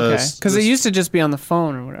 Yeah, Oh, okay. there's Because it used to just be on the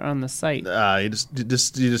phone or whatever, on the site. you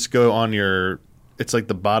just go on your. It's like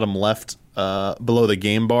the bottom left, below the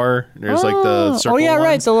game bar. There's like the circle. yeah,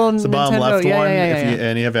 right, ones. the little It's the bottom Nintendo- left yeah, one. yeah, if you, yeah.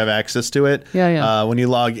 and you have to have access to it. Yeah, yeah. When you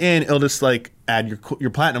log in, it'll just like add your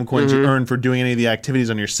platinum coins you earn for doing any of the activities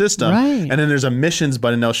on your system. Right. And then there's a missions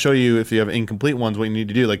button. They'll show you if you have incomplete ones what you need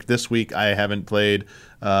to do. Like this week, I haven't played.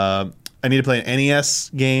 I need to play an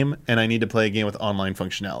NES game, and I need to play a game with online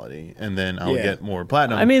functionality, and then I'll Yeah. get more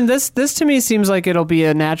platinum. I mean, this to me seems like it'll be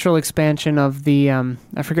a natural expansion of the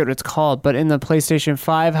I forget what it's called, but in the PlayStation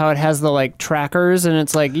 5, how it has the like trackers, and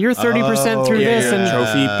it's like you're 30% through yeah, this, yeah. and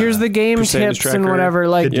Trophy here's the game percentage tips and tracker. whatever.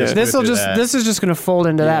 Like Could just this will go through just that. this is just gonna fold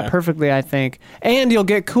into Yeah. that perfectly, I think, and you'll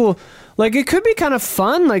get cool. Like it could be kind of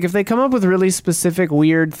fun, like if they come up with really specific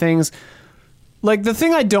weird things. Like the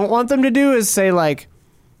thing I don't want them to do is say like,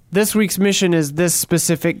 this week's mission is this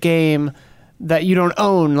specific game that you don't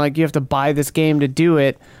own. Like you have to buy this game to do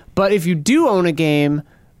it. But if you do own a game,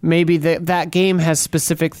 maybe that game has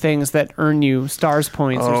specific things that earn you stars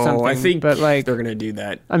points or something. I think but like they're going to do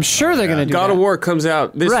that. I'm sure they're gonna do God that. of War comes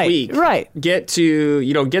out this Right, week. right. Get this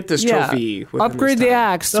Yeah. trophy. within Upgrade this the time.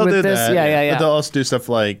 axe They'll with do this. that, Yeah. But they'll also do stuff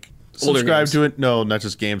like Older subscribe games. to it. No, not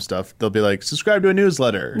just game stuff. They'll be like, subscribe to a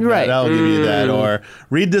newsletter. Right. That'll give you that. Or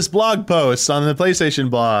read this blog post on the PlayStation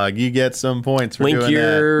blog. You get some points for Link doing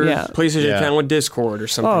your Yeah. PlayStation Yeah. account with Discord or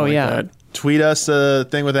something Oh, like yeah. that. that. Tweet us a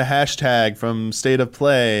thing with a hashtag from State of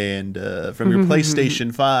Play and from your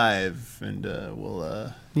PlayStation 5, and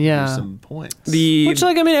we'll Yeah. give some points. Which,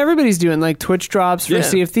 like, I mean, everybody's doing like Twitch drops for Yeah.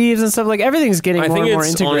 Sea of Thieves and stuff. Like, everything's getting I more think and more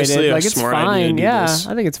it's integrated. honestly a Like, it's smart idea to fine. do Yeah, this.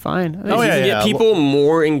 I think it's fine. I think Oh, If yeah, you can yeah. get people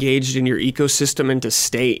more engaged in your ecosystem and to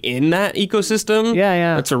stay in that ecosystem,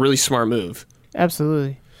 Yeah. that's a really smart move.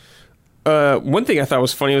 Absolutely. One thing I thought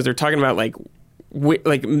was funny was they're talking about like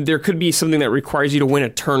there could be something that requires you to win a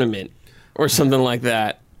tournament or something like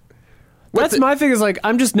that. That's my thing. Is like,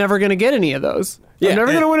 I'm just never gonna get any of those. Yeah, I'm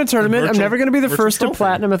never and gonna win a tournament. I'm virtual- never gonna be the virtual first to trophy.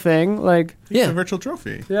 platinum a thing. Like, It's a virtual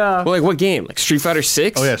trophy. yeah. Well, like what game? Like Street Fighter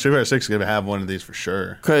 6? Oh, yeah. Street Fighter 6 is going to have one of these for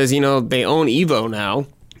sure. Because, they own Evo now.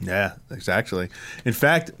 Yeah, exactly. In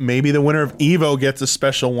fact, maybe the winner of EVO gets a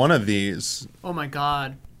special one of these. Oh my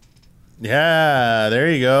god. Yeah, there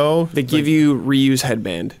you go. They give you reuse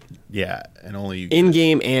headband Yeah, and only you. in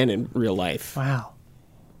game and in real life. Wow.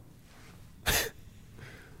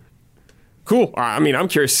 Cool. I mean, I'm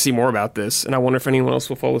curious to see more about this, and I wonder if anyone else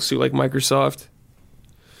will follow suit like Microsoft.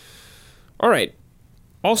 All right.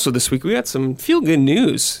 Also, this week we got some feel-good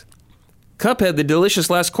news. Cuphead, The Delicious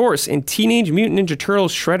Last Course, and Teenage Mutant Ninja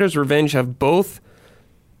Turtles Shredder's Revenge have both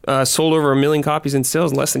sold over 1 million copies in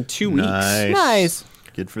sales in less than 2 weeks. Nice.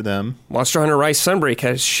 Good for them. Monster Hunter Rise Sunbreak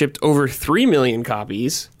has shipped over 3 million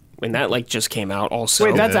copies, and that just came out also.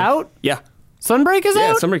 Wait, that's out? Yeah. Sunbreak is Yeah,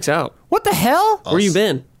 out? Sunbreak's out. What the hell? Where you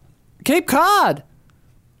been? Cape Cod.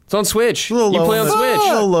 It's on Switch. A You little play on low Switch.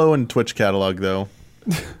 A little low in Twitch catalog, though.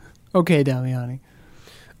 Okay, Damiani.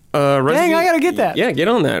 Dang, I gotta get that. Yeah, get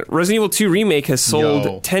on that. Resident Evil 2 Remake has sold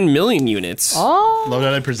Yo. 10 million units. Oh, Love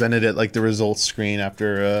that I presented it like the results screen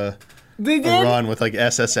after they a did? run with like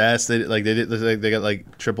SSS. They got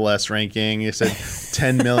like triple S ranking. It said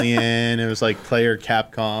 10 million. It was like player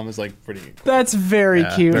Capcom. It was like pretty. That's very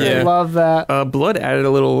Yeah, cute. very- I love that. Blood added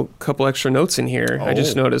a couple extra notes in here. I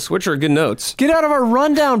just Oh. noticed, which are good notes. Get out of our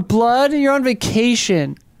rundown, Blood. You're on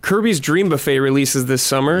vacation. Kirby's Dream Buffet releases this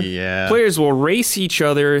summer. Yeah. Players will race each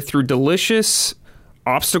other through delicious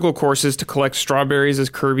obstacle courses to collect strawberries as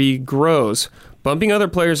Kirby grows, bumping other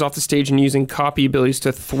players off the stage and using copy abilities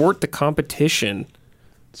to thwart the competition.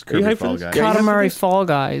 It's Are you Kirby hyped for Fall this? Guys. Yeah, you hyped for Katamari this? Fall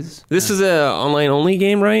Guys. This is a online only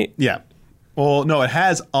game, right? Yeah. Well, no, it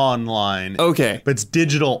has online. Okay. But it's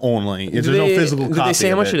digital only. There's no physical copy. Did they say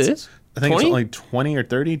how much it is? I think 20? it's only 20 or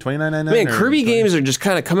 30, 29.99. Man, or Kirby 20. games are just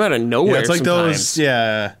kind of come out of nowhere. Yeah, it's like sometimes. those.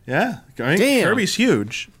 Yeah. I mean, Damn. Kirby's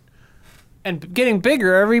huge. And getting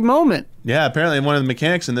bigger every moment. Yeah, apparently one of the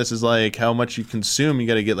mechanics in this is like how much you consume. You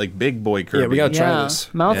got to get like big boy Kirby. Yeah, we got to try Yeah.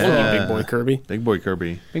 this. Mouthful. Yeah. Big boy Kirby. Big boy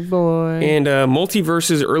Kirby. Big boy. And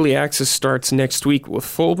Multiverse's early access starts next week with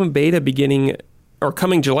full open beta beginning or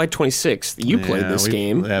coming July 26th. You played this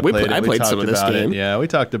game. Yeah, I played some of this game. Yeah, we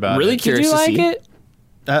talked about Really it. Did curious you to like see. it?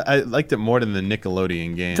 I liked it more than the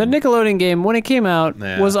Nickelodeon game. The Nickelodeon game, when it came out,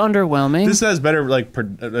 Yeah. was underwhelming. This has better like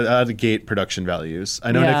out of the gate production values.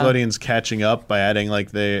 I know Yeah. Nickelodeon's catching up by adding like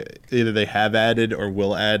either they have added or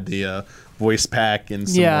will add the voice pack and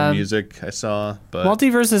some Yeah. more music. I saw, but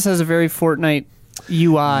Multiverses has a very Fortnite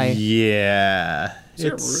UI. yeah, Is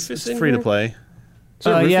there it's Rufus in free to here? play. Is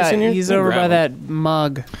there Rufus Yeah, in here? he's Let me over grab by him. that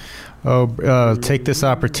mug. Take this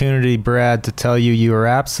opportunity, Brad, to tell you were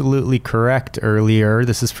absolutely correct earlier.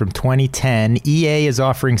 This is from 2010. EA is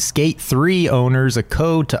offering Skate 3 owners a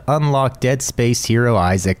code to unlock Dead Space hero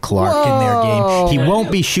Isaac Clarke in their game. He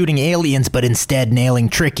won't be shooting aliens, but instead nailing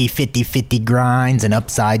tricky 50-50 grinds and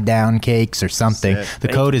upside-down cakes or something. Sick. The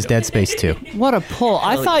code is Dead Space 2. What a pull.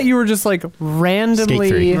 I thought you were just like randomly.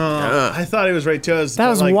 Skate 3. I thought it was right too. That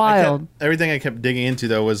was wild. Everything I kept digging into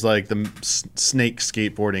though was like the snake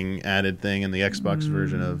skateboarding added thing in the Xbox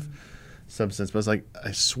version of Substance. But I was like,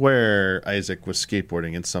 I swear Isaac was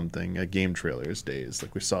skateboarding in something at Game Trailers days.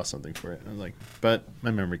 Like we saw something for it. I was like, but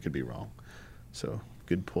my memory could be wrong. So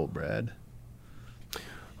good pull, Brad.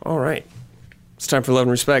 All right. It's time for Love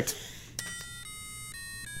and Respect.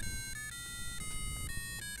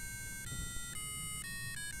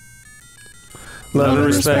 Love and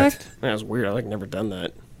Respect. That was weird. I've never done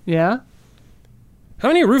that. Yeah, How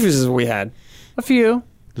many Rufuses have we had? a few.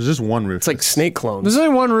 There's just one Rufus. It's like snake clones. There's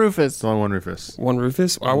only one Rufus. There's only one Rufus. One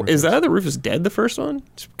Rufus? Wow, is that other Rufus dead, the first one?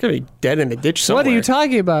 It's going to be dead in a ditch somewhere. What are you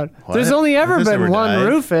talking about? What? There's only ever Rufus been never one died.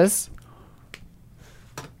 Rufus.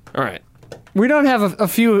 All right. We don't have a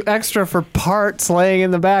few extra for parts laying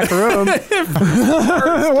in the back room.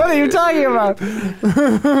 What are you talking about?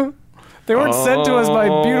 They weren't sent to us by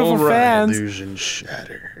beautiful All right. fans. Illusion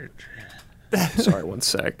shattered. Sorry, one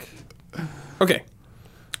sec. Okay.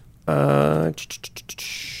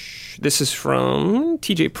 This is from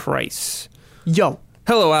TJ Price. Yo.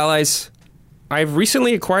 Hello, allies. I've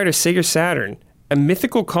recently acquired a Sega Saturn, a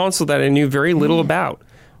mythical console that I knew very little about.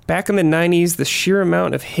 Back in the 90s, the sheer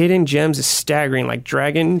amount of hidden gems is staggering, like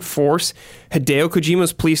Dragon Force, Hideo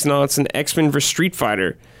Kojima's Policenauts, and X-Men vs. Street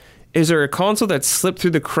Fighter. Is there a console that slipped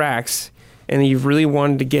through the cracks and that you've really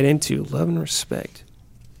wanted to get into? Love and respect.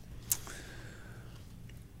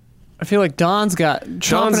 I feel like Don's got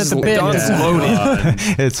chomping at the bit. Don's loaded.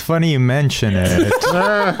 It's funny you mention it.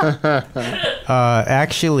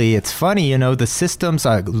 Actually, it's funny, the systems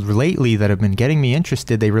lately that have been getting me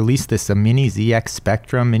interested, they released this Mini ZX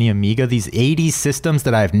Spectrum, Mini Amiga, these 80s systems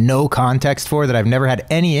that I have no context for, that I've never had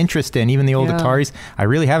any interest in, even the old Yeah. Ataris. I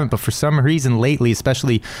really haven't, but for some reason lately,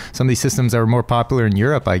 especially some of these systems that were more popular in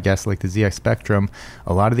Europe, I guess, like the ZX Spectrum,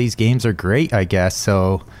 a lot of these games are great, I guess,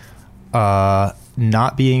 so...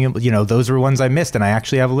 not being able, those were ones I missed, and I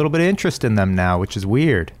actually have a little bit of interest in them now, which is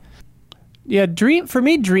weird. Yeah, for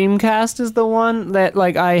me, Dreamcast is the one that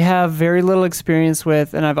like I have very little experience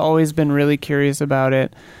with, and I've always been really curious about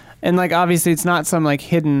it. And like obviously, it's not some like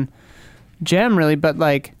hidden gem really, but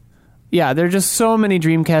like yeah, there are just so many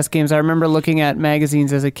Dreamcast games. I remember looking at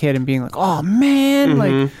magazines as a kid and being like, oh man,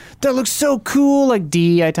 like that looks so cool. Like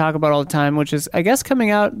D, I talk about all the time, which is I guess coming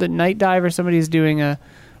out. The Night Dive or somebody's doing a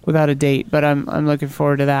without a date, but I'm looking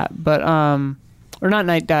forward to that. But or not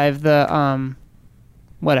Night Dive, the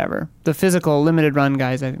whatever, the physical limited run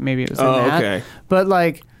guys. I think maybe it was in that. Okay. But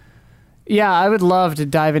like, yeah, I would love to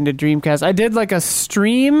dive into Dreamcast. I did like a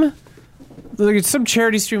stream, like some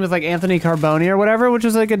charity stream with like Anthony Carboni or whatever, which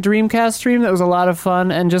was like a Dreamcast stream that was a lot of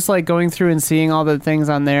fun, and just like going through and seeing all the things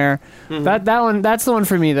on there. That one, that's the one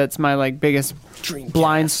for me. That's my like biggest Dreamcast.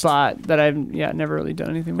 blind spot that I've never really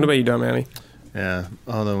done anything What with. about you, Don Manny? Yeah,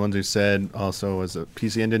 all the ones we said also was a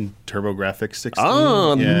PC Engine, TurboGrafx 16.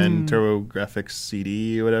 Oh, yeah, and TurboGrafx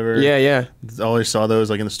CD or whatever. Yeah. I always saw those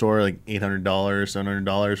like in the store, like $800,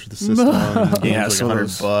 $700 for the system. The games Yeah, like some of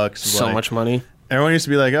 $100. those- So like- much money. Everyone used to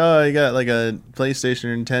be like, "Oh, you got like a PlayStation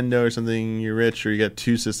or Nintendo or something. You're rich, or you got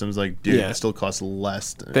two systems." Like, dude, it still costs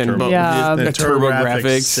less than Turbo TurboGrafx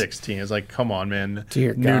graphics. 16. It's like, come on, man.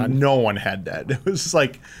 Dear God. No one had that. It was just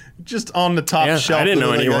like, just on the top shelf. I didn't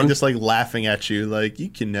know anyone. Just like laughing at you, like you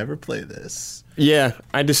can never play this. Yeah,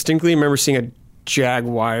 I distinctly remember seeing a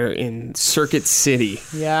Jaguar in Circuit City.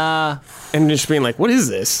 Yeah. And just being like, what is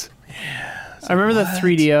this? I remember the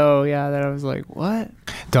 3DO, that I was like, what?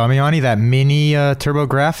 Damiani, that mini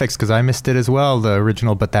TurboGrafx, because I missed it as well, the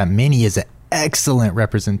original, but that mini is an excellent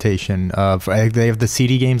representation of, they have the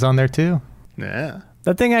CD games on there too. Yeah.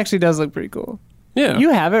 That thing actually does look pretty cool. Yeah.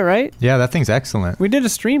 You have it, right? Yeah, that thing's excellent. We did a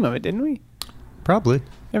stream of it, didn't we? Probably.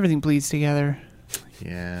 Everything bleeds together.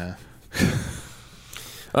 Yeah.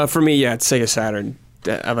 For me, it's Sega Saturn.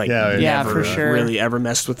 I've never for sure. really ever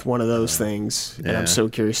messed with one of those things, and I'm so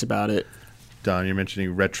curious about it. Don, you're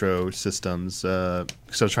mentioning retro systems. So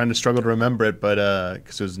I was trying to struggle to remember it, but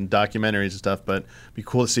because it was in documentaries and stuff. But it'd be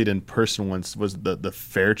cool to see it in person. Once was the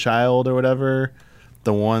Fairchild or whatever,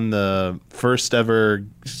 the first ever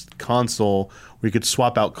console where you could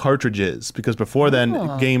swap out cartridges. Because before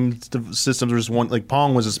then, game systems were just one. Like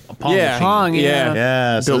Pong was just a Pong machine. Pong,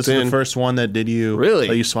 Yeah, so Built this is in. the first one that let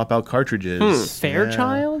you swap out cartridges.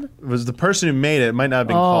 Fairchild? It was the person who made it. It might not have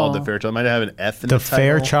been called the Fairchild. It might have an F in the title.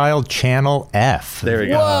 Fairchild Channel F. There we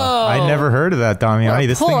go. Whoa! I never heard of that, Damiani.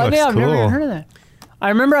 This thing looks I've cool. never even heard of that. I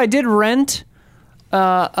remember I did rent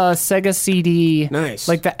a Sega CD. Nice.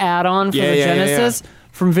 Like the add-on for Yeah, the yeah, yeah, Genesis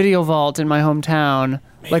from Video Vault in my hometown.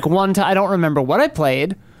 Like one time, I don't remember what I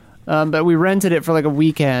played, but we rented it for like a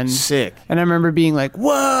weekend. Sick. And I remember being like,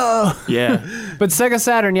 whoa! Yeah. But Sega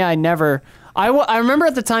Saturn, I never... I remember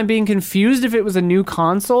at the time being confused if it was a new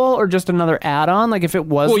console or just another add-on, like if it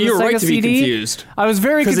was Well, the you were Sega right to be CD. confused. I was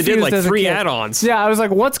very confused because it did like as a 3 kid. add-ons. Yeah, I was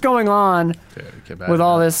like, what's going on with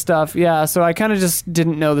all this stuff? Yeah, so I kind of just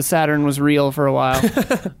didn't know the Saturn was real for a while.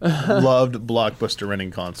 Loved Blockbuster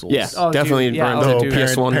renting consoles. Yeah, definitely. dude, yeah, burned oh, the dude.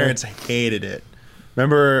 PS1. Parents hated it.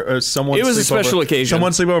 Remember someone? It was a special occasion.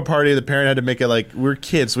 Someone's sleepover party. The parent had to make it like we're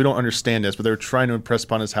kids. We don't understand this, but they were trying to impress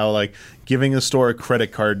upon us how like giving the store a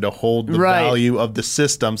credit card to hold the value of the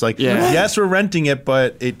systems. Like, yes, we're renting it,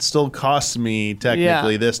 but it still costs me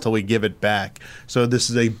technically this till we give it back. So this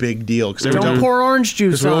is a big deal. Don't pour orange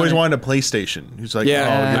juice we on always it. wanted a PlayStation. He's like,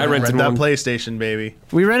 I rented that one. PlayStation, baby.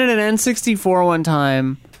 We rented an N64 one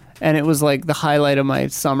time, and it was like the highlight of my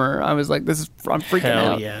summer. I was like, I'm freaking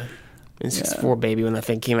Hell out. yeah. N64 baby when that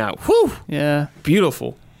thing came out. Whew. Yeah.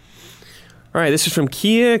 Beautiful. All right, this is from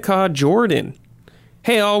Kia Ka Jordan.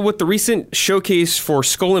 Hey all, with the recent showcase for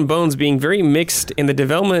Skull and Bones being very mixed and the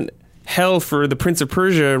development hell for the Prince of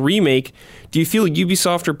Persia remake, do you feel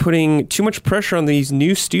Ubisoft are putting too much pressure on these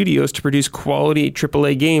new studios to produce quality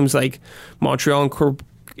AAA games like Montreal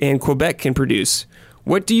and Quebec can produce?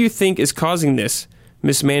 What do you think is causing this?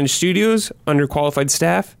 Mismanaged studios? Underqualified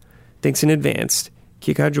staff? Thanks in advance.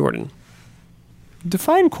 Kia Ka Jordan.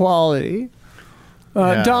 Define quality.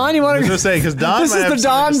 Don, you want to... I was gonna say because Don This might is have the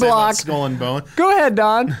something Don to say about block. Skull and Bone. Go ahead,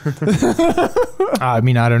 Don. I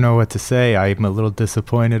mean, I don't know what to say. I'm a little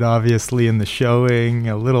disappointed, obviously, in the showing,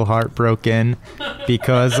 a little heartbroken,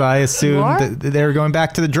 because I assumed that they were going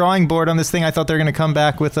back to the drawing board on this thing. I thought they were going to come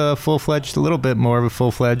back with a full-fledged, a little bit more of a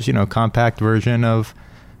full-fledged, compact version of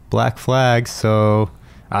Black Flag. So,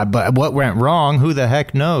 but what went wrong? Who the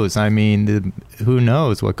heck knows? I mean, who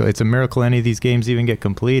knows? It's a miracle any of these games even get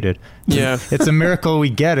completed. Yeah. It's a miracle we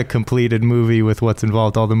get a completed movie with what's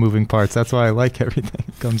involved, all the moving parts. That's why I like everything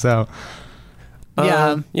that comes out.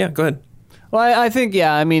 Yeah, go ahead. Well, I think,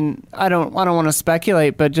 I mean, I don't want to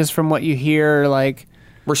speculate, but just from what you hear, like...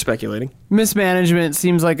 We're speculating. Mismanagement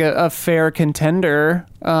seems like a fair contender.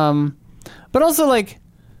 But also, like,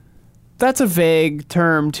 that's a vague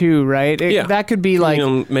term, too, right? That could be,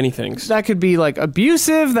 like... many things. That could be, like,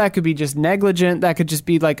 abusive. That could be just negligent. That could just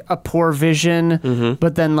be, like, a poor vision.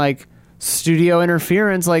 But then, like, studio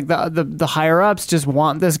interference, like, the higher-ups just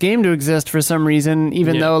want this game to exist for some reason,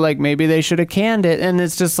 even though, like, maybe they should have canned it. And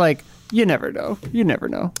it's just, like, you never know. You never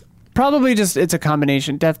know. Probably just, it's a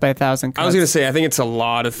combination. Death by a thousand cuts. I was going to say, I think it's a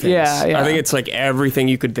lot of things. Yeah. I think it's, like, everything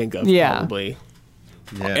you could think of, probably.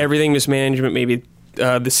 Yeah. Everything mismanagement, maybe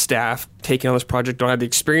the staff taking on this project don't have the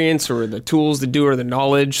experience or the tools to do or the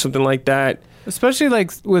knowledge, something like that. Especially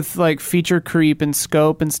like with like feature creep and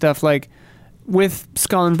scope and stuff. Like with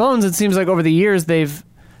Skull and Bones, it seems like over the years they've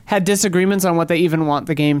had disagreements on what they even want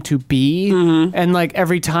the game to be. And like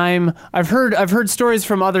every time I've heard stories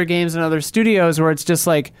from other games and other studios where it's just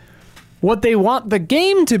like what they want the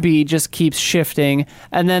game to be just keeps shifting,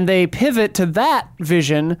 and then they pivot to that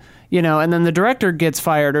vision, and then the director gets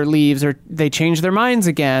fired or leaves, or they change their minds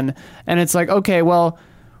again, and it's like, okay, well,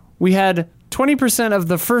 we had 20% of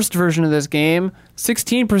the first version of this game,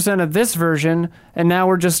 16% of this version, and now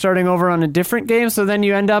we're just starting over on a different game. So then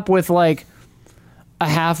you end up with like a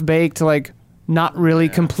half-baked, like not really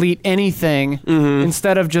complete anything,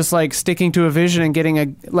 instead of just like sticking to a vision and getting a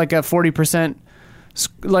 40%,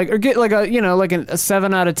 or get like a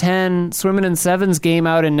 7 out of 10 swimming in sevens game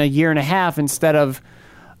out in a year and a half instead of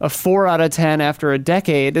a 4 out of 10 after a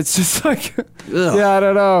decade. It's just like, yeah, I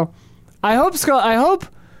don't know. I hope.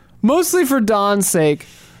 Mostly for Don's sake,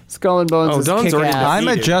 Skull and Bones is Don's already kick-ass. I'm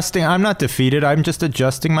adjusting. I'm not defeated. I'm just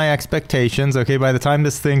adjusting my expectations. Okay, by the time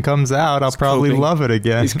this thing comes out, I'll probably coping. love it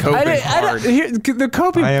again. He's coping hard. The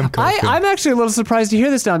coping. I am coping. I'm actually a little surprised to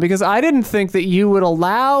hear this, Don, because I didn't think that you would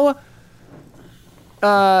allow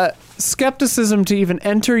skepticism to even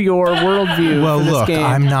enter your worldview. Well, for this look, game.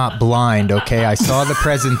 I'm not blind, okay? I saw the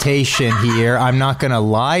presentation here. I'm not going to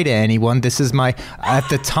lie to anyone. This is at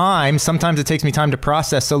the time, sometimes it takes me time to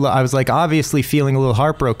process. So I was like obviously feeling a little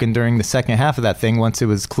heartbroken during the second half of that thing once it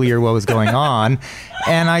was clear what was going on.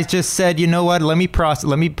 And I just said, you know what? Let me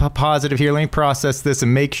positive here. Let me process this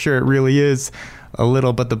and make sure it really is a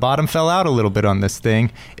little, but the bottom fell out a little bit on this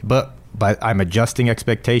thing. But I'm adjusting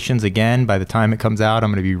expectations again. By the time it comes out,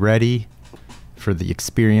 I'm going to be ready for the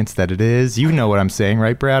experience that it is. You know what I'm saying,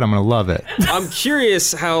 right, Brad? I'm going to love it. I'm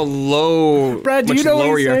curious how low, Brad, do much you know what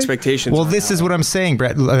lower he's your saying? expectations Well, are this now. is what I'm saying,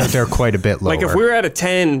 Brad. They're quite a bit lower. Like if we were at a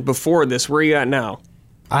 10 before this, where are you at now?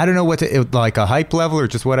 I don't know like a hype level or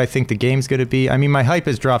just what I think the game's going to be. I mean, my hype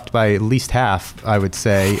has dropped by at least half, I would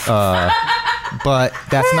say. But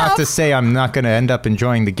that's not to say I'm not going to end up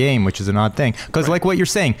enjoying the game, which is an odd thing. Because like what you're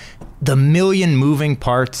saying, the million moving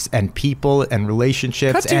parts and people and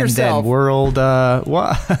relationships and yourself. then world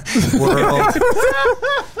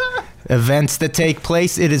events that take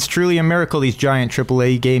place, it is truly a miracle these giant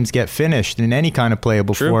AAA games get finished in any kind of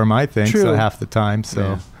playable form, I think, True. so half the time.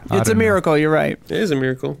 So It's a miracle. You're right. It is a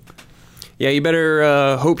miracle. Yeah, you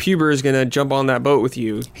better hope Huber is going to jump on that boat with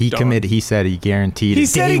you. He Don. committed. He said he guaranteed it. He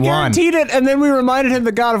said Day he one. guaranteed it, and then we reminded him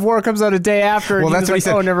that God of War comes out a day after. Well, and that's he what he was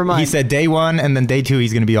said. like, oh, never mind. He said day one, and then day two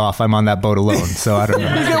he's going to be off. I'm on that boat alone, so I don't know.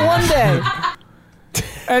 You get one day.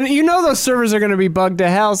 And those servers are going to be bugged to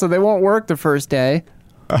hell, so they won't work the first day.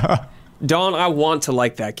 Don, I want to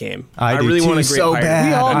like that game. I do really too, want a great so pirate. bad.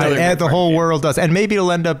 We all Another do. great And the pirate whole game. world does, and maybe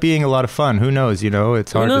it'll end up being a lot of fun. Who knows?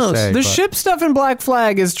 It's hard to knows? say. The but ship stuff in Black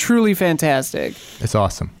Flag is truly fantastic. it's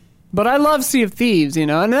awesome. But I love Sea of Thieves,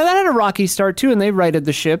 and that had a rocky start too, and they righted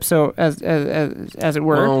the ship, so as it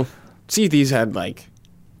were. Well, see, these had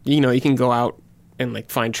you can go out and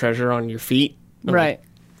find treasure on your feet. And, Right.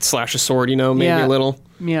 slash a sword, maybe Yeah. a little.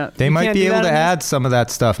 Yeah. They You might can't be do able that to in this? add some of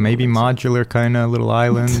that stuff. Maybe modular kind of little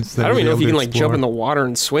islands. I don't even know if you can jump explore. in the water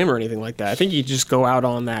and swim or anything like that. I think you just go out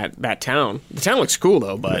on that town. The town looks cool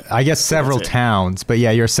though, but I guess several That's it. towns, but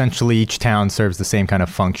yeah, you're essentially each town serves the same kind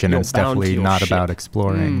of function, You're and it's bound to definitely your not ship. about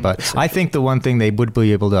exploring. But I think the one thing they would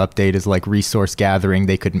be able to update is resource gathering.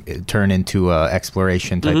 They could turn into a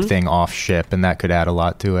exploration type thing off ship, and that could add a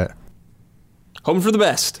lot to it. hoping for the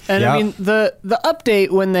best. And Yep. I mean the update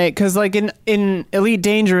when because in Elite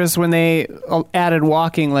Dangerous when they added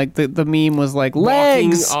walking, the meme was legs.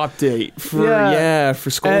 Walking update for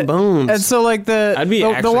Skull and Bones. And so I'd be the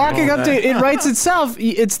actually walking on that. update, it writes itself.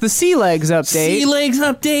 It's the sea legs update. Sea legs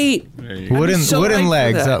update. Wooden so hyped for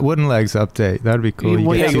legs, that. wooden legs update. That'd be cool.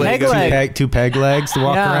 Well, You get yeah, peg leg. two peg legs to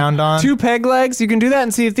walk around on. 2 peg legs. You can do that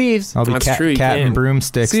in Sea of Thieves. I'll be That's cat, true, you cat and can.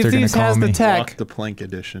 broomsticks. Sea of They're gonna Thieves call has the me. tech. Walk the plank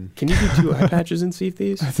edition. Can you do 2 eye patches in Sea of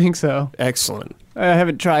Thieves? I think so. Excellent. I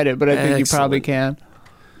haven't tried it, but I think you probably can.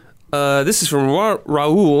 This is from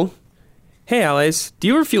Raul. Hey, Alice, do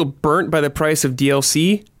you ever feel burnt by the price of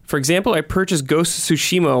DLC? For example, I purchased Ghost of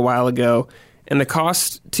Tsushima a while ago, and the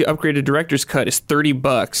cost to upgrade a director's cut is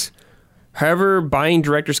 $30. However, buying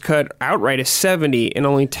director's cut outright is $70 and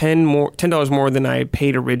only $10 more than I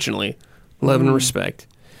paid originally. Love and respect.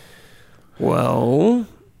 Well,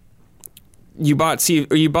 you bought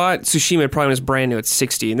Tsushima probably when it's brand new at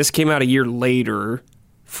 $60, and this came out a year later.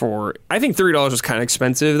 I think $30 was kind of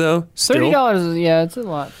expensive though. Still. $30, yeah, it's a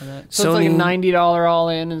lot for that. So it's like a $90 all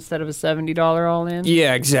in instead of a $70 all in.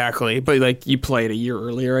 Yeah, exactly. But you play it a year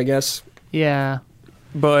earlier, I guess. Yeah.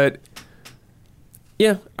 But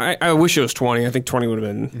yeah, I wish it was 20. I think 20 would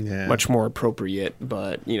have been Yeah. much more appropriate.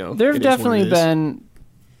 But There have it is what definitely it is. been.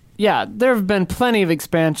 Yeah, there have been plenty of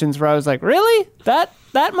expansions where I was like, really? That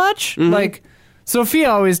much? Sophia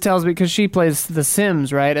always tells me, because she plays The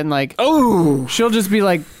Sims, right? And Oh, she'll just be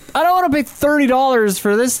like, I don't want to pay $30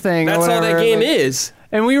 for this thing. That's all that game is.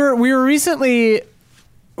 And we were recently,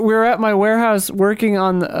 we were at my warehouse working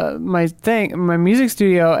on my music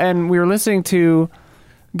studio, and we were listening to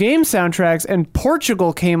game soundtracks, and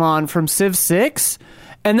Portugal came on from Civ 6,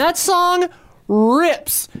 and that song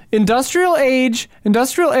rips. Industrial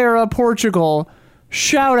era Portugal.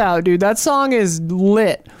 Shout out, dude. That song is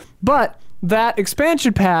lit. But that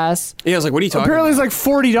expansion pass, Yeah, I was like, what are you talking apparently about? is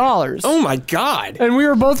like $40. Oh my God. And we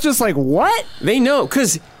were both just like, what? They know,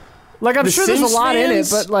 because Like, I'm the sure there's Sims a lot in it,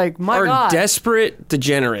 fans but like, my are God. desperate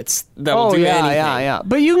degenerates that will do anything. Yeah.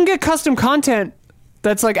 But you can get custom content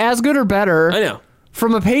that's like as good or better I know.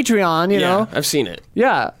 from a Patreon, you Yeah, know? I've seen it.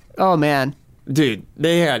 Yeah. Oh, man. Dude,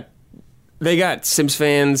 they got Sims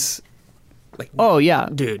fans. Oh, yeah.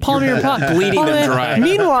 Dude, Palmier you're bleeding them dry.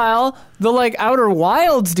 Meanwhile, the like Outer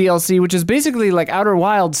Wilds DLC, which is basically like Outer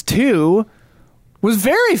Wilds 2, was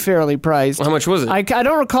very fairly priced. How much was it? I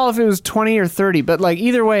don't recall if it was 20 or 30, but like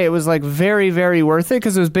either way, it was like very, very worth it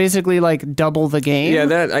because it was basically like double the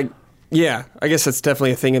game. Yeah, I guess that's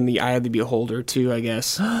definitely a thing in the eye of the beholder too. I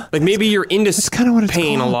guess like maybe you're into That's kind of what it's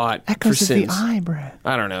paying called. a lot Echoes for of the Sims. eye, Brad.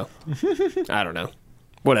 I don't know.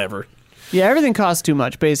 Whatever. Yeah, everything costs too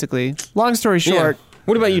much, basically. Long story short. Yeah.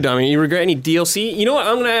 What about you, Dominic? You regret any DLC? You know what?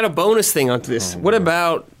 I'm going to add a bonus thing onto this. What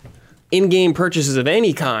about in-game purchases of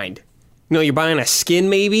any kind? You know, you're buying a skin,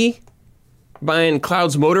 maybe? Buying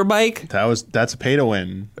Cloud's motorbike? That's a pay to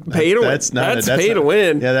win. Pay to win. That's not. That's pay to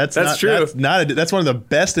win. Yeah, that's true. That's one of the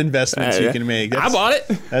best investments you can make. I bought it.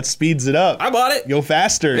 That speeds it up. I bought it. Go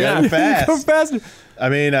faster. Yeah. Go fast. Go faster. I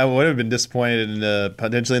mean, I would have been disappointed in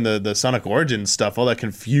potentially in the Sonic Origins stuff, all that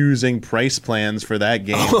confusing price plans for that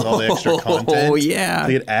game with all the extra content. Oh, yeah.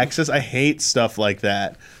 To get access. I hate stuff like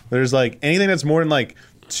that. There's like anything that's more than like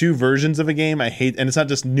 2 versions of a game, I hate, and it's not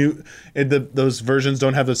just new. Those versions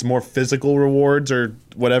don't have this more physical rewards or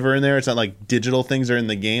whatever in there. It's not like digital things are in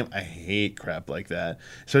the game. I hate crap like that,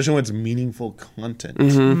 especially when it's meaningful content.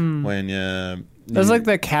 When It was like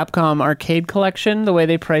the Capcom arcade collection, the way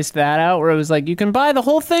they priced that out, where it was like you can buy the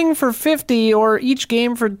whole thing for $50 or each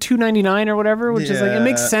game for $2.99 or whatever, which is like, it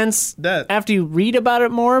makes sense after you read about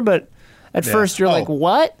it more, but at first you're like,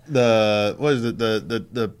 what? What is it?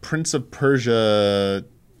 The Prince of Persia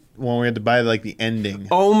one we had to buy like the ending.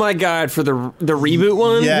 Oh my God, for the reboot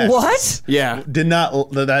one? Yes. What? Yeah. Did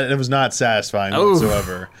not that it was not satisfying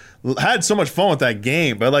whatsoever. Had so much fun with that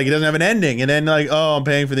game, but like it doesn't have an ending, and then like, oh, I'm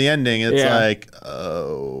paying for the ending. It's like,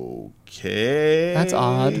 okay, that's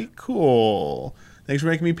odd. Cool. Thanks for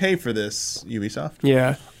making me pay for this, Ubisoft.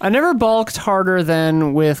 Yeah. I never balked harder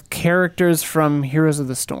than with characters from Heroes of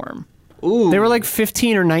the Storm. Ooh. They were like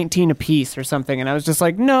 15 or 19 a piece or something, and I was just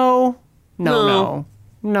like, no.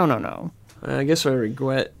 I guess I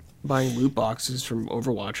regret buying loot boxes from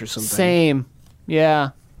Overwatch or something. Same. Yeah.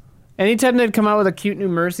 Anytime they'd come out with a cute new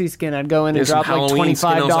Mercy skin, I'd go in and Some drop like Halloween skin,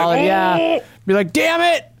 I $25. was like, Yeah. Be like, damn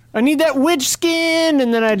it! I need that witch skin!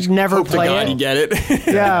 And then I'd never Hope to play God it. you get it.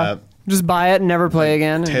 Yeah. Just buy it and never play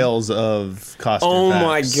again. Tales of costume Oh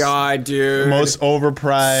my packs. God, dude. Most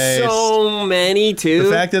overpriced. So many, too. The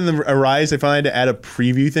fact that in the Arise they finally had to add a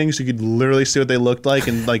preview thing so you could literally see what they looked like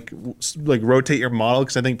and like rotate your model,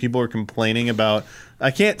 because I think people are complaining about, I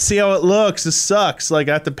can't see how it looks. This sucks. Like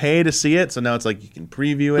I have to pay to see it. So now it's like you can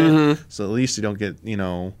preview it. So at least you don't get,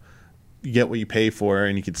 you get what you pay for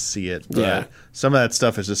and you can see it. But Yeah. some of that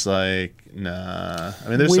stuff is just like, nah. I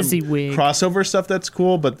mean, there's WYSIWYG. some crossover stuff that's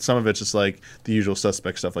cool, but some of it's just like the usual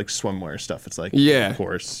suspect stuff, like swimwear stuff. It's like, Yeah. of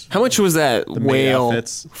course. How much was that maid whale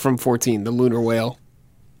outfits. from 14, the lunar whale?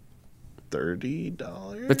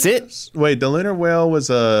 $30. That's it? Wait, the lunar whale was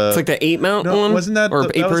a. It's like the 8-mount no, one? wasn't that Or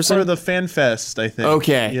that 8 was person? part of the Fan Fest? I think.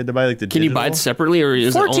 Okay. You had to buy like the. Can you buy it digital? separately, or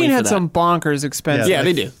is it 14 only had for that? some bonkers expensive. Yeah,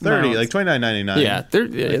 they do. 30, Mounts. like $29.99. Yeah, they're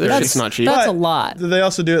just not cheap. That's But a lot. They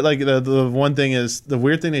also do it like the one thing is the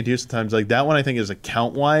weird thing they do sometimes, like that one I think is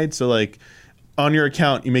account wide. So like on your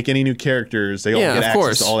account, you make any new characters, they all Yeah, get of access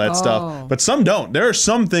course. to all that Oh. stuff. But some don't. There are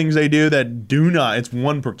some things they do that do not. It's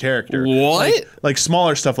one per character. What? Like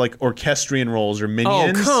smaller stuff like orchestrion roles or Oh,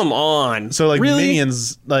 minions. come on. So like really?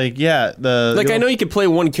 minions, like yeah, Like, I know you could play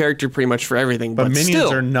one character pretty much for everything, but minions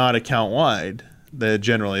still. are not account wide.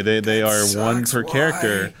 Generally they are one sucks. per Why?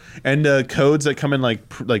 character, and codes that come in like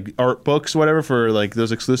art books, whatever, for like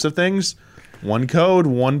those exclusive things. One code,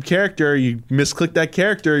 one character. You misclick that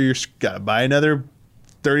character, you gotta buy another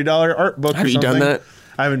 $30 art book. Have or you done something. that?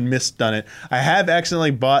 I haven't done it. I have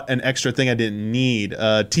accidentally bought an extra thing I didn't need.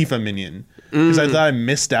 Tifa minion. because I thought I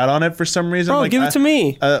missed out on it for some reason. Oh, give it to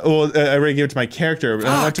me. I already gave it to my character. But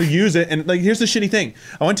I went to use it, and like, here's the shitty thing.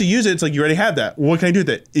 I went to use it. It's like, you already have that. What can I do with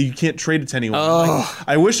it? You can't trade it to anyone. Like,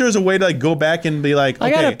 I wish there was a way to like go back and be like, okay,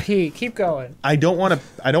 I gotta pee. Keep going. I don't want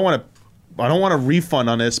a refund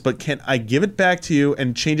on this, but can I give it back to you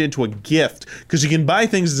and change it into a gift? Because you can buy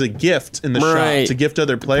things as a gift in the shop to gift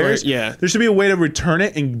other players. Yeah. There should be a way to return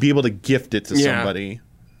it and be able to gift it to somebody.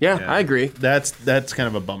 Yeah, I agree. That's kind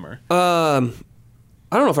of a bummer. I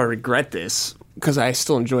don't know if I regret this because I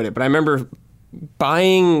still enjoyed it, but I remember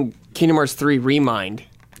buying Kingdom Hearts 3 Remind.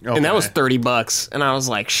 Okay. And that was $30, and I was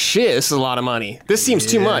like, "Shit, this is a lot of money. This seems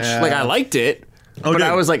too much." Like, I liked it, but dude.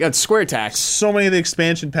 I was like, "That's square tax." So many of the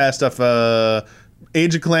expansion pass stuff,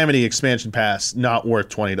 Age of Calamity expansion pass, not worth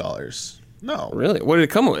 $20. No, Really? What did it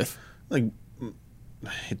come with? like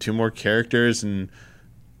 2 more characters and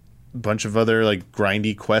a bunch of other like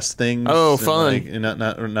grindy quest things. Oh, and, fun! like,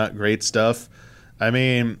 and not great stuff. I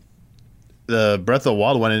mean, the Breath of the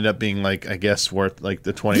Wild one ended up being like, I guess, worth like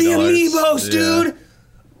the $20. The amiibos, dude.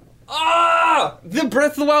 The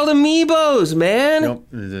Breath of the Wild amiibos, man. Nope.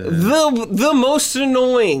 The most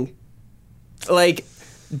annoying, like,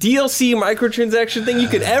 DLC microtransaction thing you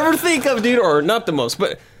could ever think of, dude. Or not the most,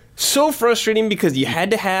 but so frustrating because you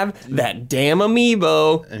had to have that damn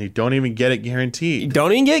amiibo. And you don't even get it guaranteed. You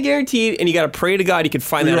don't even get guaranteed, and you got to pray to God you could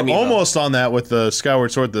find We that were amiibo. almost on that with the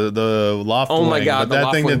Skyward Sword, the Loftwing. Oh my God, but the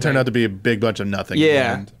that thing Loftwing didn't turn thing. out to be a big bunch of nothing.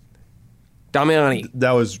 Yeah. And Damiani.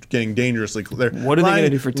 that was getting dangerously clear. What are they gonna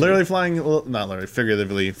do for two? Literally flying, well, not literally,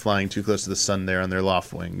 figuratively flying too close to the sun there on their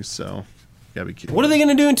Loftwings. So, gotta be cute. What are they going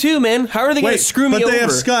to do in 2, man? How are they going to screw me but over? they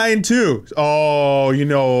have Sky in 2.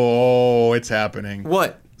 Oh, it's happening.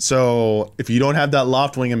 What? So, if you don't have that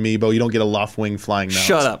Loftwing amiibo, you don't get a Loftwing flying mount.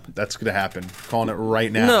 Shut up. That's gonna happen. Calling it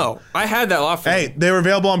right now. No, I had that off. Hey, they were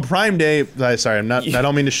available on Prime Day. Sorry, I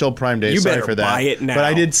don't mean to shill Prime Day. You Sorry better for that. buy it now. But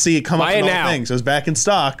I did see it come up Buy in it all now. things. It was back in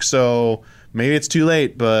stock, so maybe it's too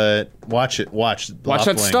late. But watch it. Watch that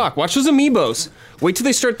Loftwing. stock. Watch those amiibos. Wait till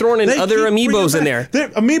they start throwing in They other keep bringing amiibos in back- there.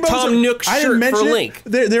 Amiibos Tom Nook's I shirt didn't mention for it. Link.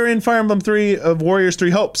 They're in Fire Emblem 3 of Warriors 3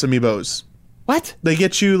 Hopes amiibos. What? They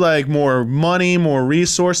get you like more money, more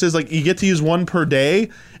resources. Like you get to use one per day,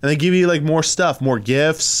 and they give you like more stuff, more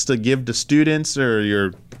gifts to give to students or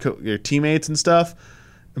your teammates and stuff.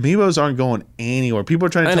 Amiibos aren't going anywhere. People are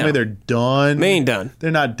trying to I tell me know. they're done. They ain't done.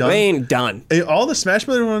 They're not done. They ain't done. All the Smash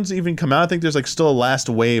Bros. Ones even come out. I think there's like still a last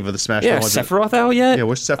wave of the Smash Yeah, Bros. ones. Sephiroth out yet? Yeah,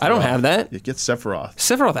 where's Sephiroth? I don't have that. Yeah, get Sephiroth.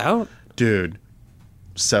 Sephiroth out? Dude,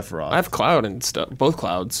 Sephiroth. I have Cloud and stuff. Both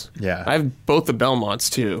Clouds. Yeah. I have both the Belmonts,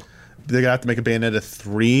 too. They're going to have to make a Bayonetta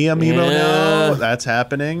 3 amiibo Yeah. now. That's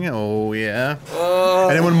happening. Oh, yeah. And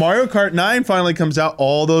then when Mario Kart 9 finally comes out,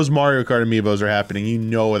 all those Mario Kart amiibos are happening. You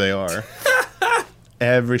know where they are.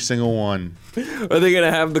 Every single one. Are they going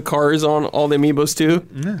to have the cars on all the amiibos, too?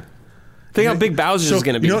 Yeah. Think how big Bowser's is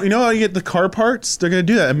going to be. You know how you get the car parts? They're going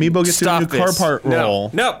to do that. Amiibo gets Stop to do a new this. car part roll.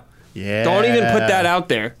 No. Yeah. Don't even put that out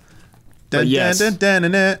there. Dun, yes. dun, dun,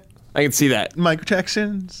 dun, dun, dun. I can see that.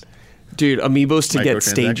 Microtransactions. Dude, amiibos to get Microtransactions.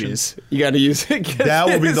 stages. You got to use it. That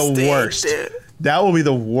will be the worst. That will be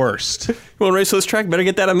the worst. You want to race this track? Better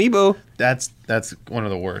get that amiibo. That's one of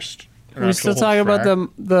the worst. Are we still talking about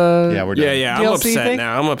the Yeah, we're done. Yeah, I'm DLC upset thing?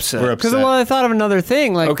 now. I'm upset. We're Because upset. well, I thought of another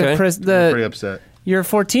thing, like Okay. I'm pretty upset. your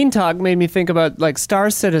 14 talk made me think about like Star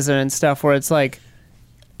Citizen and stuff, where it's like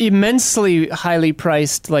immensely highly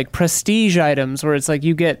priced like prestige items, where it's like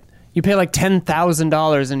you pay like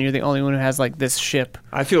 $10,000 and you're the only one who has like this ship.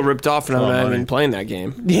 I feel ripped off and I'm not money. even playing that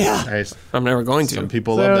game. Yeah. Nice. I'm never going to. Some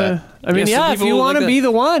people love that. I mean, Yeah, some yeah, if people you like want to that. be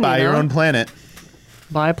the one, Buy you your know? own planet.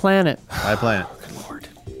 Buy Planet. Buy a planet.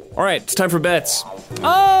 All right, it's time for bets.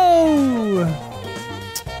 Oh!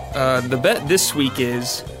 The bet this week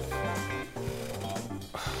is...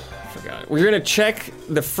 I forgot. We're going to check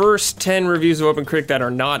the first 10 reviews of Open Critic that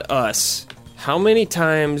are not us. How many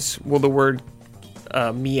times will the word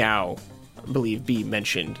meow, I believe, be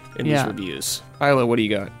mentioned in these Yeah. reviews? Isla, what do you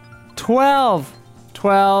got? 12.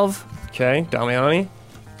 Okay, Damiani,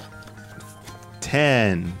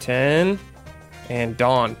 10. 10, and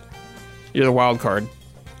Dawn. You're the wild card.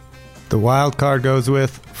 The wild card goes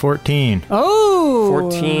with 14. Oh!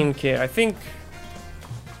 14K. I think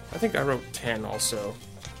I wrote 10 also.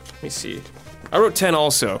 Let me see. I wrote 10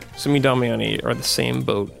 also. So me and Damiani are the same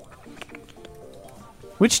boat.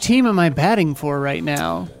 Which team am I batting for right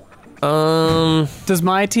now? Um, Does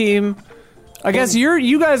my team... I guess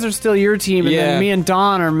you guys are still your team, and Yeah. then me and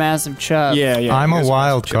Don are Massive Chubb. yeah. I'm you a guys are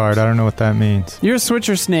wild massive card. chips. I don't know what that means. You're a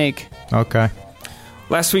Switcher Snake. Okay.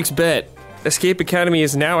 Last week's bet. Escape Academy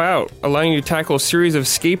is now out, allowing you to tackle a series of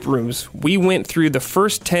escape rooms. We went through the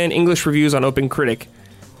first 10 English reviews on Open Critic.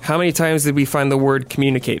 How many times did we find the word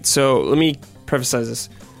communicate? So let me preface this.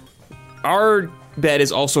 Our bet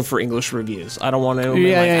is also for English reviews. I don't want to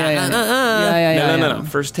No.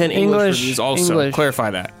 First 10 English reviews also. English.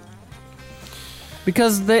 Clarify that.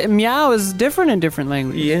 Because the meow is different in different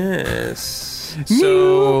languages. Yes.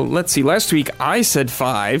 So let's see. Last week I said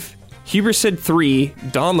 5. Huber said 3.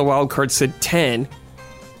 Don the wild card said 10.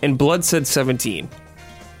 And Blood said 17.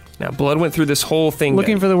 Now, Blood went through this whole thing.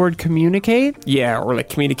 Looking for the word communicate? Yeah, or like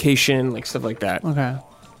communication, like stuff like that. Okay.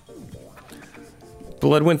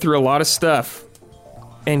 Blood went through a lot of stuff.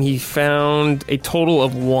 And he found a total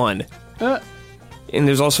of 1. And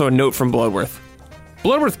there's also a note from Bloodworth.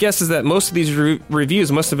 Bloodworth guesses that most of these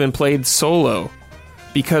reviews must have been played solo.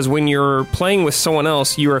 Because when you're playing with someone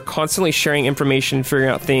else, you are constantly sharing information and figuring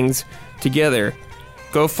out things together.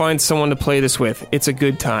 Go find someone to play this with. It's a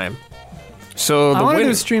good time. So I want to do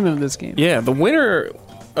a stream of this game. Yeah, the winner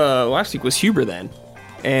last week was Huber then.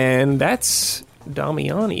 And that's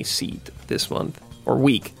Damiani's seat this month. Or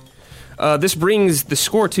week. This brings the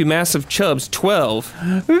score to Massive Chubbs 12.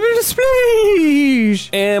 Splash!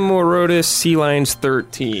 And Morotus Sea Lions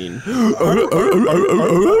 13. Oh.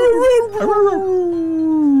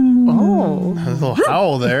 A little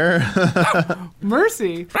howl there.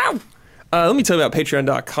 Mercy. Let me tell you about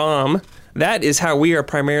Patreon.com. That is how we are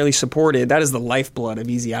primarily supported. That is the lifeblood of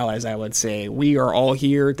Easy Allies, I would say. We are all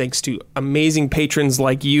here thanks to amazing patrons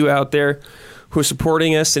like you out there who are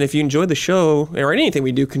supporting us. And if you enjoy the show or anything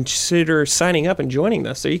we do, consider signing up and joining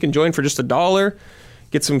us. So you can join for just $1,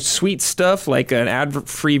 get some sweet stuff like an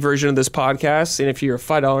ad-free version of this podcast. And if you're a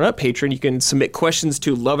 $5 and up patron, you can submit questions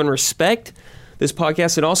to Love and Respect, this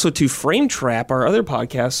podcast, and also to Frame Trap, our other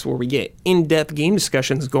podcast, where we get in-depth game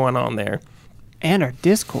discussions going on there. And our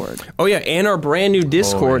Discord. Oh, yeah, and our brand new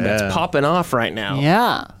Discord that's popping off right now.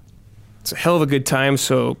 Yeah. It's a hell of a good time,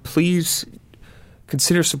 so please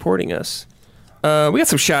consider supporting us. We got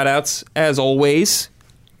some shout-outs, as always.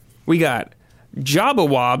 We got Jabba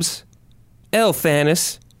Wobbs, El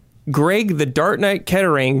Thanis, Greg the Dart Knight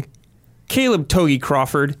Kettering, Caleb Togi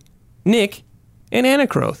Crawford, Nick, and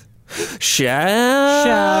Anacroth.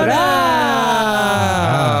 Shout out!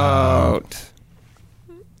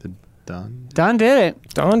 Don did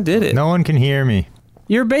it. Don did it. No one can hear me.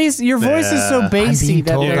 Your voice is so bassy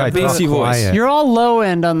that bassy voice. You're all low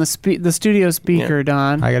end on the studio speaker,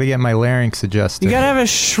 Don. I got to get my larynx adjusted. You got to have a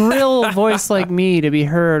shrill voice like me to be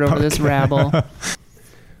heard over this rabble.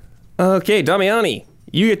 Okay, Damiani,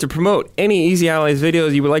 you get to promote any Easy Allies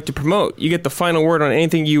videos you would like to promote. You get the final word on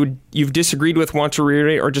anything you've disagreed with, want to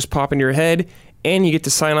reiterate, or just pop into your head, and you get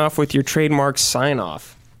to sign off with your trademark sign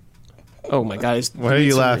off. Oh my God! Why are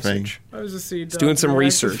you laughing? I was just seeing. He's doing some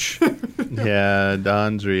research. Yeah,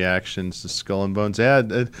 Don's reactions to Skull and Bones. Yeah,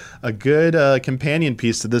 a good companion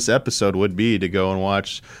piece to this episode would be to go and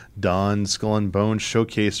watch Don's Skull and Bones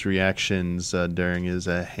showcase reactions during his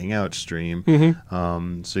Hangout stream,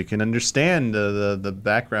 so you can understand the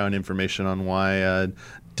background information on why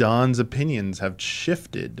Don's opinions have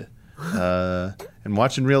shifted. And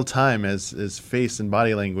watch in real time as his face and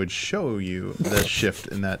body language show you the shift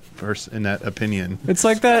in that opinion. It's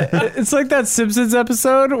like that. It's like that Simpsons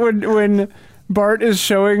episode when Bart is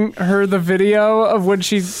showing her the video of when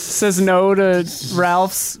she says no to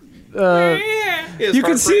Ralph's. You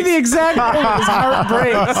can see the exact his heart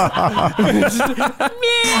breaks.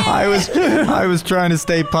 I was trying to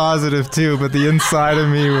stay positive too, but the inside of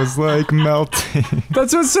me was like melting.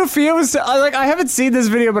 That's what Sophia was like. I haven't seen this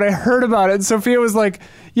video, but I heard about it. And Sophia was like,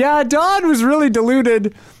 "Yeah, Don was really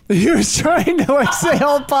deluded. He was trying to like say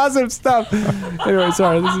all positive stuff." Anyway,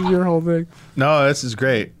 sorry. This is your whole thing. No, this is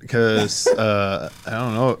great because I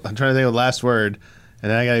don't know. I'm trying to think of the last word. And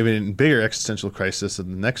then I got even bigger existential crisis in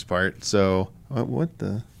the next part. So, what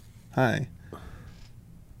the? Hi.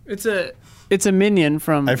 It's a minion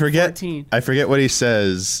from I forget 14. I forget what he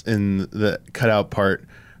says in the cutout part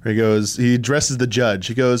where he addresses the judge.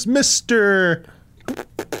 He goes, Mr.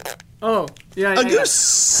 Oh, yeah. A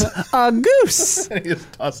goose. A goose. And he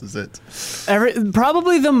just tosses it.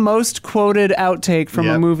 Probably the most quoted outtake from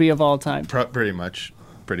a movie of all time. Pretty much.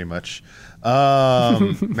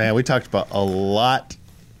 Man, we talked about a lot.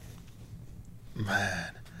 Man.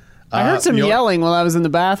 I heard some yelling while I was in the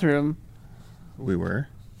bathroom. We were?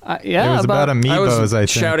 Yeah. It was about amiibos, I think.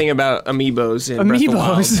 Shouting about amiibos in Breath of the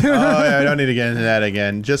Wild. Oh, yeah, I don't need to get into that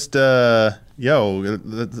again. Just, Metal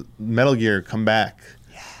Gear, come back.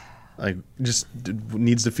 Yeah. Like, just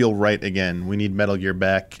needs to feel right again. We need Metal Gear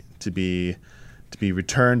back to be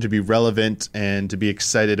returned, to be relevant, and to be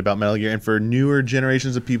excited about Metal Gear, and for newer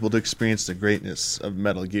generations of people to experience the greatness of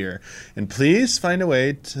Metal Gear. And please find a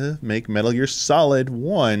way to make Metal Gear Solid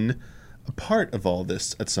 1 a a part of all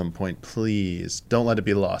this at some point. Please don't let it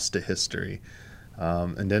be lost to history.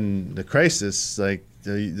 And then the crisis,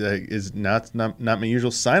 is not my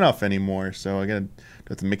usual sign off anymore. So I gotta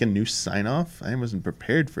have to make a new sign off. I wasn't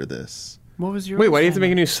prepared for this. What was your? Wait, why do you have to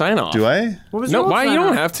make a new sign off? Do I? What was No, your why? You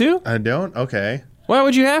don't have to. I don't. Okay. Why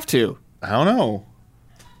would you have to? I don't know.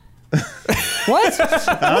 What? What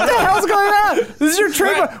the hell's going on? This is your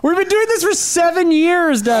trademark. We've been doing this for 7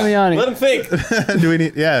 years, Damiani. Let him think. Do we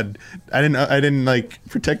need? Yeah, I didn't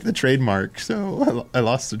protect the trademark, so I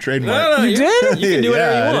lost the trademark. No, You did? You can do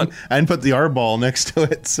whatever you want. I didn't put the R ball next to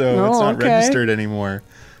it, so it's not okay. registered anymore.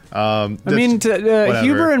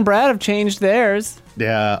 Huber and Brad have changed theirs.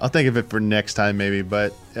 Yeah, I'll think of it for next time maybe.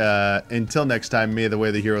 But until next time, may the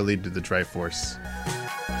way the hero lead to the Triforce.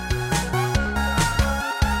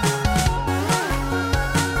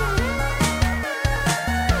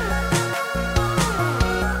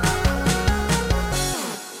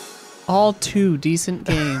 All 2 decent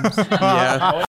games. Yeah.